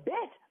such a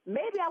bitch.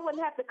 Maybe I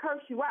wouldn't have to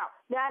curse you out.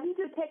 Now I need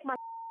you to take my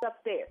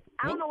upstairs.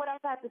 I don't know what else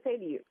I have to say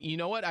to you. you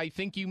know what? I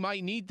think you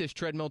might need this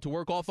treadmill to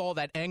work off all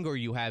that anger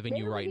you have in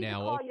Maybe you right we need to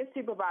now. call your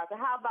supervisor.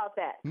 How about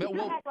that? You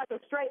Well- act like a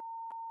straight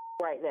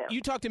right now. You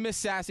talk to Miss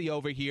Sassy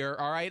over here,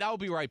 all right? I'll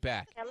be right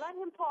back. And let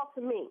him talk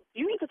to me.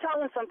 You need to tell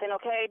him something,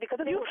 okay?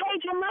 Because if you paid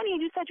your money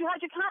and you said you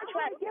had your I want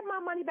contract. to get my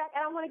money back,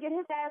 and I want to get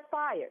his ass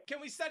fired. Can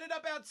we set it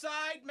up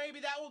outside?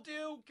 Maybe that will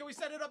do. Can we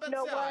set it up You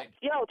know outside?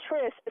 what? Yo,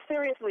 Trish,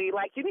 seriously,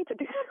 like, you need to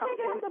do Take it out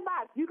something. the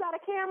box. You got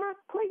a camera?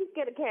 Please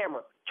get a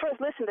camera. Trish,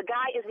 listen, the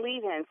guy is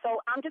leaving, so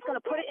I'm just going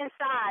to put it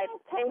inside,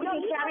 and we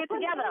can carry it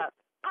together.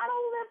 I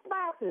don't lift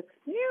boxes.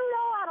 You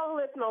know I don't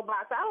lift no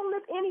boxes. I don't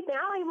lift anything.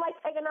 I don't even like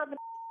taking out the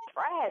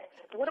trash.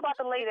 What about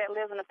the lady that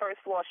lives on the first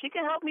floor? She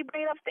can help me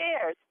bring it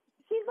upstairs.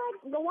 She's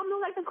like the woman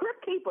who's like the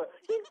crypt keeper.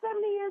 She's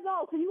 70 years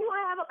old. So you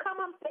want to have her come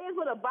upstairs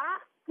with a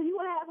box? So you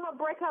want to have her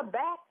break her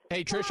back?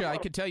 Hey, Trisha, I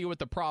could tell you what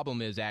the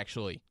problem is,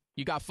 actually.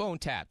 You got phone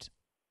tapped.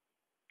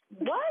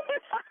 What?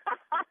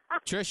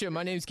 Trisha,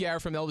 my name's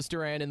Garrett from Elvis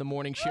Duran in the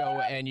Morning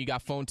Show, and you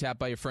got phone tapped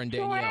by your friend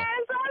Danielle. I'm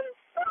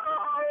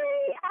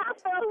sorry. I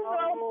feel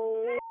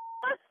so...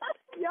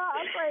 Y'all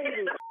are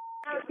crazy.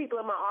 I have people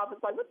in my office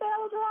like, what the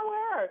hell is wrong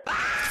with her?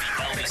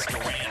 Elvis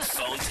Duran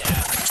phone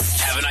tap.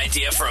 Have an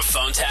idea for a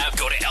phone tap?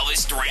 Go to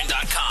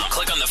ElvisDuran.com.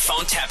 Click on the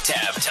phone tap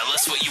tab. Tell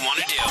us what you want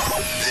to do.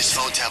 This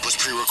phone tap was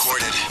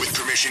pre-recorded with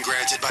permission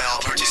granted by all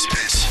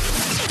participants.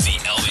 The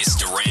Elvis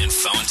Duran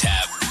phone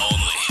tap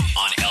only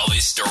on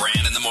Elvis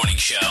Duran in the Morning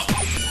Show.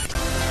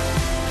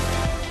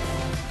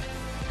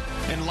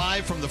 And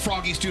live from the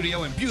Froggy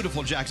Studio in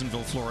beautiful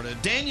Jacksonville, Florida,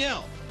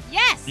 Danielle.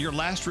 Yes. Your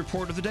last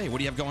report of the day. What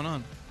do you have going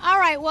on? All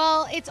right,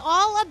 well, it's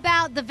all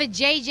about the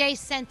vajayjay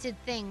scented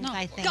things,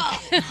 I think.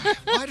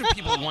 Why do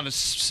people want to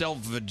sell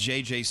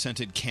vajayjay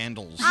scented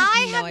candles?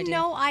 I have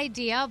no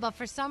idea, but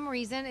for some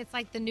reason, it's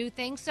like the new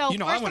thing. So You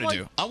know what I first of want to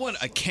all, do? I want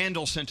a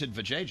candle scented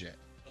vajayjay.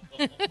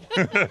 You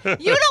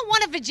don't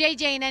want a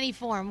vajayjay in any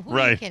form. Who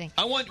are you kidding?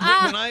 I want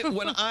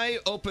when I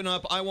open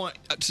up, I want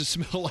to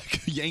smell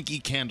like a Yankee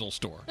candle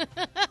store.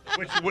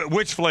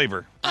 Which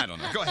flavor? I don't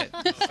know. Go ahead.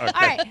 All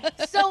right,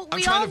 so I'm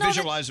we trying all to know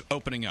visualize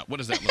opening up. What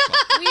does that look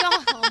like? We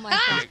all, oh my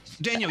God.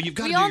 Danielle, you've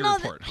got to We do all your know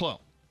that- report. Hello.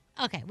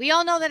 Okay, we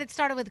all know that it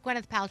started with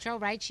Gwyneth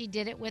Paltrow, right? She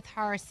did it with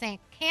her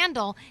scent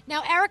candle.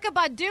 Now, Erykah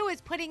Badu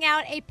is putting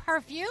out a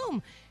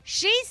perfume.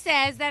 She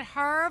says that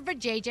her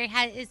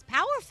vajayjay is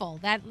powerful,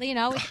 that, you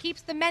know, it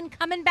keeps the men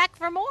coming back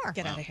for more.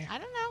 Get out of here. I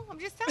don't know. I'm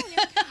just telling you.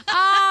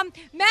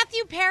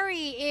 Matthew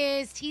Perry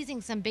is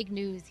teasing some big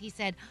news. He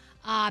said,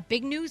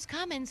 big news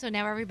coming. So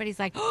now everybody's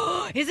like,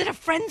 oh, is it a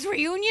Friends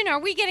reunion? Are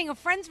we getting a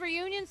Friends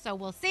reunion? So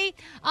we'll see.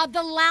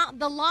 The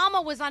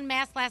llama was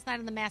unmasked last night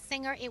on The Masked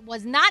Singer. It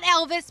was not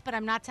Elvis, but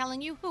I'm not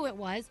telling you who it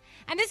was.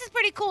 And this is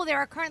pretty cool. There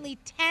are currently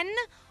 10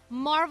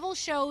 Marvel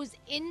shows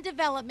in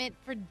development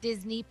for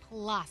Disney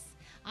Plus.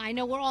 I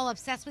know we're all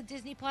obsessed with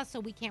Disney Plus, so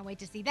we can't wait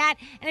to see that.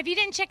 And if you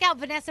didn't check out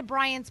Vanessa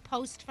Bryant's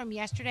post from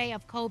yesterday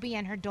of Kobe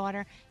and her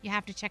daughter, you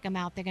have to check them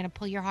out. They're going to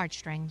pull your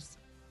heartstrings.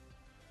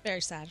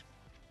 Very sad.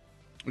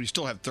 We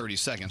still have 30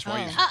 seconds.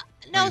 Why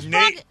No,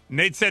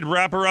 Nate said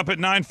wrap her up at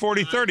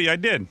 9:40:30. I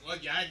did. Well,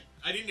 yeah,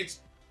 I didn't.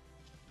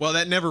 Well,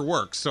 that never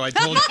works. So I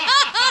told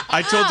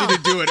you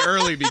to do it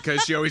early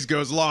because she always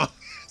goes long.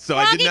 So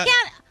I did not.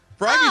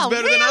 Froggy's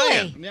better than I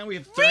am. Now we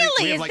have 30,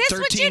 we have like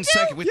 13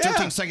 seconds. We have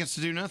 13 seconds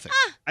to do nothing.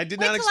 I did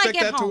Wait not till I expect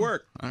get that to home.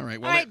 work. All right.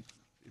 Well, All right.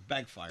 it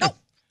backfired. All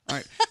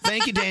right.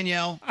 Thank you,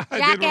 Danielle.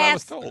 I did what I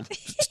was told.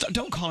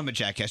 Don't call him a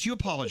jackass. You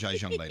apologize,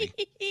 young lady.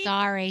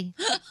 Sorry.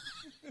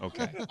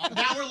 Okay.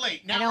 Now we're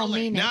late. I don't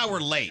mean it. Now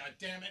we're late. God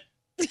damn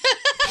it.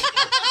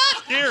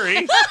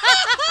 Scary.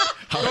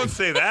 Don't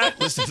say that.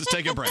 Listen, let's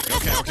take a break.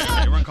 Okay.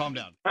 Everyone calm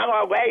down.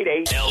 Hello,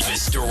 lady.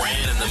 Elvis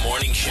Duran in the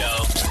Morning Show.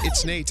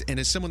 It's Nate, and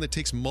as someone that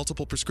takes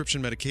multiple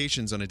prescription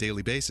medications on a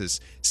daily basis,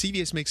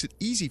 CVS makes it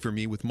easy for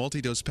me with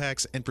multi-dose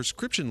packs and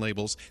prescription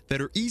labels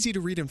that are easy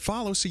to read and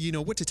follow so you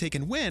know what to take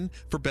and when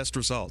for best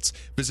results.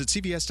 Visit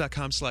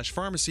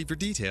cvs.com/pharmacy for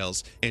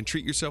details and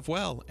treat yourself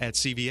well at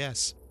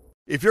CVS.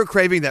 If you're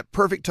craving that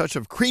perfect touch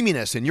of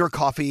creaminess in your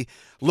coffee,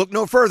 look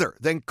no further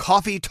than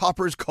Coffee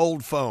Topper's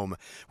Cold Foam.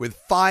 With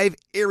 5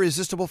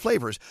 irresistible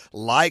flavors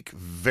like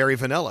very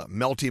vanilla,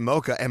 melty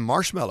mocha, and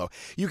marshmallow,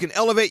 you can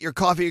elevate your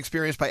coffee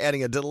experience by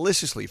adding a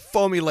deliciously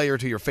foamy layer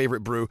to your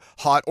favorite brew,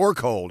 hot or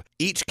cold.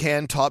 Each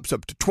can tops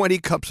up to 20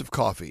 cups of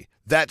coffee.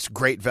 That's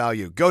great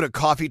value. Go to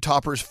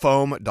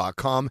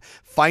CoffeeToppersFoam.com,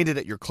 find it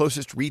at your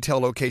closest retail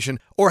location,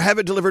 or have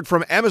it delivered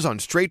from Amazon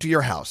straight to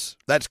your house.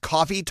 That's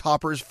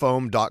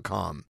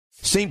CoffeeToppersFoam.com.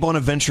 St.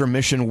 Bonaventure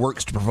Mission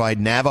works to provide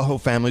Navajo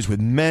families with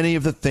many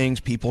of the things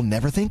people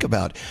never think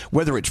about.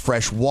 Whether it's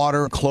fresh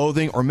water,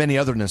 clothing, or many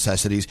other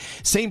necessities,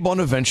 St.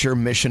 Bonaventure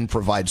Mission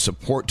provides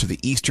support to the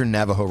Eastern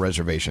Navajo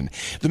Reservation.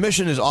 The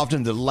mission is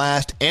often the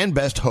last and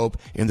best hope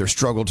in their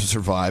struggle to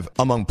survive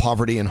among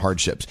poverty and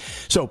hardships.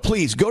 So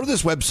please go to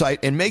this website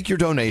and make your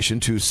donation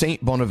to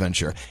St.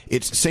 Bonaventure.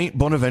 It's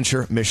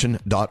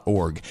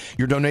stbonaventuremission.org.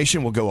 Your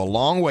donation will go a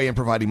long way in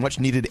providing much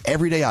needed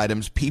everyday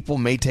items people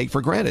may take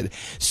for granted.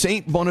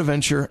 stbonaventuremission.org.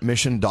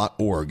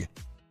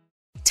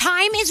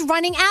 Time is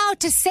running out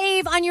to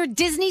save on your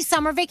Disney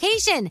summer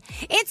vacation.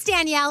 It's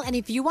Danielle, and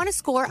if you want to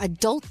score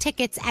adult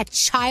tickets at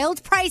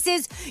child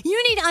prices,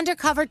 you need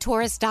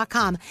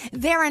UndercoverTourist.com.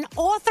 They're an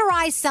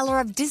authorized seller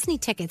of Disney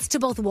tickets to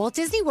both Walt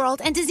Disney World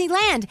and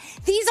Disneyland.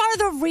 These are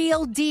the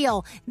real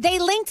deal. They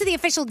link to the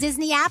official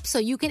Disney app so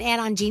you can add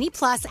on Genie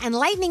Plus and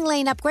Lightning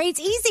Lane upgrades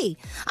easy.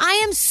 I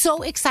am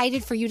so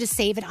excited for you to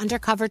save at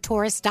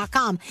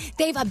UndercoverTourist.com.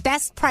 They've a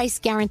best price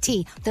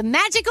guarantee. The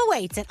magic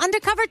awaits at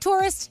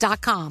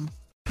UndercoverTourist.com.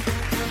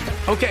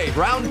 Okay,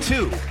 round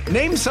two.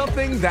 Name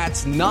something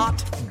that's not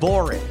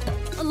boring.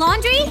 A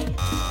laundry?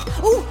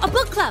 Ooh, a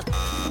book club.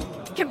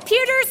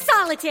 Computer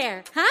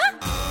solitaire, huh?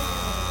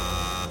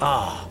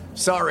 Ah,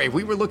 sorry,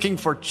 we were looking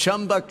for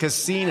Chumba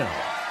Casino.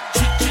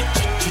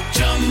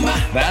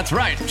 That's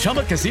right,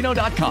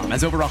 ChumbaCasino.com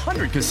has over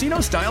 100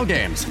 casino-style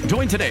games.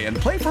 Join today and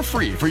play for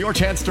free for your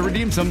chance to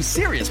redeem some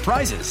serious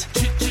prizes.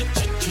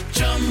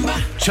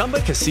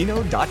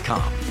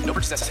 ChumbaCasino.com. No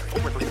purchase necessary.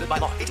 Void where prohibited by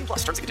law. 18+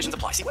 terms and conditions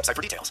apply. See website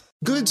for details.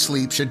 Good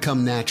sleep should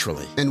come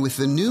naturally, and with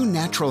the new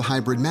Natural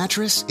Hybrid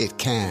mattress, it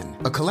can.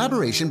 A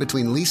collaboration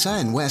between Lisa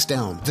and West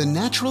Elm, the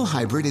Natural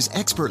Hybrid is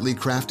expertly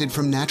crafted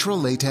from natural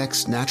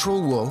latex,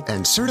 natural wool,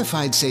 and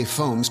certified safe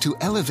foams to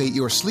elevate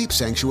your sleep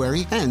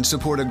sanctuary and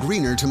support a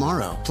greener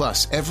tomorrow.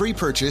 Plus, every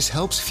purchase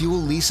helps fuel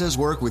Lisa's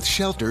work with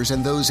shelters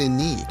and those in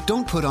need.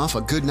 Don't put off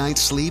a good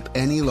night's sleep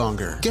any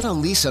longer. Get a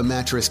Lisa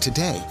mattress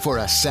today for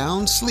a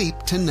sound sleep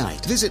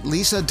tonight. Visit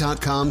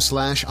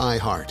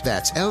lisa.com/iHeart.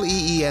 That's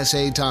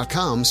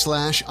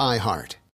LEESA.com/iHeart.